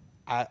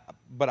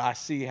 but I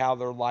see how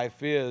their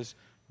life is,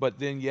 but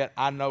then yet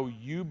I know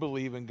you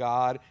believe in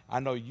God, I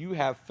know you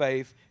have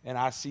faith, and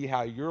I see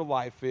how your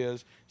life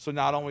is. So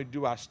not only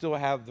do I still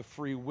have the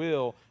free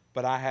will,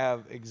 but I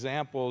have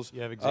examples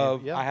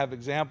I have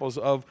examples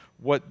of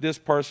what this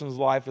person's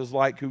life is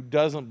like who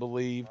doesn't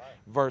believe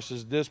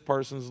versus this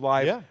person's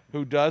life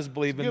who does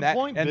believe in that.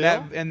 Point, and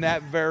Bill.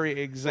 that very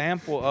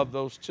example of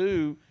those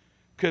two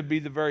could be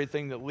the very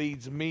thing that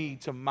leads me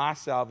to my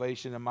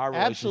salvation and my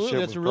relationship Absolutely,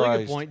 that's with a really Christ.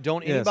 good point.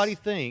 Don't Yes. anybody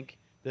think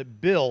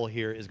that Bill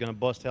here is going to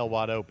bust hell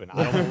wide open.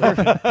 I don't believe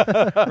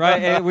it.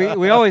 Right, and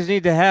we always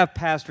need to have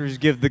pastors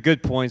give the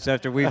good points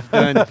after we've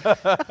done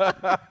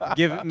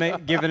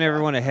giving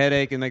everyone a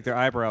headache and make their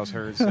eyebrows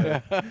hurt.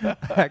 So.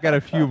 I got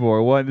a few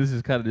more. One, this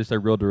is kind of just a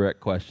real direct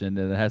question,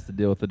 and it has to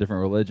deal with a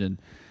different religion.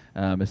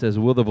 It says,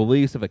 will the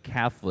beliefs of a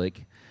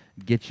Catholic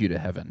get you to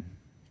heaven?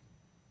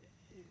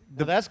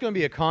 Well, that's going to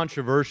be a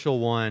controversial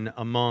one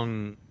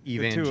among The two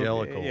of-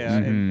 evangelicals. yeah,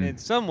 and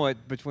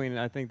somewhat between,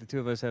 I think the two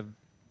of us have,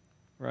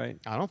 right?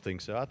 I don't think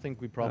so. I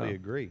think we probably Oh.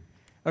 agree.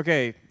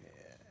 Okay.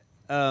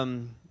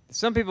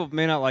 Some people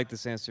may not like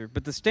this answer,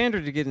 but the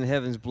standard to get in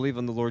heaven is believe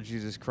on the Lord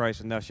Jesus Christ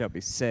and thou shalt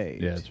be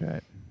saved. Yeah, that's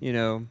right. You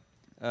know,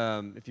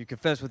 if you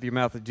confess with your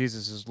mouth that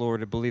Jesus is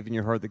Lord and believe in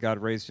your heart that God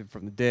raised him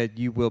from the dead,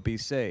 you will be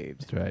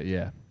saved. That's right,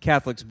 yeah.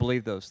 Catholics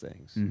believe those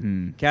things.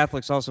 Mm-hmm.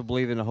 Catholics also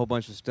believe in a whole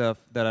bunch of stuff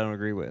that I don't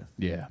agree with.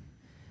 Yeah.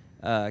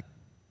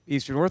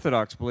 Eastern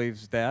Orthodox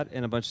believes that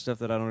and a bunch of stuff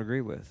that I don't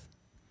agree with.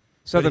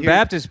 Southern here-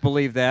 Baptists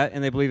believe that,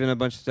 and they believe in a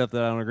bunch of stuff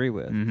that I don't agree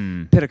with.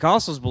 Mm-hmm.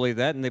 Pentecostals believe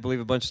that, and they believe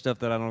a bunch of stuff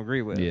that I don't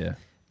agree with. Yeah.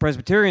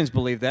 Presbyterians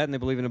believe that, and they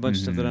believe in a bunch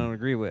of stuff that I don't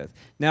agree with.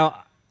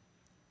 Now,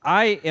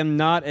 I am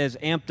not as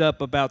amped up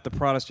about the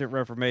Protestant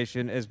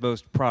Reformation as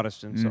most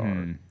Protestants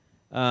Mhm.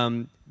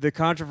 are. The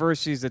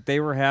controversies that they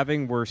were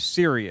having were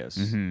serious.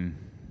 Mm-hmm.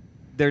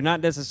 They're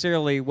not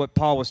necessarily what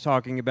Paul was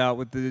talking about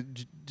with the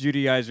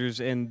Judaizers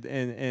and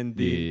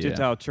the Yeah.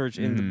 Gentile church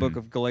in the Mhm. book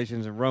of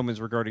Galatians and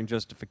Romans regarding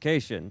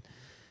justification.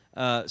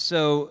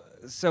 So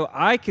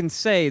I can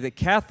say that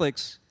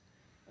Catholics,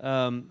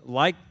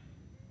 like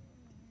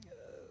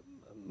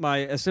my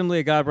Assembly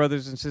of God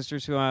brothers and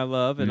sisters who I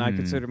love, and I Mhm.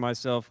 consider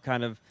myself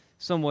kind of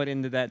somewhat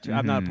into that.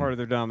 I'm not a Mhm. part of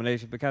their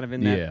denomination, but kind of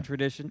in Yeah. that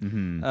tradition.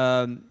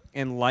 Mhm.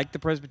 And like the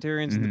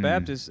Presbyterians and the Mhm.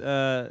 Baptists,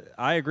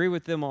 I agree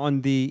with them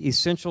on the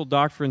essential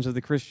doctrines of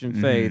the Christian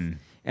faith, Mhm.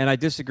 and I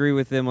disagree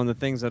with them on the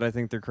things that I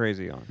think they're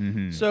crazy on.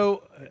 Mm-hmm.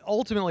 So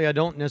ultimately, I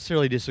don't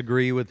necessarily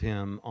disagree with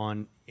him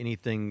on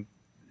anything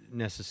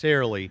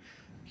necessarily.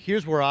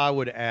 Here's where I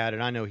would add,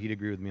 and I know he'd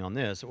agree with me on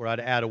this, where I'd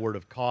add a word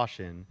of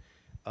caution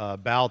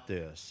about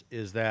this,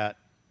 is that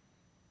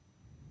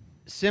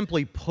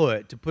simply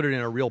put, to put it in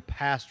a real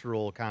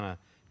pastoral kind of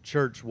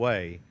church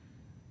way,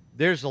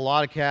 there's a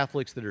lot of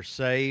Catholics that are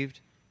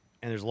saved,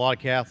 and there's a lot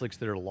of Catholics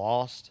that are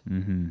lost.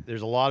 Mm-hmm.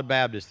 There's a lot of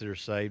Baptists that are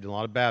saved, and a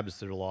lot of Baptists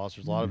that are lost.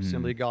 There's a lot of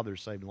Assembly of God that are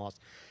saved and lost.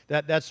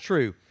 That's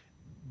true.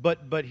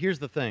 But here's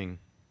the thing.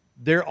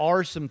 There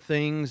are some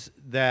things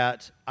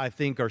that I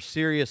think are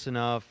serious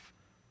enough.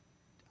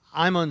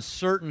 I'm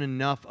uncertain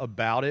enough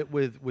about it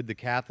with the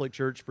Catholic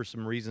Church for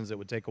some reasons that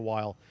would take a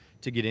while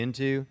to get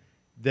into,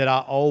 that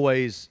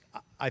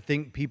I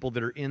think people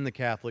that are in the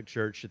Catholic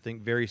Church should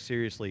think very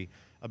seriously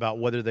about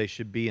whether they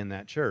should be in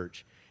that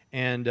church.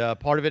 And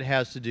part of it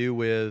has to do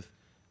with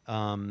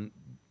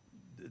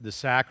the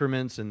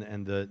sacraments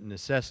and the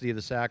necessity of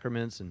the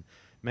sacraments and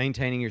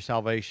maintaining your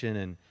salvation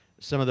and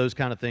some of those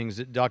kind of things.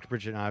 Dr.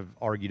 Pritchett and I have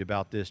argued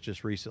about this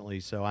just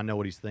recently, so I know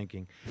what he's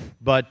thinking.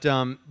 But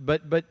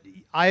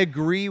I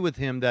agree with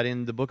him that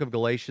in the book of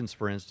Galatians,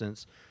 for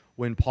instance,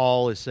 when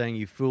Paul is saying,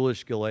 "You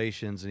foolish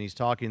Galatians," and he's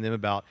talking to them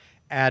about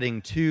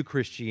adding to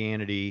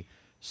Christianity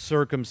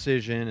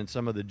circumcision and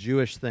some of the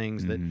Jewish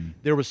things, that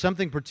there was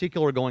something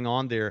particular going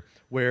on there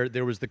where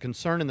there was the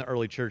concern in the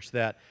early church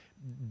that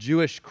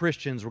Jewish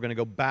Christians were going to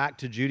go back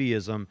to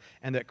Judaism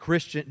and that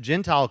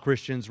Gentile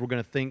Christians were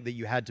going to think that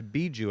you had to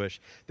be Jewish.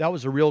 That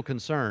was a real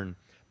concern.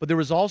 But there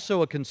was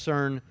also a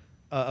concern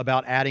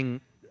about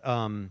adding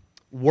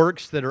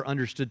works that are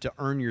understood to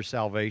earn your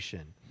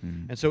salvation.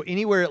 And so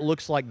anywhere it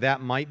looks like that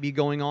might be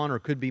going on or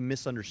could be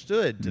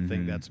misunderstood to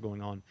think that's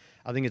going on,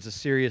 I think it's a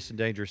serious and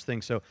dangerous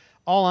thing. So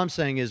all I'm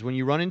saying is when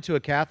you run into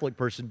a Catholic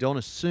person, don't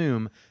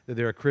assume that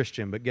they're a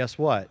Christian. But guess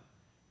what?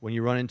 When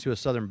you run into a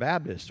Southern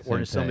Baptist or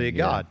an Same Assembly thing, of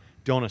God,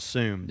 don't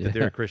assume that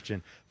they're Yeah. a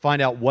Christian.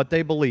 Find out what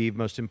they believe,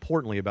 most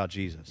importantly, about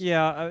Jesus.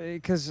 Yeah,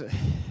 because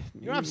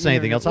you don't have to say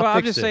anything else. I'll Well,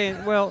 I'm fix just it.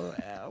 saying. Well,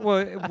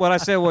 what I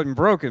said wasn't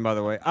broken, by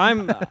the way.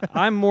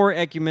 I'm more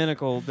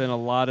ecumenical than a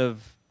lot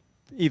of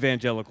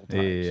evangelical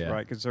types, Yeah.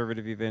 right?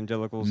 Conservative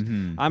evangelicals.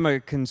 Mhm. I'm a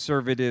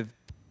conservative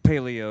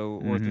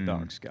paleo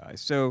Orthodox guy.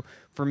 So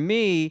for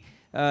me,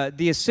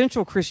 the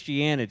essential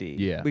Christianity.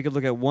 Yeah. We could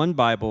look at one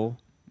Bible.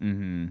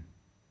 Mm-hmm.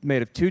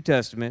 Made of 2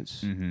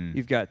 testaments. Mhm.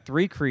 You've got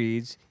 3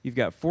 creeds, you've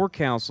got 4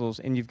 councils,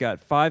 and you've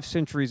got 5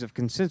 centuries of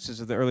consensus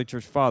of the early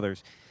church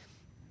fathers.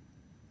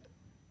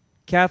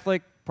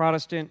 Catholic,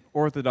 Protestant,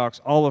 Orthodox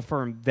all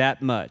affirm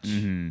that much.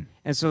 Mhm.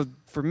 And so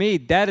for me,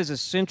 that is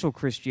essential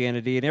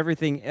Christianity, and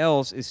everything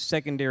else is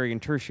secondary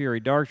and tertiary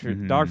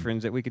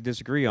doctrines that we could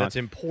disagree on. That's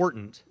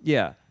important.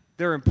 Yeah,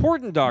 they're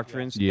important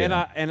doctrines,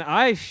 Yeah. and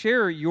I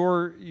share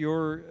your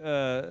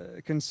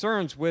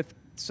concerns with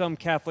some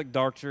Catholic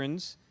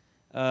doctrines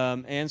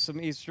and some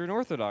Eastern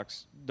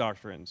Orthodox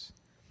doctrines.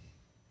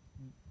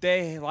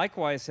 They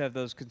likewise have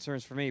those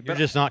concerns for me, You're but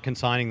just not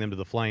consigning them to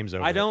the flames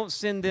over I it. don't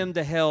send them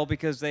to hell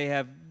because they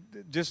have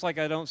just like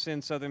I don't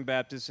send Southern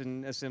Baptists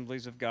and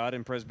Assemblies of God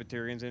and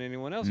Presbyterians and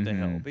anyone else to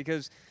hell,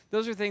 because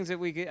those are things that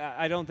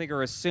I don't think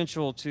are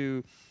essential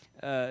to,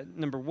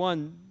 number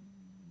one,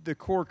 the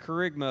core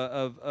charisma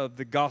of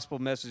the gospel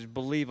message: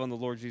 believe on the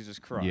Lord Jesus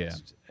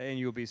Christ, and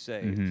you'll be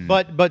saved.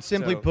 But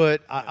simply So,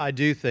 put, I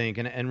do think,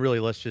 and really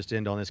let's just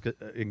end on this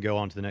and go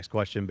on to the next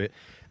question, but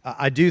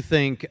I do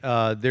think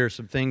there are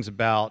some things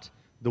about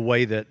the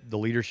way that the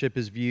leadership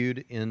is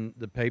viewed in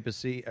the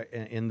papacy,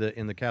 in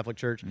the Catholic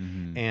Church,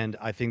 and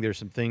I think there's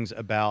some things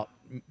about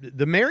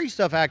the Mary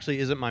stuff actually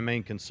isn't my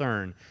main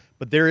concern,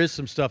 but there is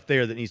some stuff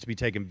there that needs to be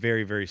taken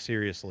very, very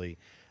seriously.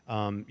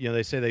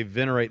 They say they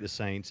venerate the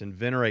saints and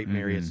venerate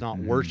Mary. It's not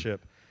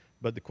worship,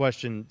 but the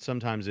question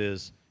sometimes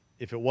is,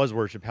 if it was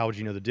worship, how would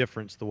you know the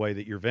difference the way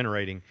that you're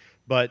venerating?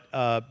 But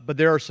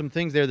there are some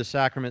things there, the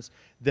sacraments,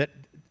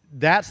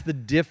 that's the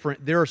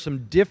different. There are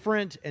some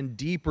different and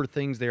deeper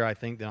things there, I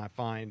think, than I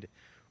find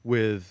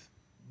with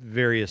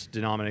various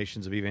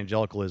denominations of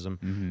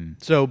evangelicalism.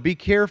 So be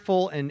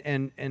careful, and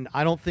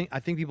I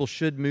think people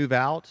should move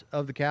out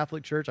of the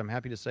Catholic Church. I'm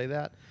happy to say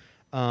that.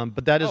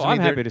 But that doesn't I'm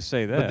mean happy to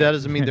say that. But that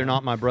doesn't mean they're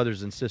not my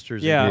brothers and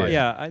sisters. in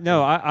Christ.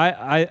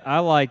 I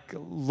like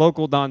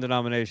local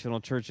non-denominational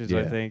churches.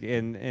 I think,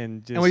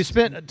 and we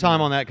spent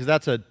time on that because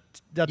that's a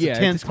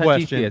tense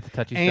question, it's a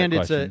touchy and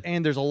question.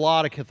 and there's a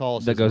lot of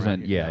Catholicism that goes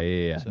around in. here.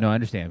 Yeah. So- No, I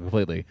understand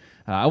completely.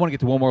 I want to get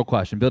to one more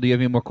question. Bill, do you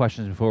have any more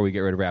questions before we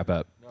get ready to wrap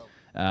up?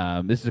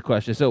 No. This is a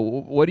question. So,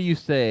 what do you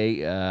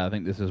say? I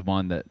think this is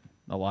one that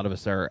a lot of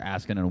us are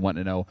asking and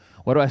wanting to know.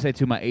 What do I say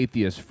to my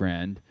atheist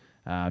friend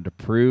to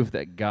prove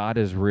that God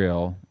is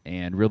real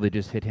and really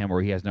just hit him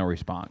where he has no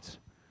response?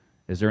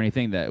 Is there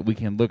anything that we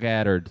can look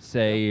at or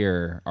say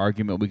or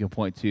argument we can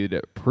point to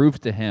that proves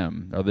to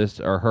him or this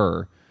or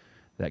her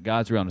that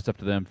God's real, and it's up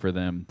to them for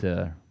them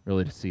to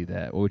really to see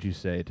that? What would you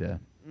say to?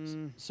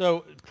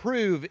 So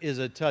prove is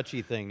a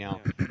touchy thing.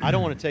 Now, I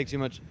don't want to take too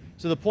much.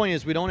 So the point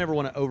is, we don't ever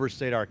want to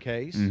overstate our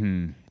case.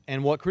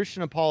 And what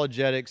Christian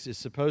apologetics is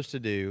supposed to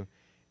do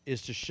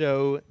is to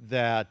show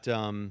that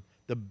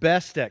the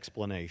best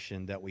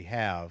explanation that we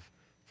have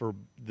for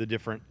the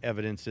different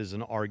evidences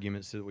and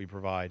arguments that we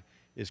provide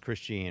is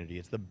Christianity.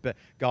 It's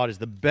God is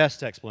the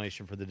best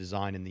explanation for the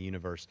design in the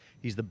universe.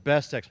 He's the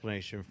best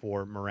explanation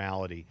for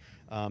morality.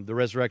 The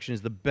resurrection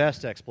is the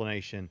best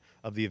explanation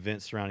of the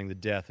events surrounding the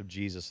death of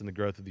Jesus and the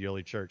growth of the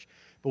early church.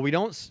 But we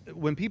don't.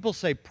 When people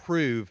say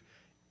prove,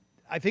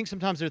 I think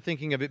sometimes they're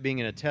thinking of it being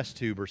in a test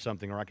tube or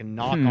something, or I can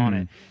knock on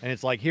it and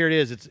it's like, here it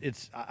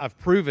is. I've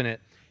proven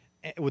it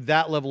with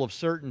that level of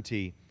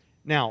certainty.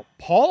 Now,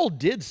 Paul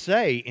did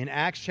say in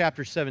Acts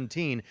chapter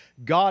 17,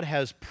 God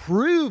has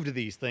proved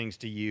these things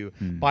to you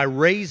by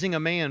raising a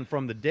man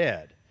from the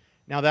dead.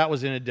 Now, that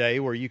was in a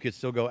day where you could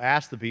still go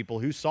ask the people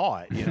who saw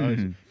it,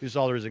 who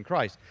saw the risen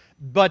Christ.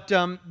 But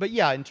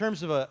yeah, in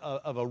terms of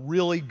a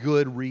really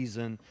good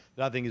reason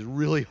that I think is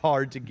really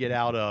hard to get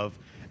out of,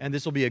 and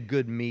this will be a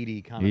good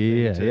meaty kind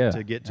of thing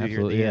to get to here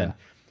at the end.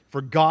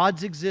 For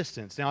God's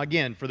existence. Now,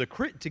 again,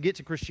 to get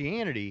to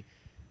Christianity,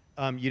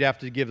 you'd have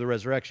to give the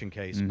resurrection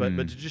case, but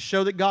to just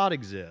show that God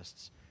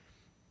exists,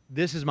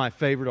 this is my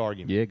favorite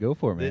argument. Yeah, go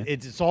for it, man.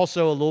 It's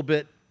also a little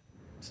bit,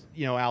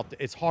 out there.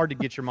 It's hard to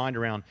get your mind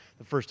around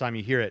the first time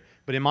you hear it,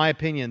 but in my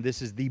opinion,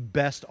 this is the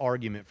best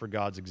argument for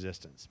God's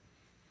existence.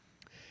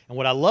 And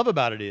what I love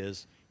about it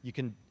is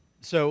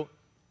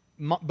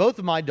both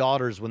of my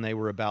daughters, when they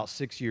were about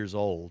 6 years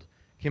old,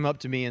 came up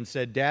to me and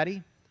said,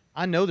 "Daddy,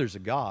 I know there's a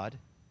God."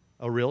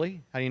 "Oh,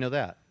 really? How do you know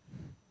that?"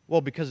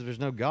 "Well, because if there's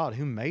no God,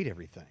 who made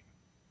everything?"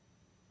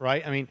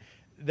 Right? I mean,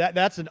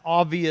 that's an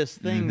obvious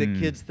thing that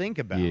kids think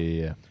about.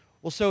 Yeah.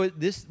 Well, so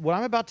what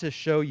I'm about to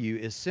show you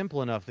is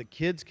simple enough that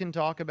kids can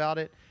talk about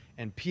it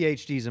and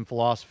PhDs in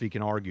philosophy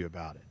can argue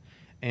about it.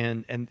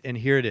 And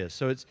here it is.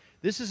 So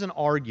this is an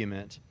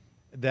argument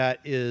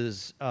that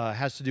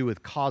has to do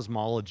with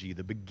cosmology,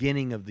 the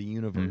beginning of the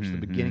universe, the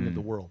beginning of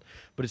the world.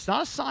 But it's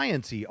not a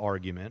science-y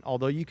argument,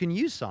 although you can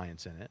use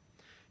science in it.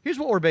 Here's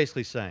what we're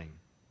basically saying.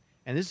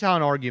 And this is how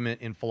an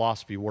argument in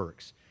philosophy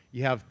works.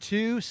 You have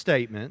two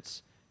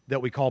statements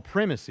that we call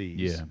premises.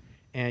 Yeah.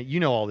 And you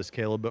know all this,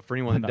 Caleb, but for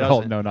anyone that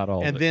doesn't. No, not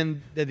all of And it.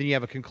 then you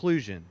have a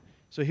conclusion.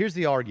 So here's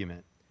the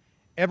argument.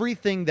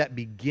 Everything that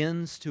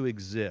begins to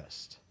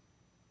exist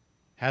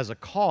has a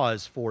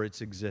cause for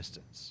its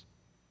existence.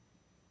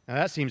 Now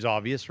that seems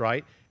obvious,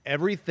 right?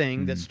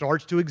 Everything that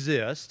starts to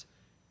exist,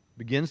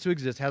 begins to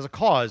exist, has a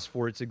cause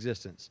for its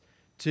existence.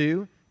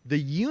 2, the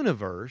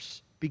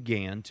universe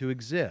began to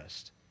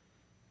exist.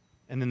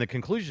 And then the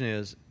conclusion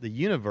is the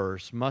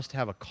universe must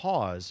have a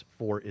cause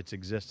for its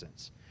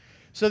existence.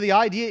 So the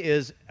idea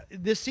is,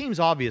 this seems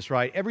obvious,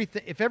 right?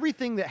 If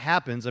everything that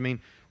happens, I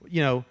mean,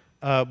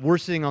 we're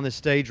sitting on this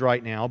stage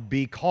right now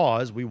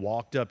because we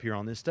walked up here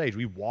on this stage.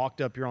 We walked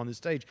up here on this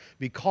stage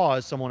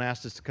because someone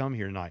asked us to come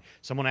here tonight.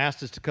 Someone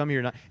asked us to come here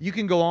tonight. You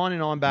can go on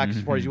and on back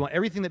as far as you want.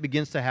 Everything that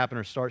begins to happen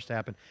or starts to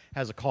happen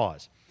has a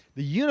cause.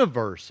 The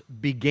universe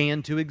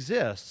began to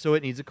exist, so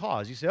it needs a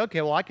cause. You say,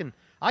 okay, well, I can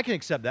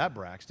accept that,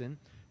 Braxton.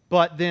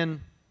 But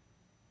then,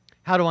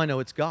 how do I know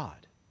it's God?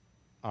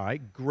 All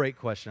right, great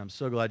question. I'm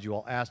so glad you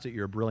all asked it.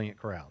 You're a brilliant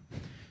crowd.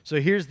 So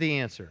here's the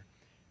answer.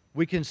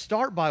 We can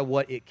start by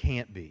what it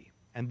can't be.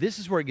 And this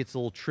is where it gets a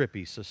little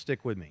trippy, so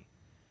stick with me.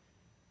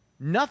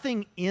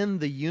 Nothing in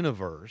the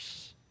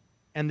universe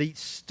and the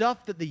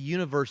stuff that the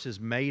universe is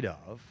made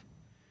of,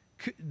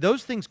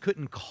 those things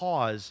couldn't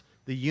cause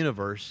the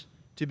universe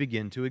to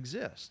begin to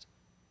exist.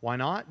 Why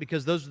not?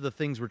 Because those are the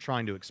things we're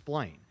trying to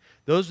explain.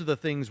 Those are the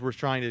things we're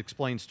trying to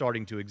explain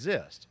starting to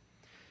exist.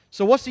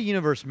 So what's the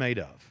universe made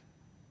of?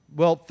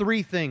 Well,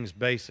 three things,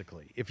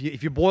 basically. If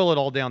you boil it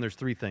all down, there's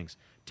three things.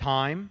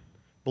 Time,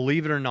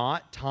 believe it or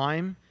not,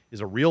 time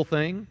is a real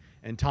thing,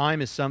 and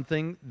time is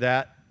something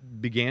that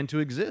began to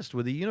exist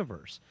with the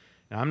universe.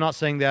 Now, I'm not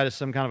saying that as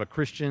some kind of a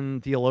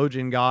Christian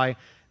theologian guy.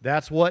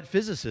 That's what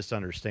physicists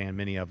understand,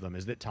 many of them,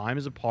 is that time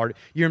is a part.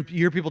 You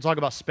hear people talk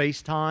about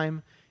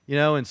space-time, you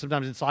know, and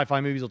sometimes in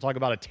sci-fi movies they'll talk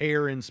about a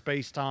tear in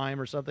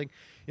space-time or something.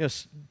 You know,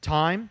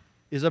 time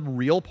is a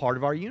real part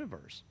of our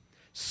universe.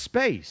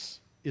 Space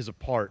is a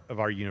part of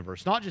our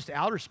universe, not just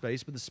outer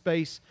space, but the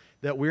space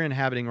that we're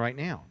inhabiting right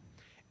now.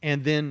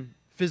 And then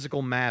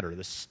physical matter,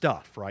 the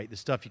stuff, right? The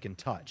stuff you can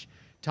touch.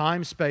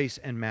 Time, space,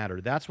 and matter.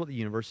 That's what the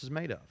universe is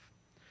made of.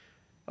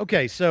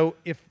 Okay, so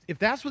if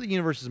that's what the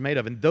universe is made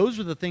of, and those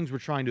are the things we're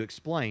trying to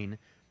explain,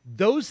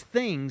 those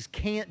things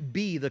can't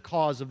be the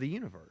cause of the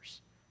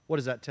universe. What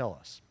does that tell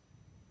us?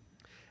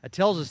 It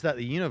tells us that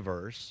the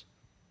universe,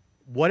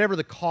 whatever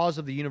the cause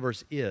of the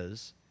universe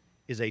is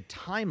a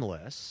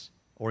timeless,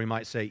 or we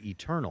might say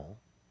eternal,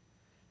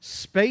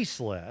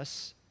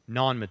 spaceless,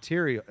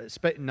 non-material,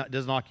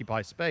 doesn't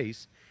occupy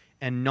space,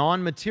 and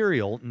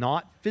non-material,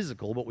 not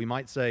physical, but we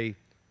might say,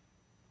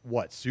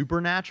 what,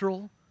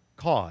 supernatural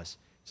cause.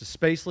 It's a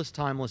spaceless,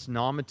 timeless,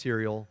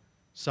 non-material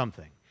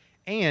something.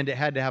 And it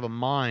had to have a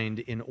mind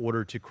in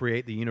order to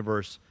create the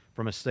universe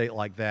from a state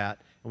like that,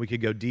 and we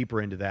could go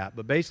deeper into that.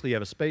 But basically, you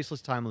have a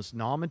spaceless, timeless,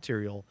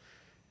 non-material,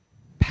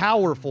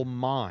 powerful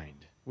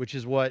mind, which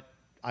is what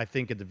I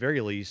think at the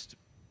very least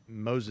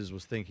Moses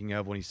was thinking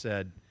of when he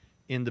said,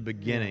 in the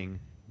beginning,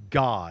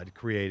 God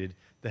created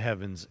the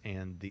heavens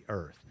and the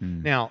earth.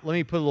 Now, let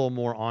me put a little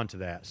more onto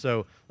that.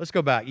 So let's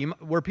go back.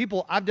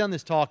 I've done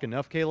this talk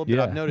enough, Caleb, that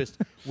I've noticed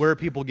where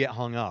people get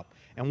hung up.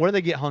 And where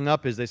they get hung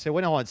up is they say,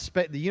 well, no,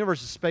 the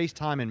universe is space,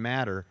 time, and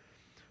matter.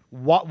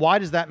 Why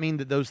does that mean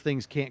that those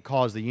things can't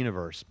cause the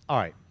universe? All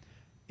right.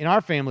 In our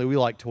family, we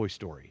like Toy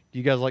Story. Do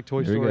you guys like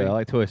Toy Story? I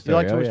like Toy Story. You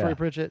like Toy Story,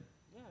 Pritchett?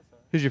 Yeah,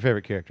 Who's your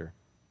favorite character?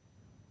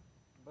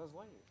 Buzz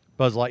Lightyear.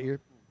 Buzz Lightyear?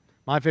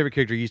 My favorite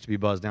character used to be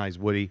Buzz. Now he's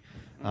Woody.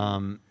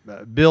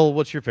 Bill,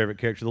 what's your favorite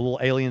character? The little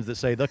aliens that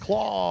say, the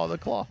claw, the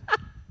claw.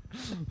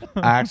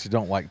 I actually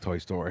don't like Toy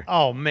Story.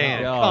 Oh,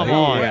 man. Oh, Come yeah.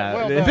 on. Yeah.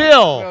 Well done.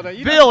 Bill, Well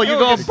done. Bill, you're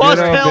going to bust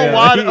Good old hell Bill.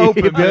 wide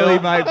open, Bill, he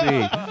Bill. might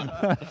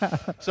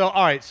be. So,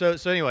 all right. So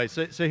anyway,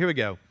 so here we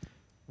go.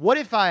 What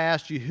if I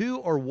asked you who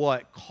or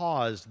what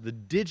caused the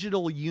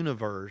digital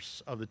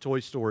universe of the Toy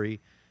Story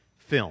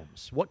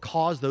films? What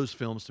caused those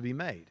films to be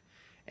made?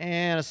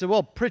 And I said,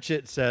 well,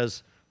 Pritchett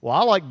says, well,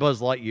 I like Buzz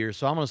Lightyear,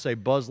 so I'm going to say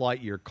Buzz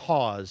Lightyear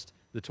caused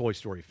the Toy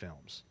Story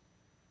films.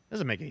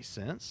 Doesn't make any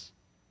sense.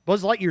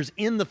 Buzz Lightyear's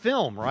in the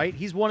film, right?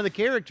 He's one of the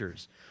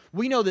characters.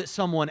 We know that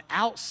someone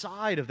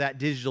outside of that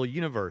digital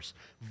universe,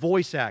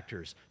 voice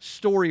actors,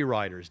 story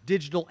writers,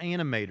 digital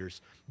animators,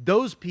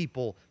 those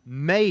people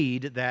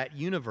made that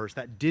universe,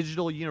 that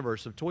digital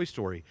universe of Toy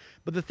Story.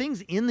 But the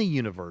things in the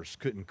universe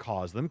couldn't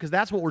cause them, because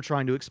that's what we're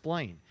trying to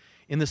explain.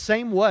 In the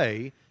same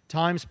way,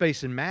 time,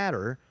 space, and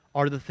matter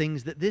are the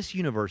things that this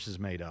universe is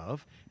made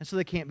of, and so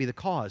they can't be the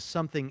cause.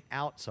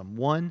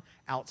 Someone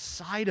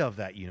outside of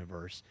that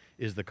universe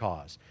is the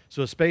cause.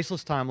 So a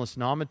spaceless, timeless,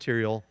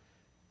 non-material,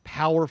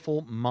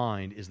 powerful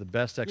mind is the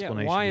best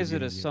explanation. Why is of it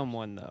the a universe.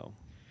 someone, though?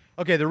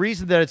 Okay, the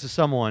reason that it's a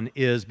someone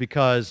is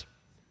because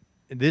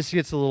this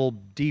gets a little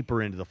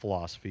deeper into the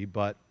philosophy,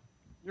 but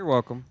You're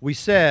welcome. we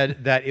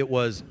said that it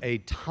was a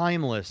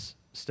timeless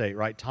state,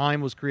 right?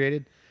 Time was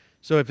created.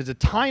 So if it's a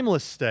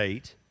timeless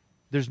state,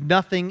 there's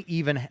nothing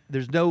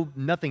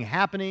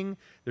happening.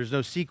 There's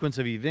no sequence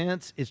of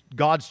events.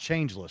 God's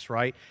changeless,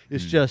 right?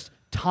 It's just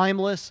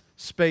timeless,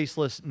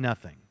 spaceless,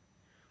 nothing,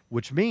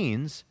 which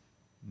means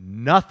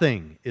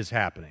nothing is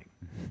happening.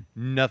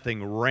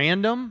 Nothing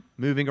random,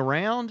 moving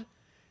around.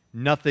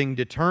 Nothing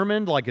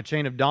determined like a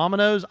chain of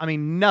dominoes. I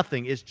mean,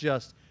 nothing. It's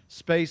just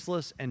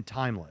spaceless and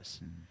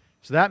timeless.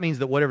 So that means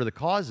that whatever the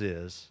cause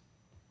is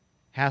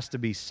has to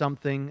be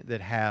something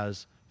that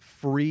has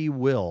free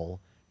will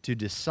to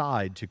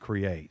decide to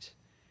create.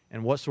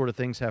 And what sort of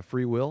things have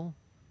free will?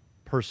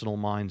 Personal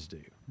minds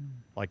do,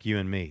 like you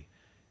and me,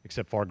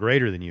 except far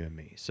greater than you and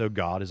me. So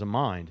God is a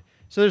mind.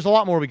 So there's a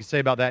lot more we could say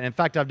about that. In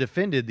fact, I've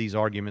defended these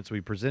arguments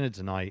we presented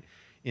tonight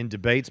in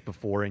debates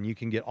before, and you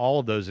can get all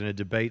of those in a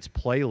debates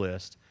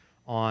playlist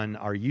on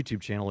our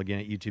YouTube channel, again,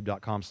 at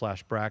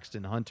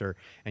youtube.com/Braxton Hunter,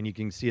 and you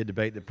can see a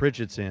debate that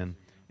Pritchett's in.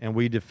 And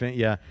we defend,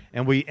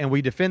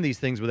 we defend these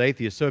things with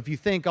atheists. So if you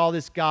think, oh,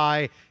 this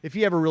guy, if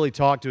he ever really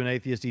talked to an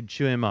atheist, he'd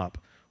chew him up.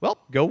 Well,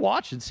 go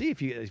watch and see if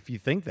you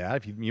think that.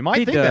 If you might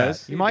He think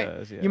does. that. He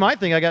does, yeah. You might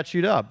think I got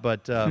chewed up,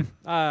 but yeah.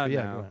 No. Go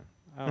ahead.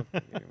 I don't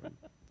think anyone-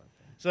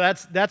 So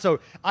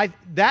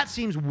that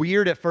seems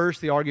weird at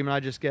first, the argument I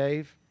just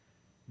gave,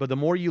 but the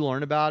more you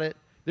learn about it,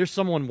 there's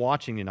someone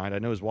watching tonight, I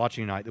know is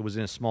watching tonight, that was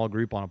in a small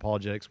group on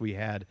apologetics we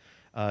had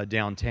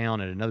downtown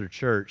at another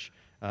church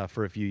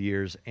for a few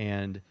years,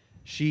 and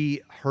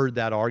she heard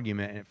that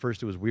argument, and at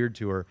first it was weird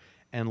to her,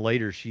 and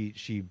later she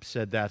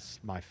said, that's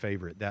my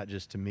favorite, that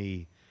just to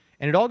me.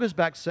 And it all goes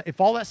back,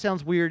 if all that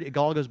sounds weird, it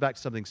all goes back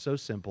to something so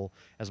simple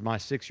as my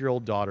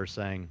 6-year-old daughter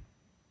saying,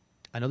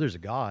 I know there's a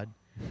God,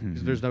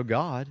 because there's no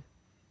God.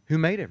 Who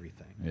made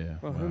everything? Yeah.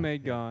 Well, who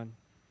made God?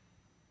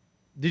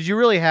 Did you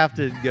really have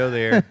to go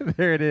there?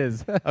 There it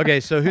is. Okay,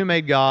 so who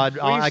made God?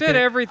 Well, you said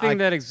everything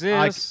that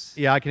exists.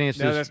 I can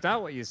answer No, this. that's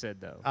not what you said,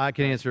 though. I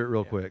can answer it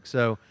real quick.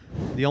 So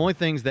the only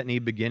things that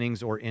need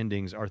beginnings or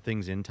endings are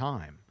things in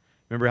time.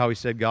 Remember how we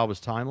said God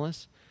was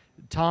timeless?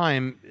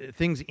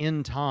 Things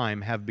in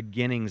time have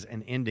beginnings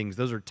and endings.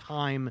 Those are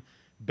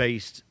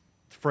time-based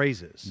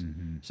phrases.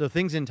 Mm-hmm. So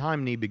things in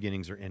time need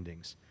beginnings or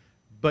endings.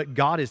 But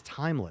God is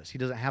timeless. He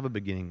doesn't have a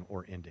beginning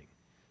or ending.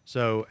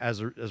 So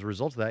as a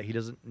result of that, he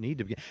doesn't need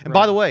to begin. And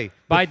by the way,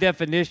 by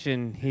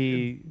definition,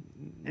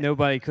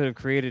 nobody could have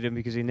created him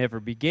because he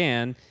never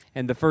began.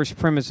 And the first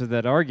premise of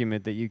that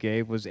argument that you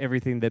gave was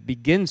everything that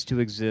begins to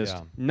exist,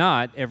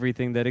 not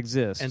everything that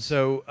exists. And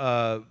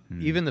so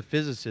even the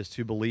physicists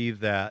who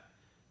believe that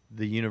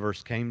the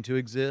universe came to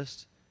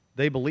exist,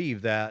 they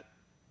believe that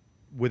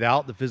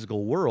without the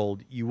physical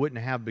world, you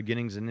wouldn't have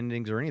beginnings and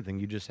endings or anything.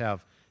 You just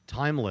have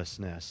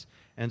timelessness.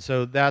 And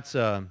so that's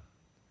an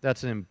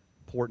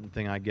important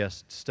thing, I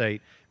guess, to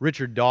state.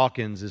 Richard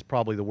Dawkins is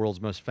probably the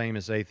world's most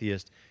famous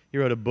atheist. He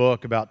wrote a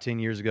book about 10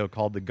 years ago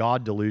called The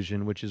God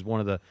Delusion, which is one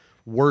of the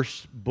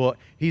worst book.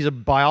 He's a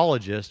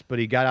biologist, but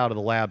he got out of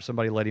the lab.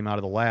 Somebody let him out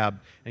of the lab,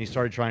 and he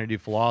started trying to do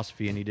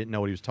philosophy, and he didn't know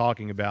what he was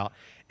talking about.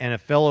 And a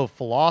fellow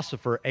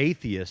philosopher,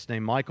 atheist,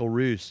 named Michael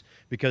Roos,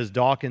 because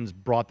Dawkins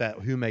brought that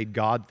who made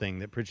God thing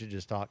that Pritchett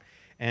just talked.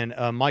 And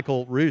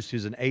Michael Roos,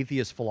 who's an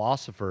atheist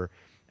philosopher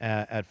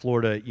at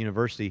Florida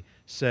University,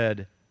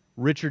 said,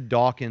 Richard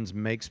Dawkins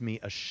makes me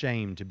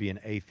ashamed to be an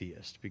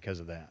atheist because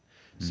of that.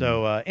 Mm-hmm.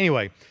 So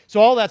anyway, so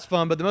all that's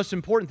fun, but the most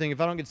important thing, if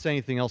I don't get to say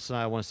anything else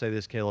tonight, I want to say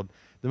this, Caleb.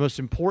 The most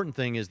important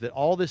thing is that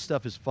all this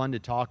stuff is fun to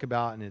talk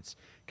about, and it's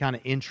kind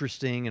of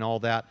interesting and all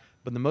that,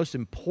 but the most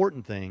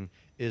important thing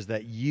is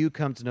that you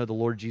come to know the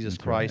Lord Jesus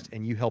Christ,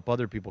 and you help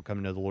other people come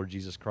to know the Lord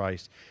Jesus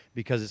Christ,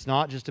 because it's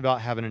not just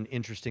about having an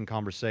interesting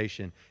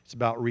conversation, it's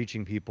about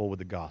reaching people with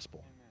the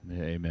gospel.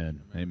 Yeah,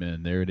 amen.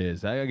 Amen. There it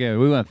is. Again,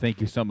 we want to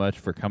thank you so much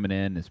for coming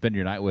in and spending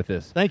your night with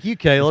us. Thank you,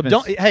 Caleb.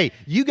 Hey,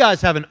 you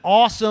guys have an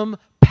awesome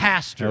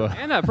pastor.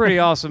 And a pretty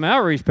awesome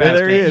outreach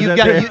pastor. There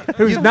he is.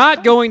 Who's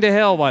not going to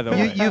hell, by the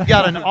way. You've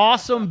got an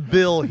awesome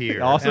bill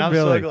here. Awesome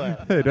Billy.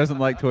 Who doesn't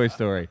like Toy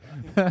Story.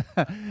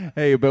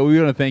 Hey, but we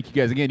want to thank you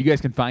guys. Again, you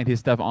guys can find his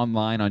stuff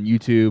online on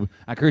YouTube.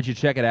 I encourage you to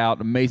check it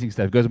out. Amazing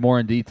stuff. It goes more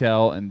in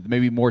detail and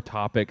maybe more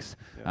topics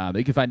that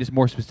you can find just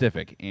more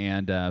specific.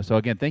 And so,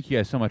 again, thank you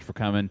guys so much for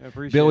coming.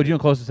 Bill, would you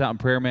close us out in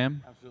prayer,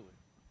 ma'am?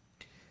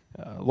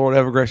 Lord,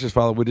 ever gracious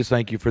Father, we just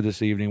thank you for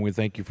this evening. We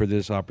thank you for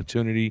this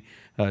opportunity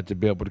to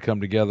be able to come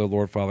together,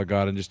 Lord Father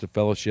God, and just to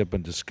fellowship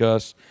and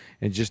discuss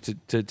and just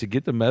to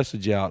get the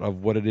message out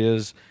of what it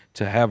is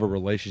to have a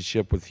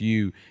relationship with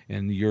you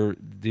and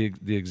the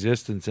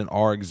existence and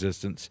our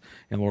existence.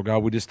 And Lord God,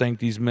 we just thank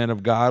these men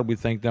of God. We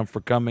thank them for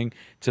coming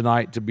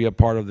tonight to be a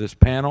part of this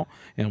panel.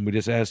 And we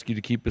just ask you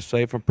to keep us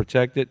safe and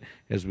protected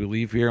as we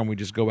leave here and we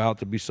just go out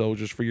to be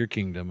soldiers for your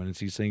kingdom. And in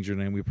these things, your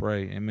name we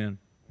pray. Amen.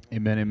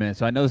 Amen, amen.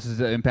 So I know this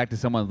has impacted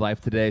someone's life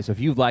today. So if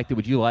you've liked it,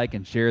 would you like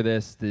and share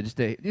this to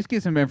just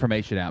get some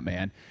information out,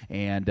 man?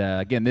 And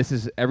again, this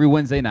is every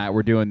Wednesday night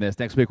we're doing this.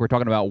 Next week we're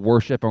talking about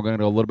worship, and we're going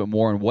to go a little bit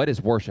more on what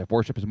is worship.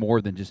 Worship is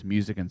more than just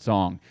music and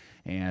song.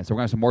 And so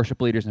we're going to have some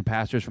worship leaders and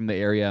pastors from the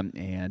area,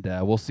 and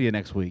we'll see you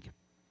next week.